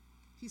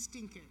 he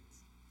stinketh.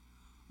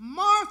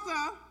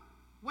 Martha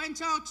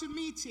went out to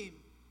meet him.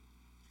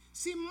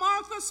 See,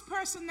 Martha's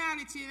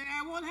personality, and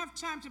I won't have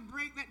time to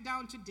break that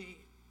down today.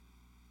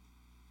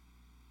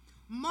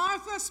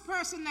 Martha's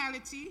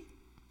personality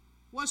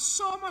was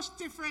so much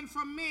different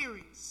from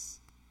Mary's.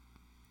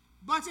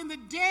 But in the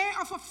day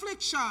of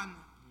affliction,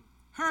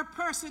 her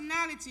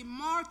personality,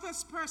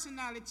 Martha's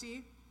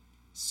personality,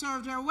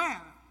 served her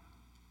well.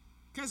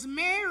 Because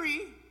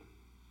Mary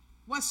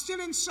was still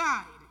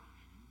inside.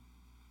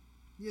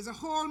 There's a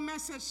whole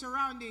message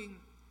surrounding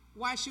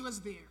why she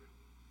was there.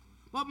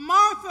 But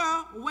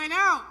Martha went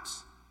out,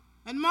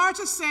 and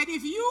Martha said,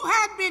 if you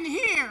had been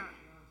here,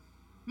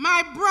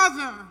 my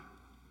brother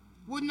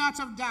would not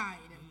have died.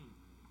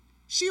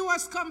 She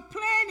was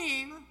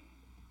complaining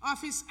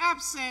of his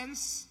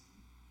absence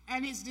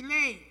and his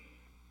delay.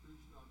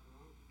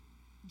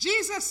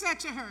 Jesus said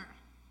to her,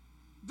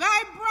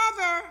 thy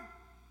brother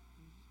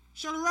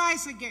shall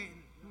rise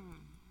again.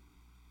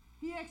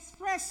 He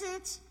expressed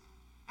it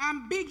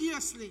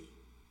ambiguously,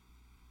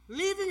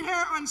 leaving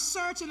her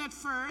uncertain at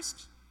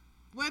first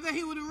whether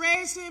he would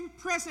raise him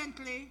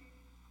presently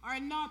or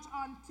not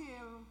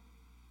until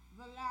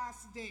the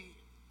last day.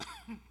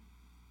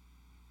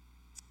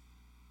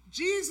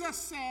 Jesus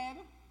said,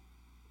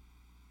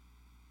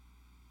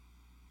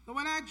 but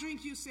when I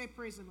drink, you say,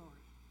 praise the Lord.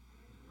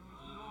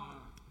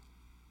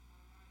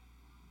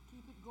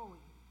 Keep it going.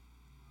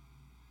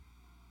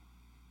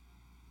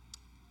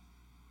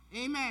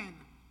 Amen.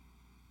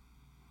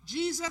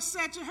 Jesus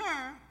said to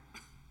her,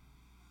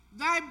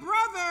 thy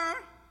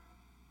brother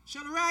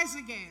shall rise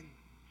again.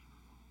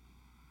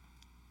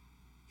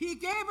 He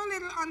gave a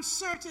little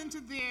uncertainty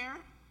there,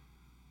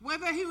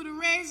 whether he would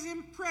raise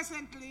him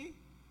presently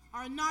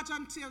or not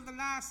until the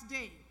last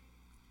day.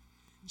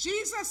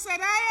 Jesus said,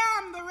 I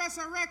am the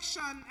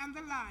resurrection and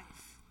the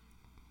life.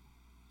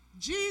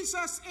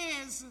 Jesus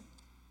is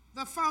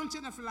the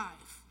fountain of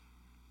life.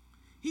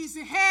 He's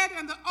the head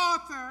and the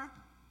author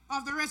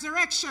of the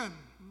resurrection.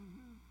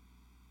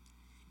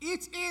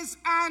 It is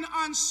an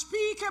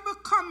unspeakable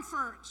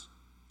comfort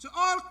to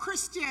all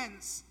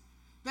Christians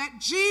that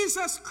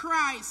Jesus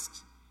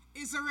Christ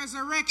is the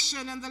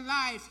resurrection and the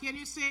life. Can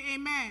you say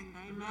amen?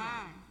 Amen.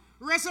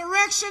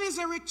 Resurrection is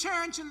a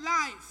return to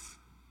life.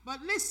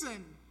 But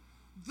listen,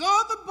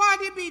 though the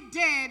body be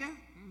dead,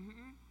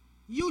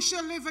 you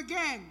shall live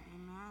again.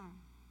 Amen.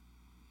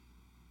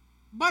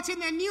 But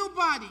in a new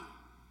body,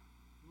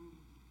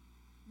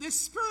 the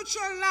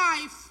spiritual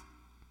life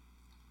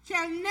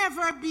can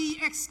never be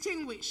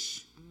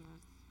extinguished,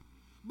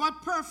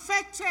 but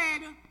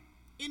perfected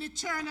in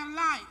eternal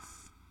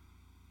life.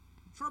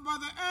 For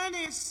Brother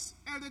Ernest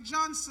Elder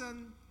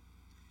Johnson,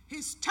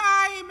 his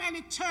time and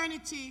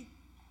eternity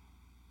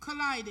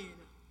collided.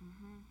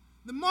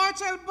 The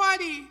mortal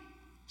body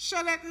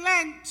shall at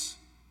length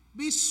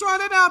be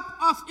swallowed up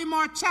of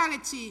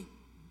immortality,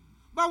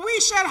 but we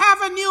shall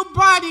have a new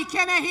body.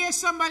 Can I hear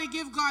somebody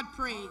give God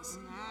praise?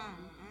 Amen.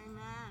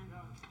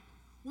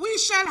 We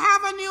shall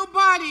have a new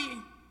body.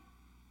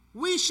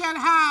 We shall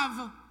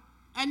have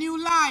a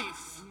new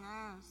life.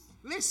 Yes.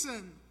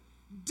 Listen,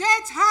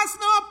 death has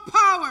no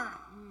power.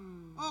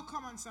 Oh,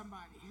 come on,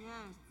 somebody. Yes.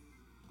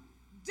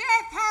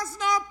 Death has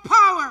no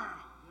power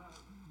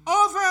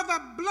over the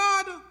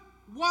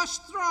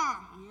blood-washed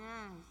throne.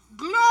 Yes.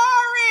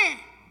 Glory.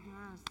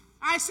 Yes.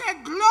 I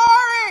said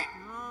glory.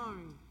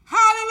 Glory.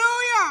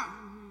 Hallelujah.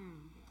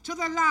 To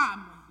the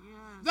Lamb.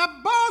 Yes. The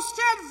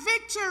boasted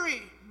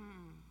victory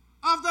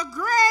of the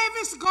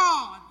grave is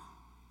gone.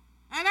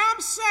 And I'm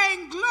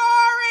saying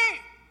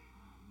glory,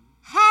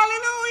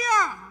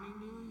 hallelujah,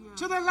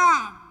 to the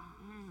Lamb.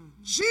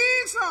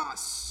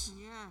 Jesus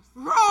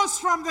rose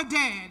from the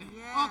dead.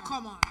 Oh,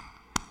 come on.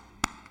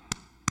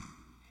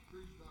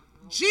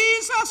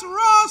 Jesus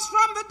rose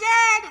from the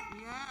dead.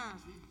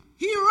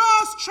 He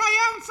rose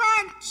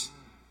triumphant.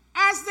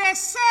 As they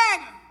said,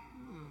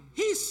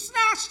 he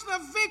snatched the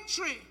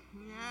victory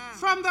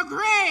from the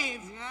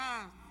grave.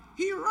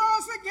 He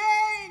rose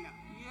again.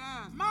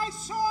 My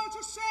soul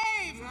to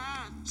save.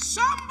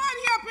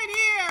 Somebody up in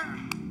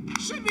here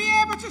should be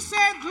able to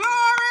say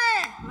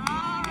glory.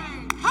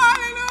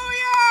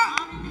 Hallelujah.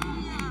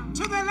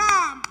 To the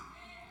Lamb.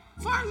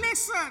 For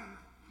listen,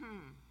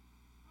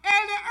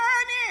 Elder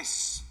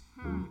Ernest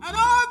and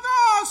all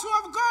those who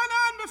have gone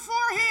on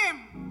before him,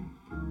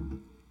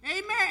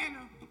 amen,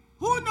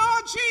 who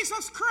know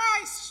Jesus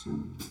Christ,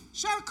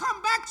 shall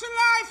come back to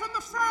life in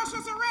the first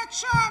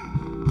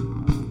resurrection.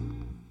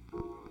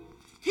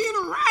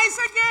 He'll rise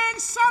again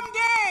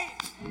someday,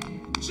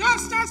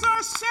 just as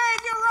our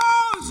Savior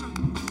rose.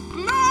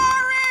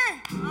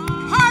 Glory,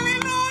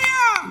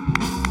 hallelujah,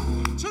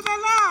 to the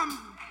Lamb.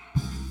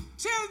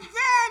 Till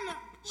then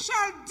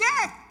shall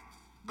death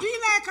be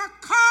like a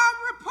calm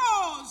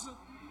repose.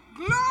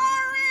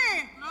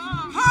 Glory,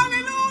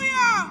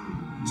 hallelujah,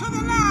 to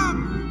the Lamb.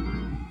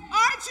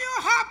 Aren't you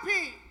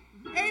happy,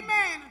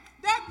 amen,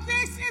 that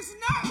this is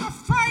not the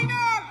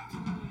final?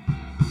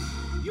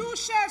 You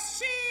shall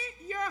see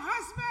your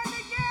husband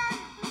again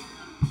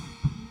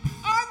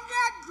on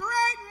that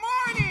great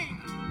morning,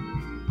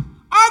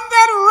 on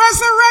that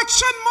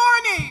resurrection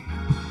morning,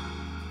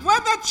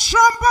 when the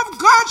trump of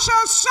God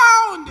shall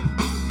sound,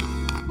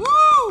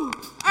 woo,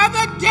 and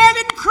the dead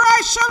in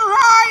Christ shall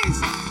rise.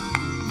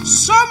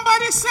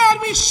 Somebody said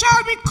we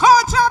shall be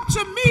caught up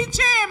to meet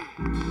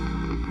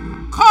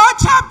him,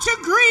 caught up to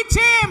greet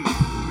him.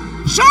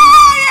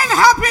 Joy and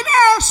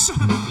happiness.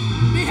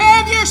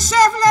 Behave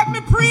yourself, let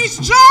me preach.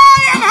 Joy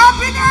and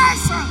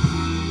happiness.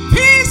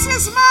 Peace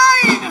is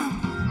mine.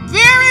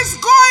 There is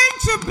going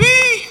to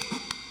be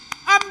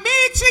a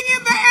meeting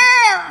in the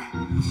air.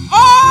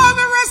 All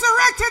the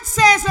resurrected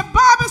says, the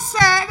Bible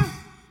said,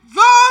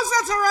 those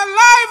that are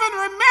alive and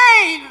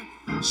remain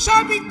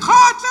shall be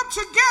caught up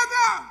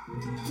together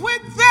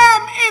with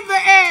them in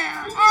the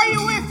air. Are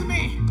you with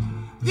me?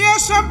 There are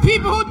some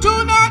people who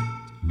do not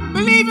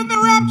believe in the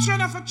rapture,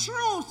 and of a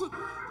truth,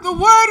 the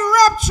word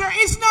rapture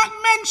is not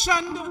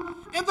mentioned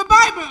in the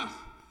Bible.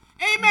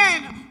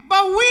 Amen.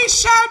 But we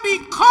shall be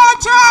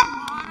caught up.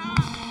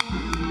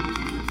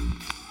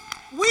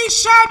 We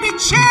shall be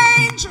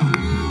changed,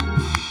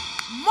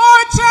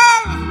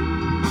 mortal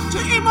to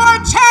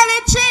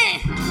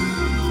immortality.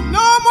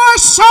 No more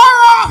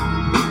sorrow,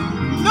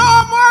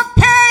 no more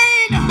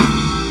pain,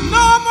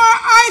 no more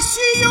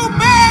ICU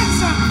beds,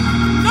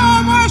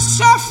 no more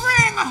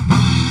suffering,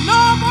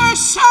 no more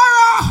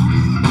sorrow,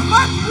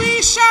 but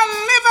we shall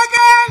live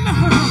again.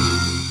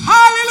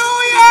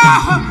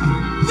 Hallelujah.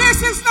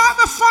 This is not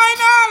the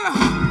final.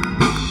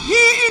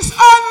 He is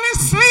only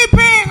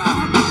sleeping.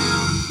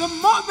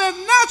 The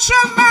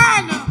natural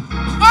man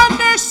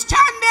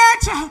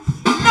understandeth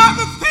not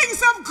the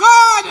things of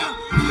God,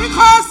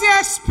 because they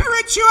are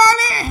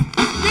spiritually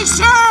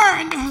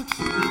discerned.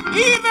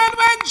 Even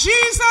when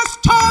Jesus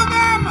told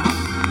them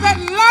that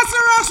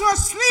Lazarus was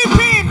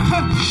sleeping,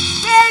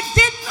 they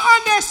didn't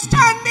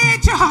understand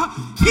it.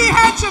 He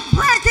had to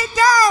break it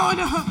down.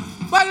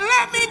 But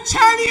let me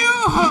tell you,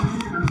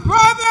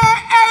 Brother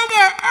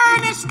Elder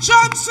Ernest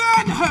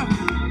Johnson,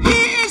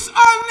 he is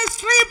only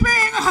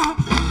sleeping.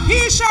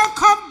 He shall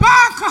come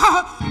back.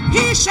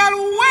 He shall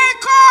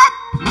wake up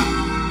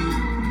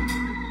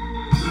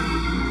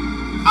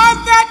on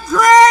that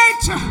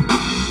great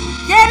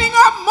getting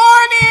up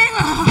morning.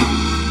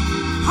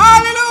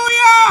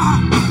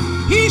 Hallelujah.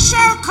 He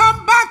shall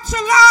come back to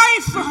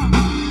life.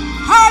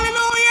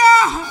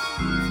 Hallelujah.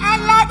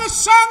 And like the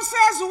song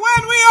says,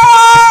 when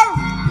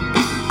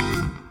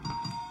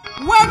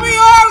we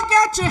all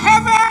get to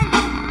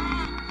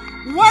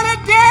heaven, what a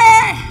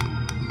day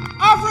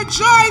of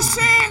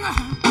rejoicing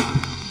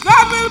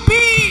that will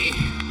be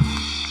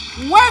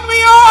when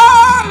we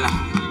all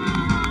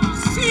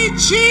see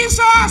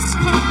Jesus.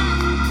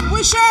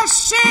 We shall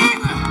sing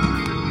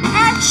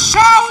and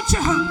shout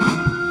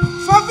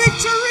for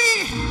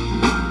victory.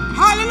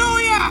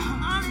 Hallelujah.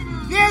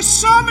 There's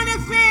so many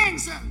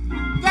things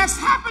that's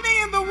happening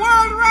in the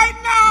world right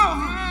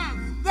now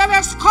that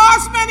has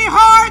caused many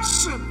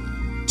hearts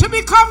to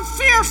become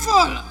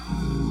fearful.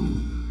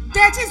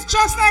 That is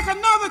just like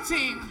another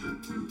thing.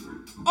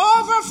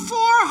 Over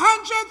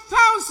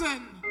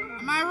 400,000,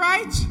 am I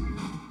right?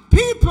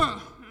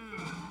 People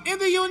in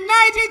the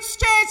United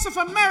States of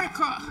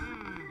America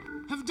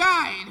have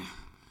died.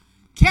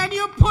 Can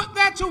you put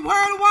that to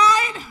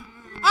worldwide?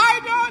 I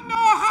don't know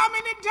how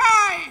many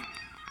died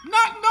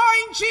not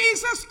knowing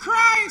Jesus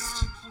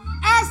Christ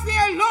as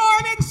their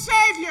Lord and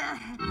Savior.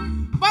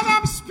 But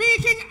I'm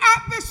speaking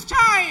at this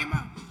time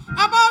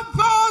about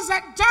those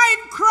that died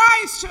in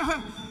Christ,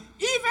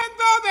 even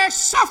though they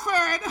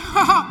suffered,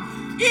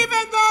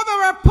 Even though they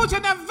were put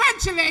in a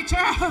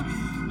ventilator,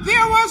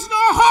 there was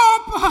no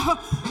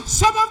hope.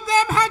 Some of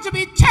them had to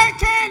be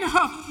taken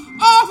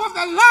off of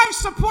the life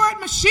support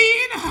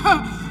machine.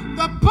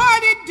 The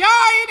body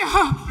died,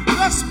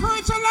 the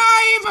spirit's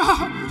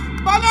alive.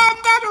 But on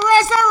that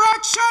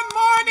resurrection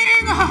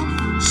morning,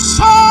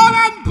 soul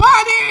and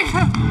body,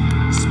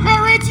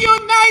 spirit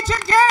unite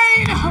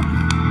again.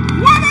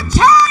 What a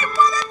time,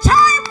 what a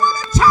time, what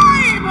a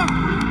time.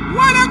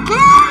 What a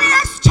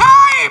glorious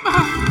time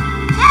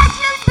that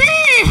will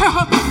be.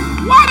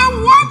 What a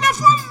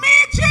wonderful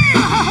meeting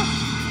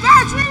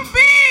that will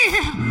be.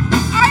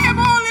 I am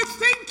only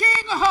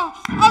thinking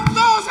of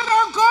those that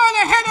are gone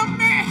ahead of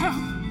me.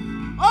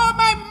 Oh,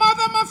 my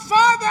mother, my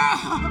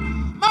father,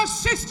 my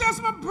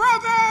sisters, my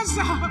brothers.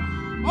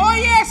 Oh,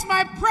 yes,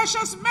 my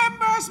precious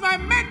members, my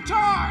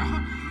mentor.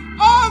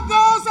 All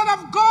those that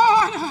have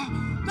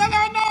gone, that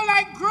are now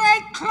like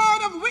great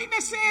cloud of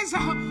witnesses.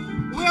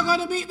 We're going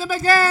to meet them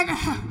again.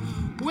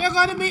 We're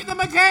going to meet them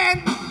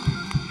again.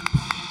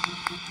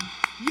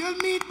 You'll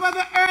meet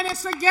Brother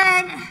Ernest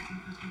again.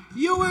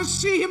 You will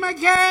see him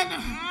again.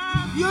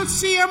 You'll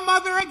see your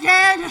mother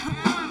again.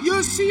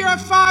 You'll see your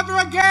father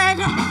again.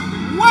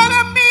 What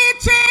a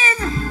meeting!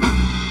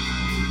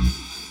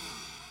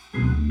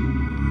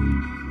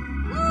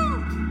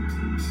 Woo.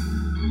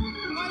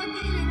 What a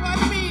meeting, what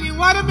a meeting,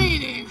 what a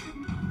meeting.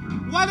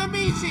 What a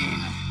meeting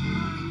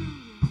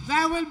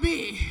that will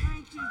be.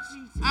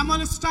 I'm going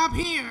to stop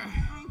here.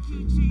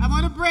 I'm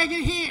going to break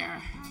it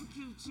here.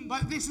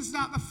 But this is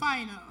not the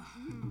final.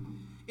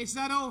 It's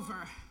not over.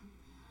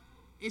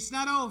 It's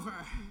not over.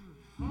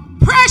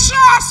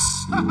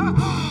 Precious!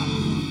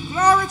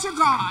 Glory to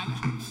God.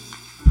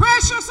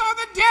 Precious are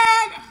the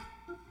dead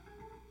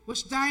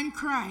which die in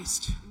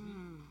Christ,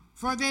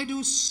 for they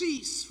do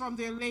cease from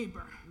their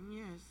labor,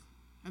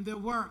 and their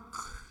work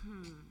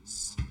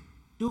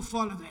do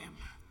follow them.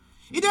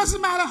 It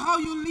doesn't matter how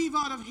you leave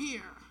out of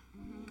here,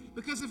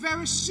 because the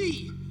very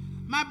sea,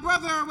 my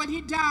brother, when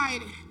he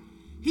died,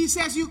 he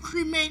says, you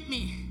cremate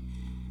me,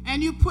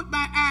 and you put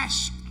my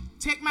ash,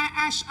 take my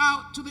ash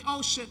out to the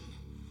ocean,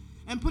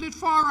 and put it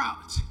far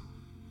out.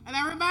 And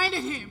I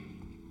reminded him,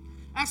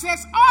 I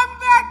says, on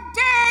that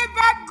day,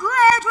 that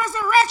great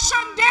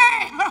resurrection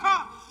day,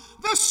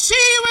 the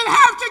sea will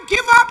have to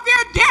give up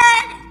their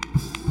dead.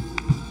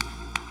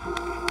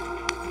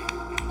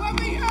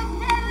 Whether you're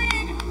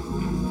buried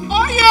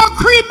or you're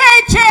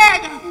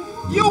cremated,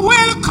 you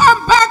will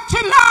come back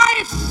to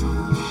life.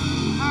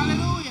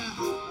 Hallelujah.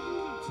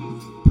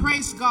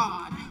 Praise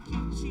God.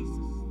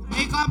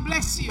 May God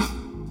bless you.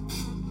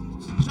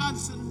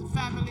 Johnson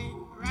family,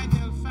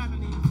 Randall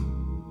family.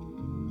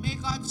 May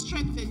God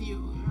strengthen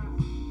you.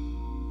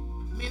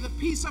 May the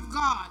peace of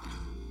God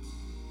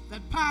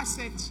that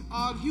passeth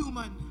all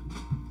human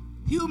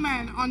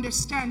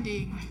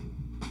understanding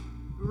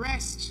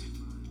rest,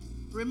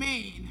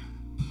 remain,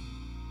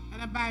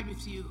 and abide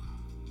with you.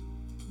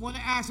 I want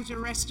to ask you to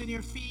rest in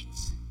your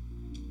feet.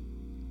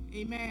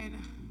 Amen.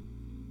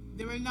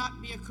 There will not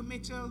be a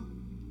committal.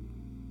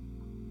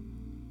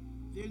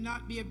 There will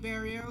not be a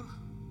burial.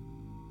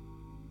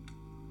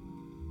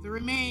 The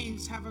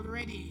remains have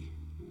already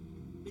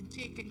been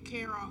taken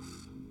care of.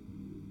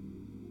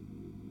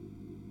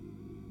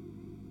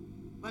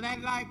 But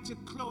I'd like to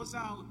close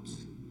out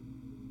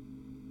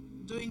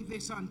doing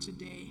this on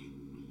today.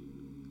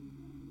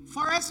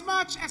 For as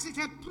much as it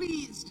had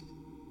pleased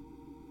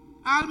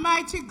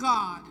Almighty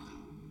God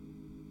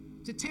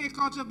to take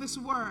out of this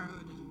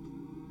world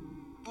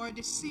our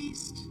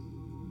deceased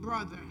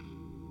brother,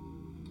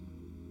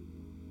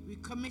 we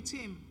commit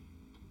him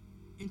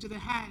into the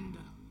hand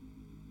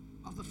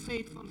of the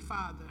faithful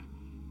Father,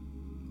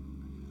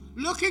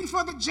 looking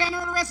for the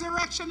general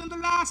resurrection in the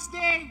last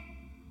day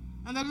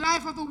and the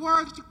life of the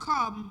world to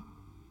come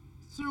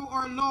through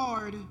our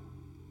Lord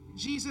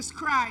Jesus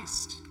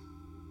Christ,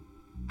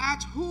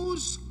 at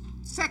whose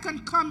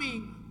second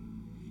coming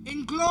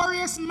in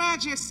glorious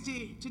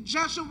majesty to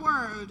judge the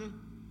world,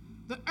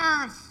 the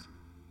earth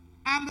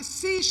and the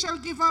sea shall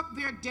give up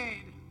their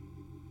dead,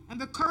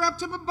 and the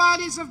corruptible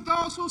bodies of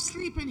those who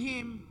sleep in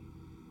him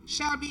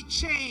shall be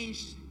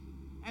changed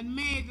and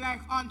made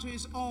like unto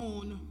his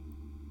own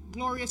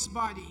glorious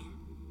body,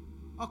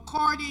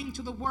 according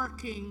to the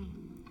working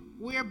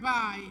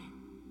whereby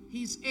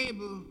he's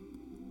able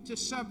to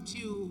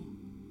subdue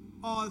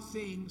all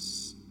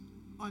things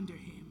under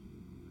him.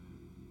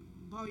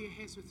 Bow your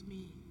heads with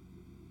me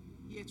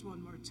yet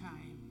one more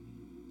time.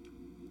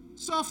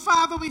 So,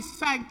 Father, we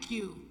thank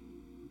you.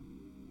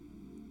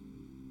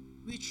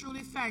 We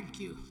truly thank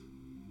you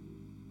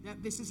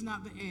that this is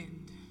not the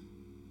end.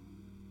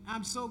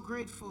 I'm so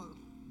grateful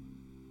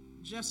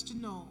just to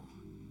know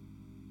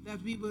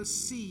that we will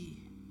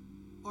see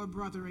our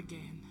brother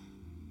again.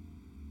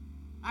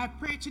 I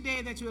pray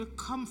today that you will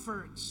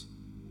comfort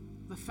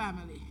the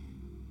family.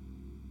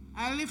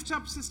 I lift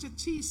up Sister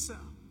Tisa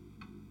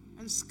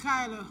and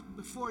Skylar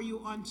before you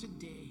on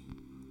today.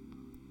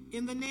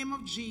 In the name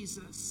of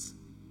Jesus,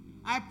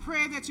 I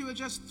pray that you will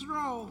just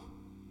throw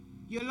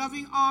your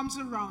loving arms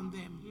around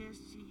them. Yes,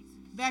 Jesus.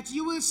 That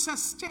you will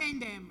sustain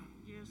them.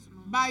 Yes,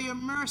 Lord. by your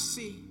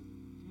mercy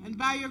and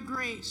by your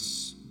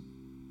grace.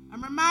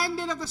 I'm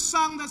reminded of the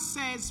song that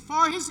says,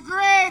 for his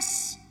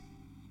grace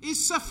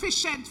is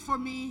sufficient for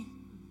me,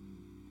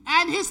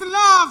 and his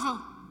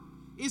love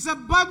is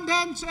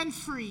abundant and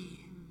free.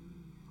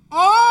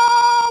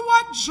 Oh,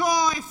 what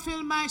joy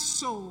fill my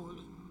soul,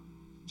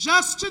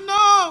 just to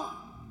know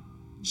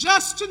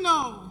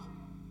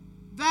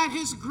that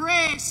his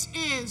grace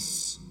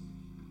is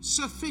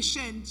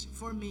sufficient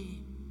for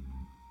me.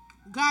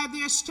 Guide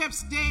their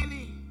steps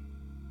daily.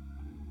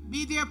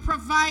 Be their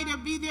provider,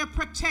 be their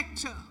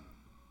protector.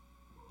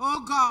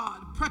 Oh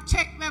God,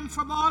 protect them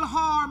from all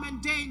harm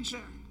and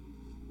danger.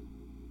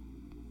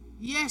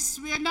 Yes,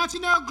 we are not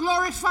in our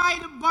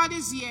glorified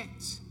bodies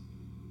yet.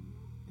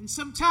 And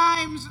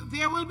sometimes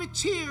there will be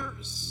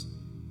tears,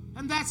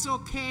 and that's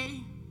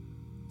okay.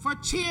 For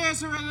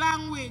tears are a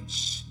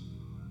language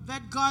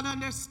that God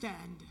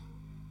understands.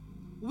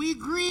 We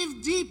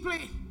grieve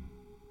deeply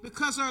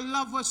because our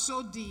love was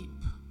so deep.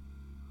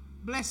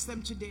 Bless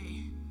them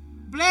today.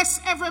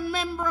 Bless every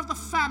member of the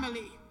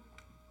family,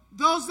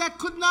 those that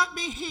could not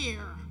be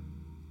here.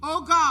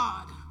 Oh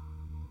God,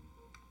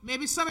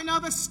 maybe some in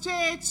other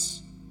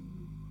states,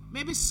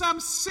 maybe some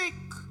sick.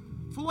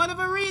 For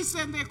whatever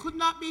reason, they could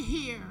not be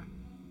here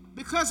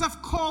because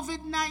of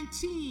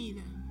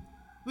COVID-19.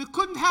 We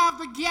couldn't have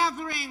the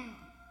gathering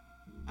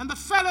and the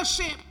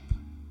fellowship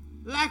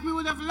like we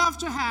would have loved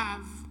to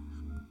have.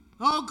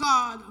 Oh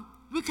God,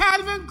 we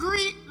can't even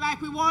greet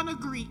like we want to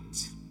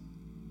greet.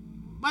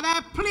 But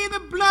I plead the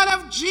blood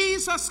of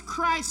Jesus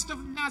Christ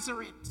of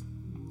Nazareth,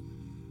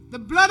 the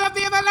blood of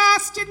the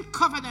everlasting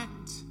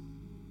covenant,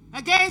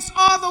 against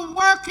all the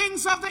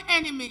workings of the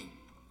enemy.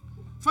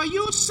 For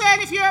you said,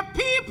 if your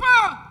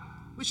people,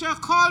 which are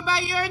called by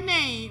your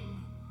name,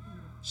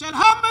 shall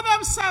humble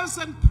themselves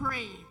and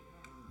pray,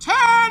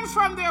 turn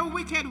from their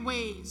wicked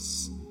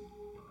ways,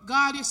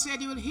 God, you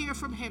said you will hear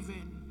from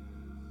heaven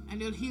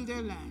and you'll heal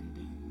their land.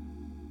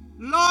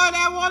 Lord,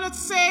 I want to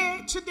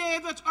say today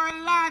that our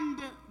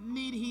land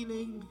needs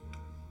healing.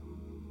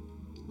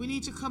 We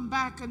need to come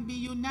back and be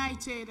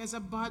united as a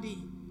body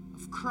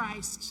of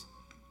Christ,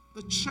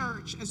 the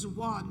church as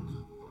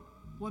one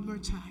more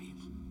time.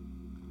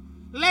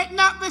 Let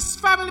not this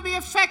family be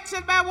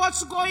affected by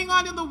what's going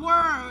on in the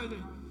world,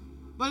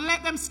 but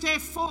let them stay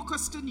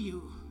focused on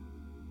you.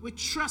 We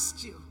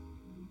trust you.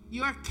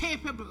 You are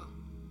capable.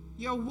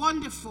 You're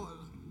wonderful.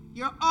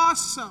 You're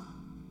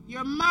awesome.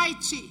 You're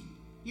mighty.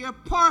 You're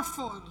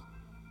powerful.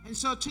 And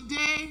so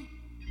today,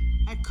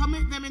 I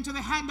commit them into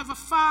the hand of a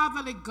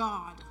fatherly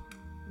God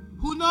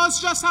who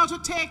knows just how to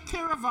take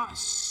care of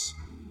us.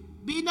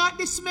 Be not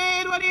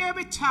dismayed when you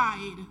be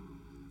tired,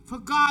 for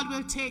God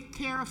will take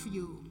care of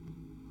you.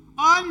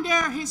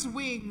 Under his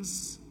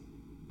wings,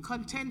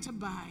 content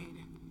abide.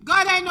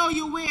 God, I know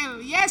you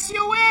will. Yes,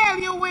 you will.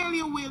 You will,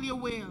 you will, you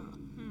will.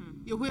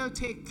 You will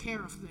take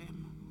care of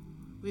them.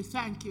 We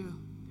thank you.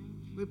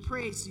 We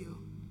praise you.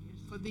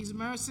 For these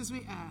mercies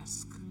we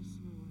ask.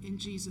 In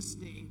Jesus'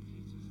 name.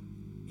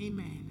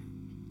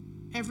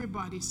 Amen.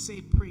 Everybody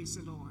say praise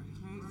the Lord.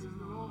 Praise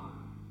the Lord.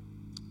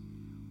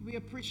 We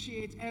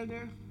appreciate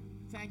Elder.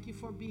 Thank you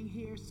for being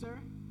here, sir.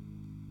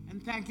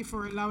 And thank you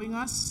for allowing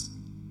us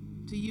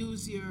to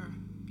use your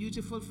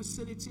beautiful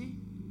facility.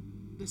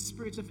 The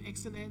spirit of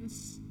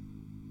excellence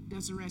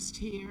does rest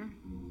here.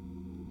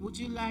 Would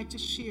you like to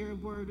share a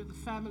word with the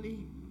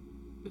family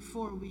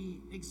before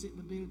we exit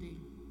the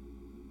building?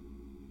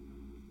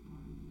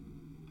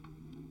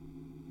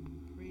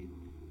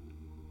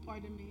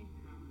 Pardon me.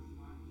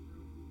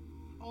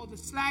 Oh, the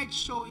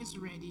slideshow is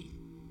ready.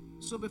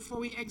 So before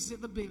we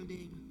exit the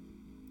building,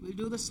 we'll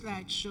do the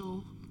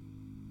slideshow.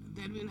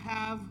 Then we'll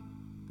have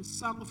the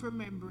song of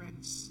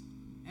remembrance,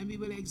 and we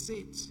will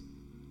exit.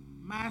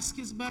 Mask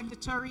is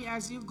mandatory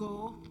as you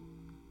go.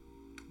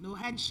 No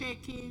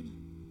handshaking,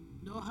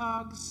 no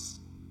hugs.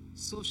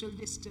 Social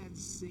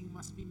distancing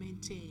must be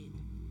maintained.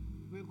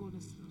 We're going to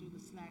do the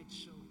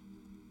slideshow.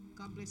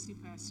 God bless you,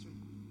 Pastor.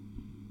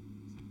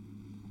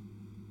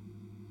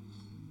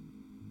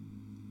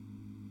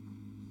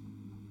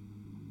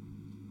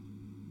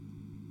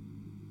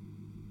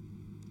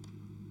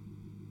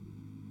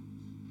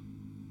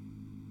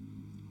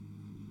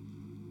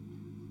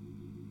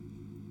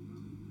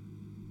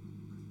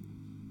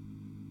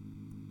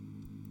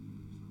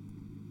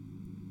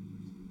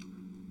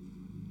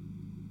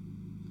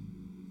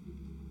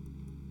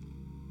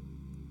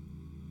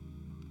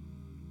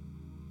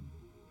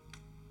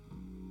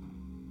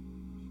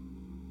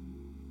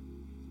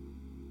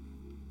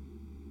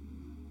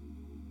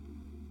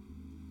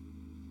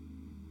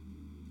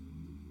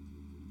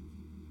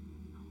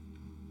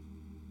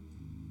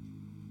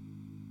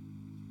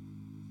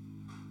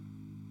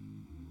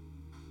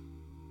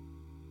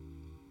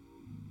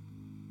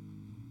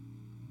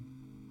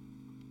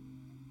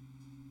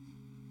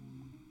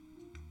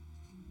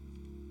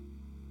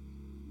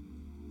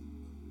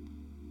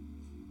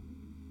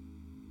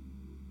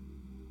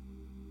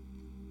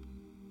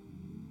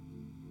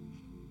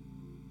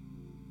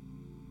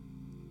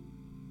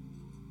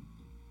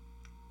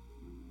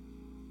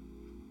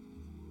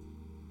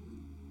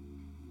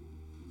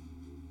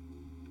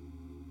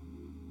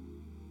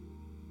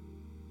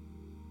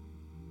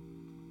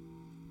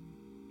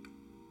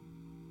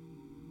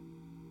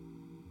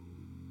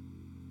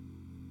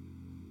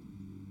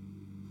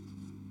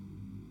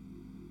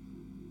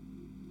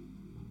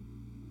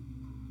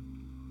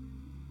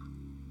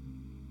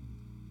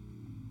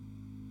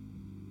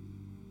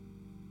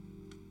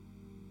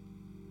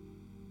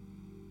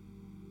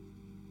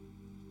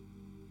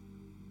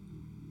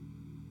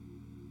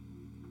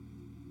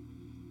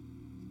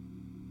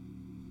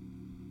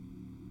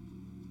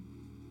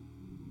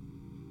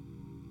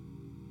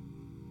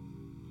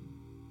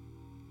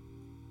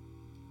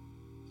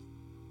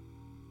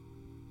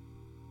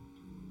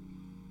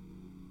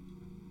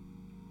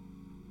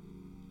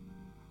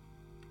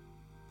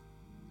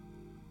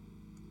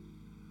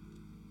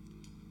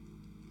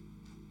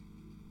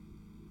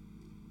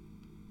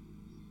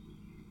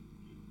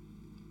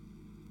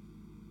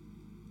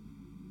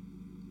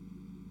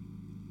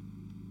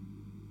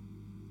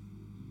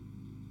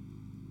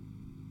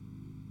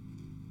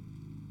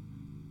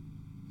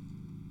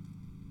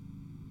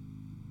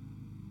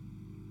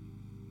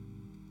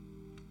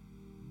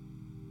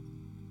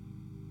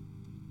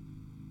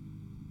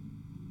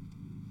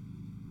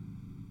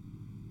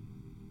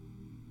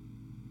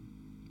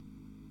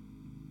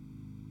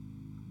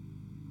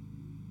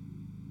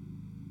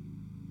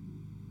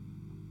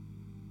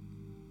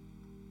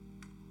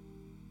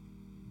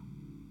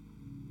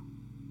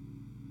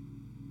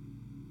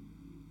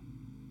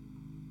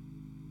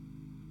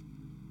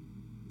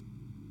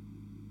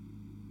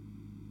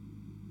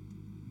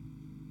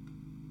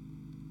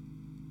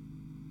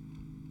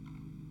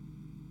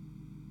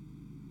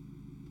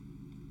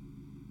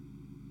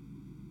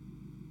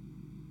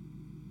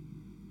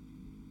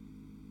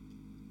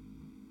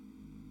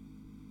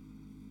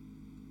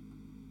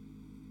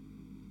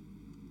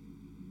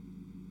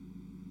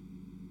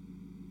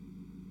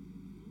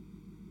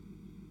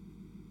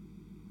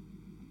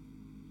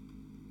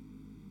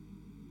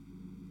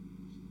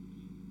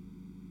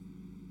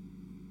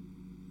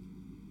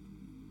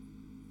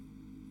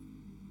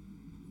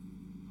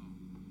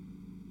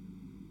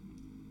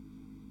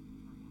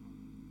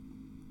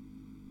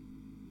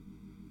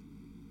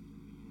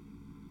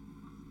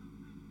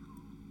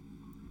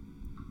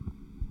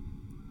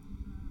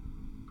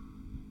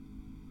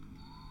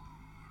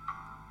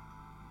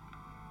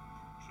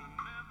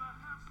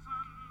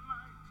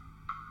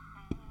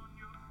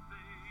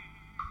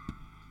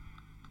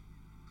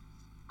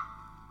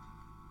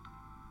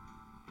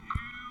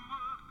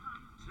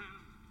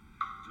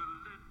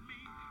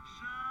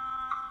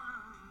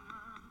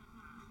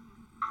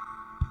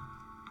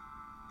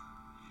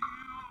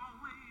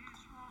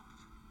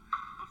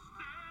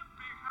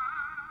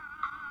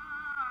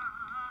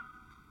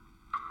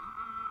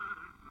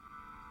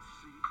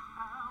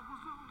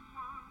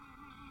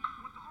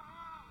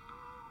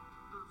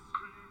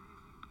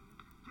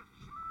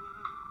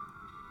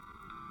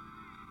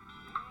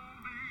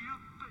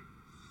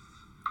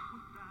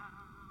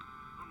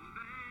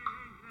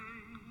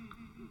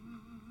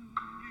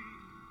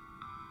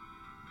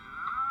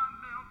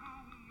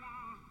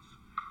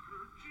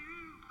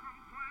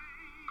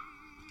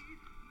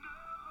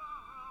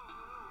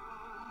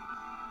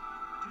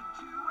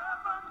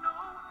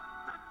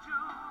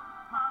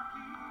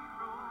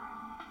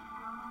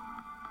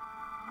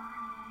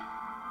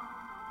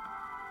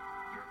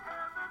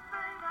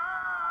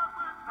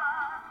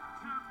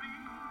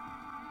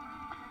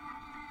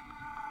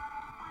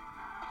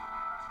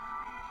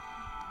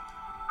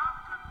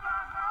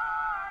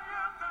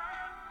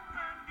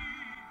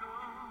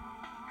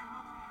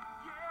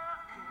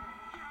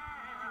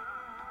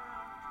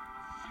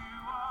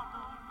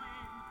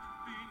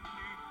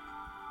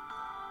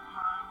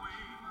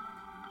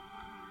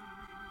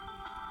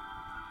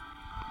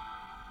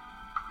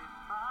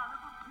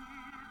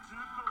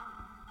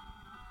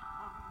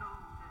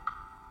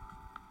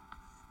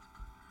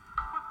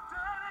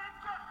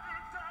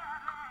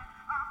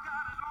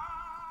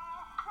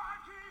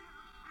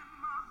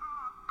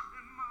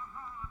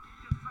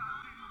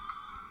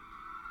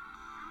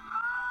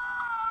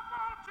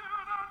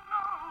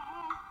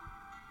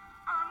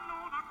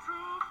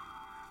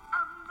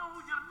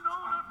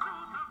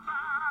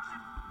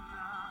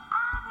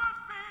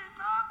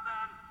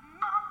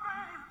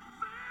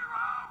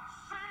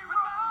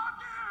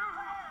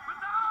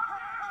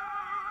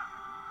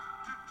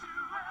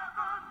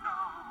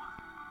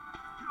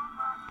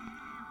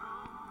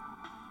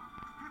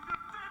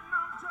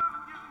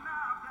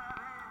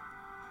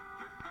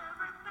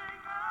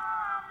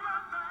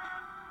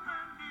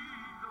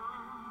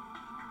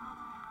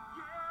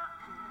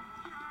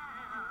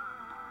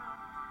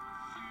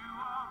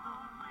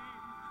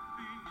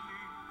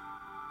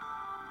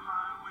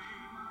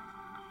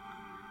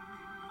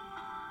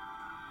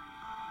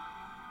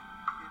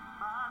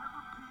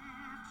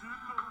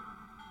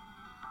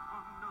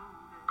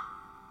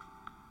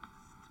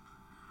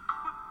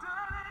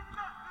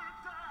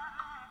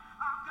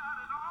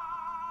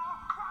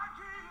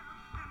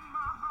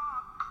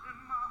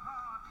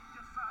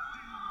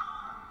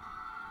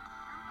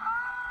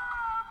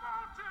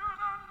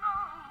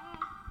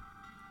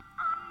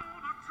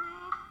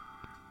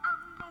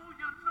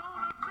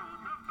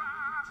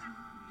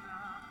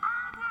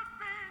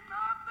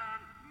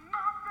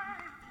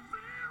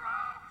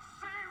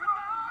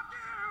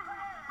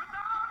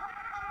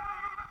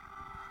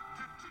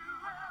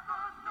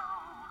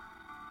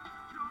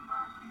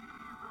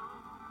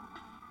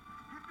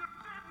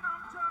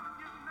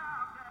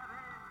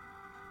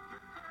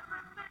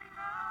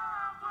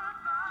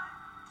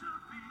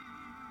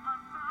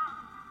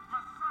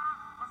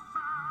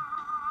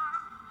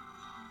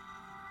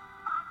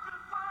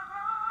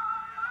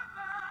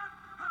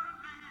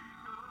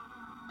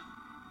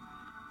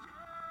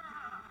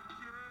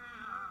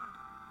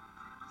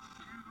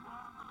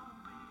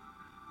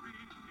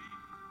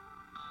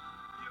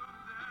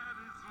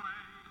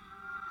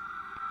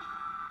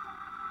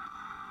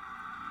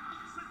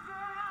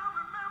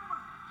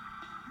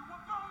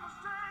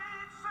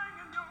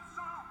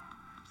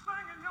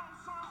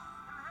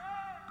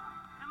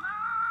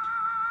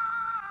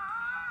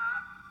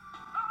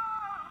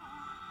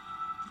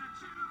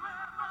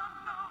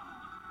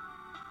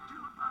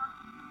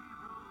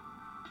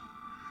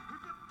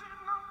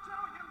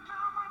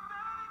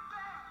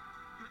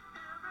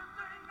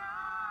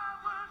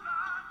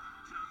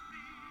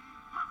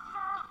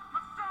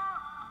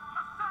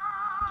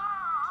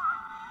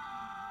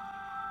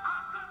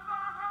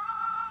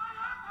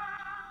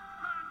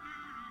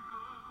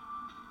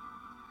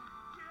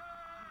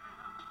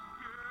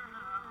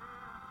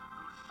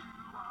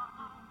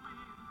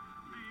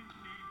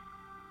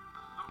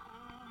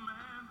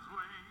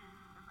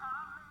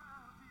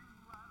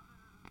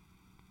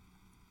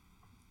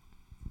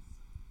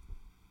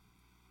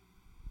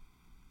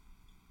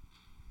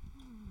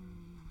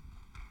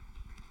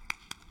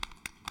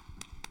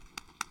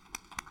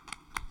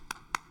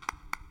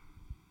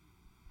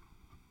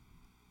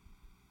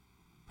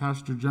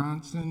 Pastor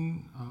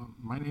Johnson,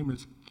 my name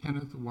is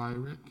Kenneth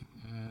Wyrick,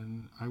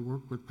 and I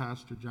work with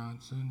Pastor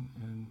Johnson,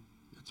 and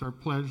it's our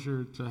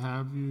pleasure to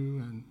have you,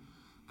 and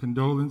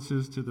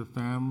condolences to the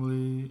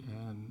family,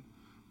 and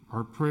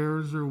our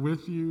prayers are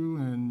with you,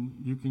 and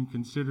you can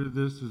consider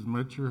this as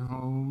much your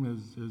home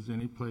as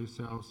any place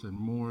else, and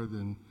more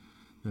than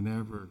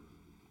ever.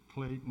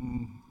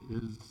 Clayton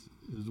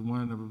is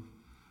one of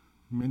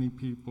many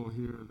people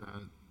here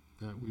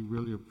that we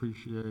really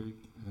appreciate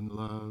and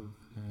love,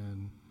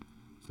 and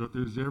so if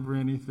there's ever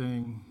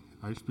anything,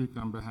 I speak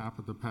on behalf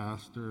of the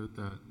pastor,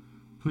 that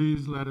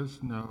please let us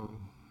know,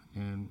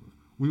 and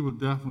we will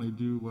definitely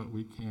do what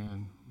we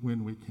can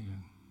when we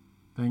can.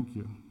 Thank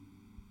you.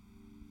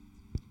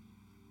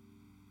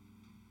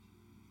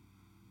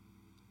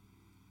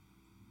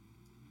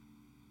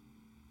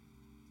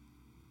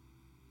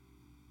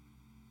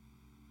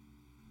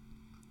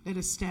 Let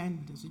us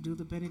stand as we do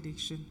the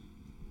benediction.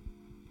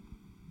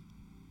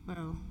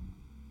 Well,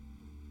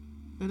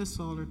 let us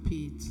all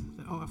repeat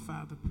the Our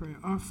Father prayer.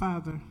 Our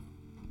Father,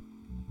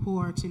 who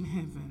art in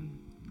heaven,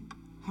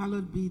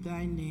 hallowed be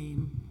thy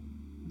name.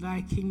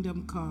 Thy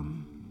kingdom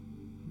come.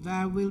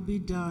 Thy will be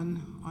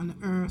done on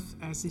earth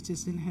as it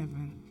is in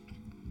heaven.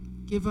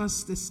 Give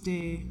us this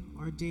day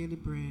our daily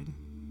bread,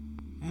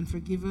 and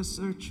forgive us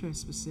our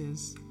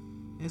trespasses,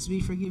 as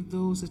we forgive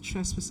those that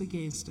trespass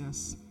against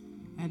us.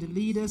 And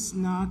lead us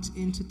not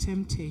into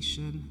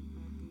temptation,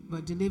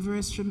 but deliver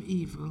us from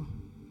evil.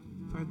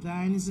 For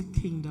thine is the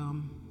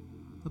kingdom,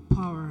 the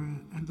power,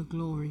 and the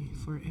glory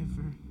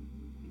forever.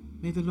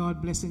 May the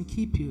Lord bless and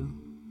keep you.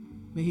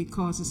 May he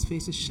cause his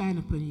face to shine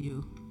upon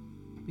you,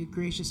 be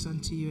gracious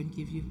unto you, and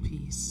give you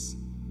peace.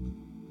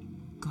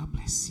 God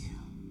bless you.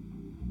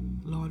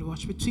 Lord,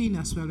 watch between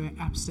us while we're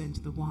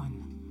absent the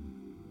one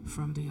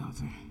from the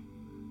other.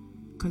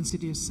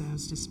 Consider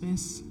yourselves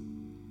dismissed.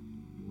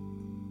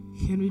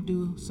 Can we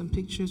do some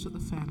pictures with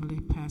the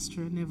family,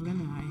 Pastor Neville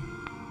and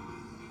I?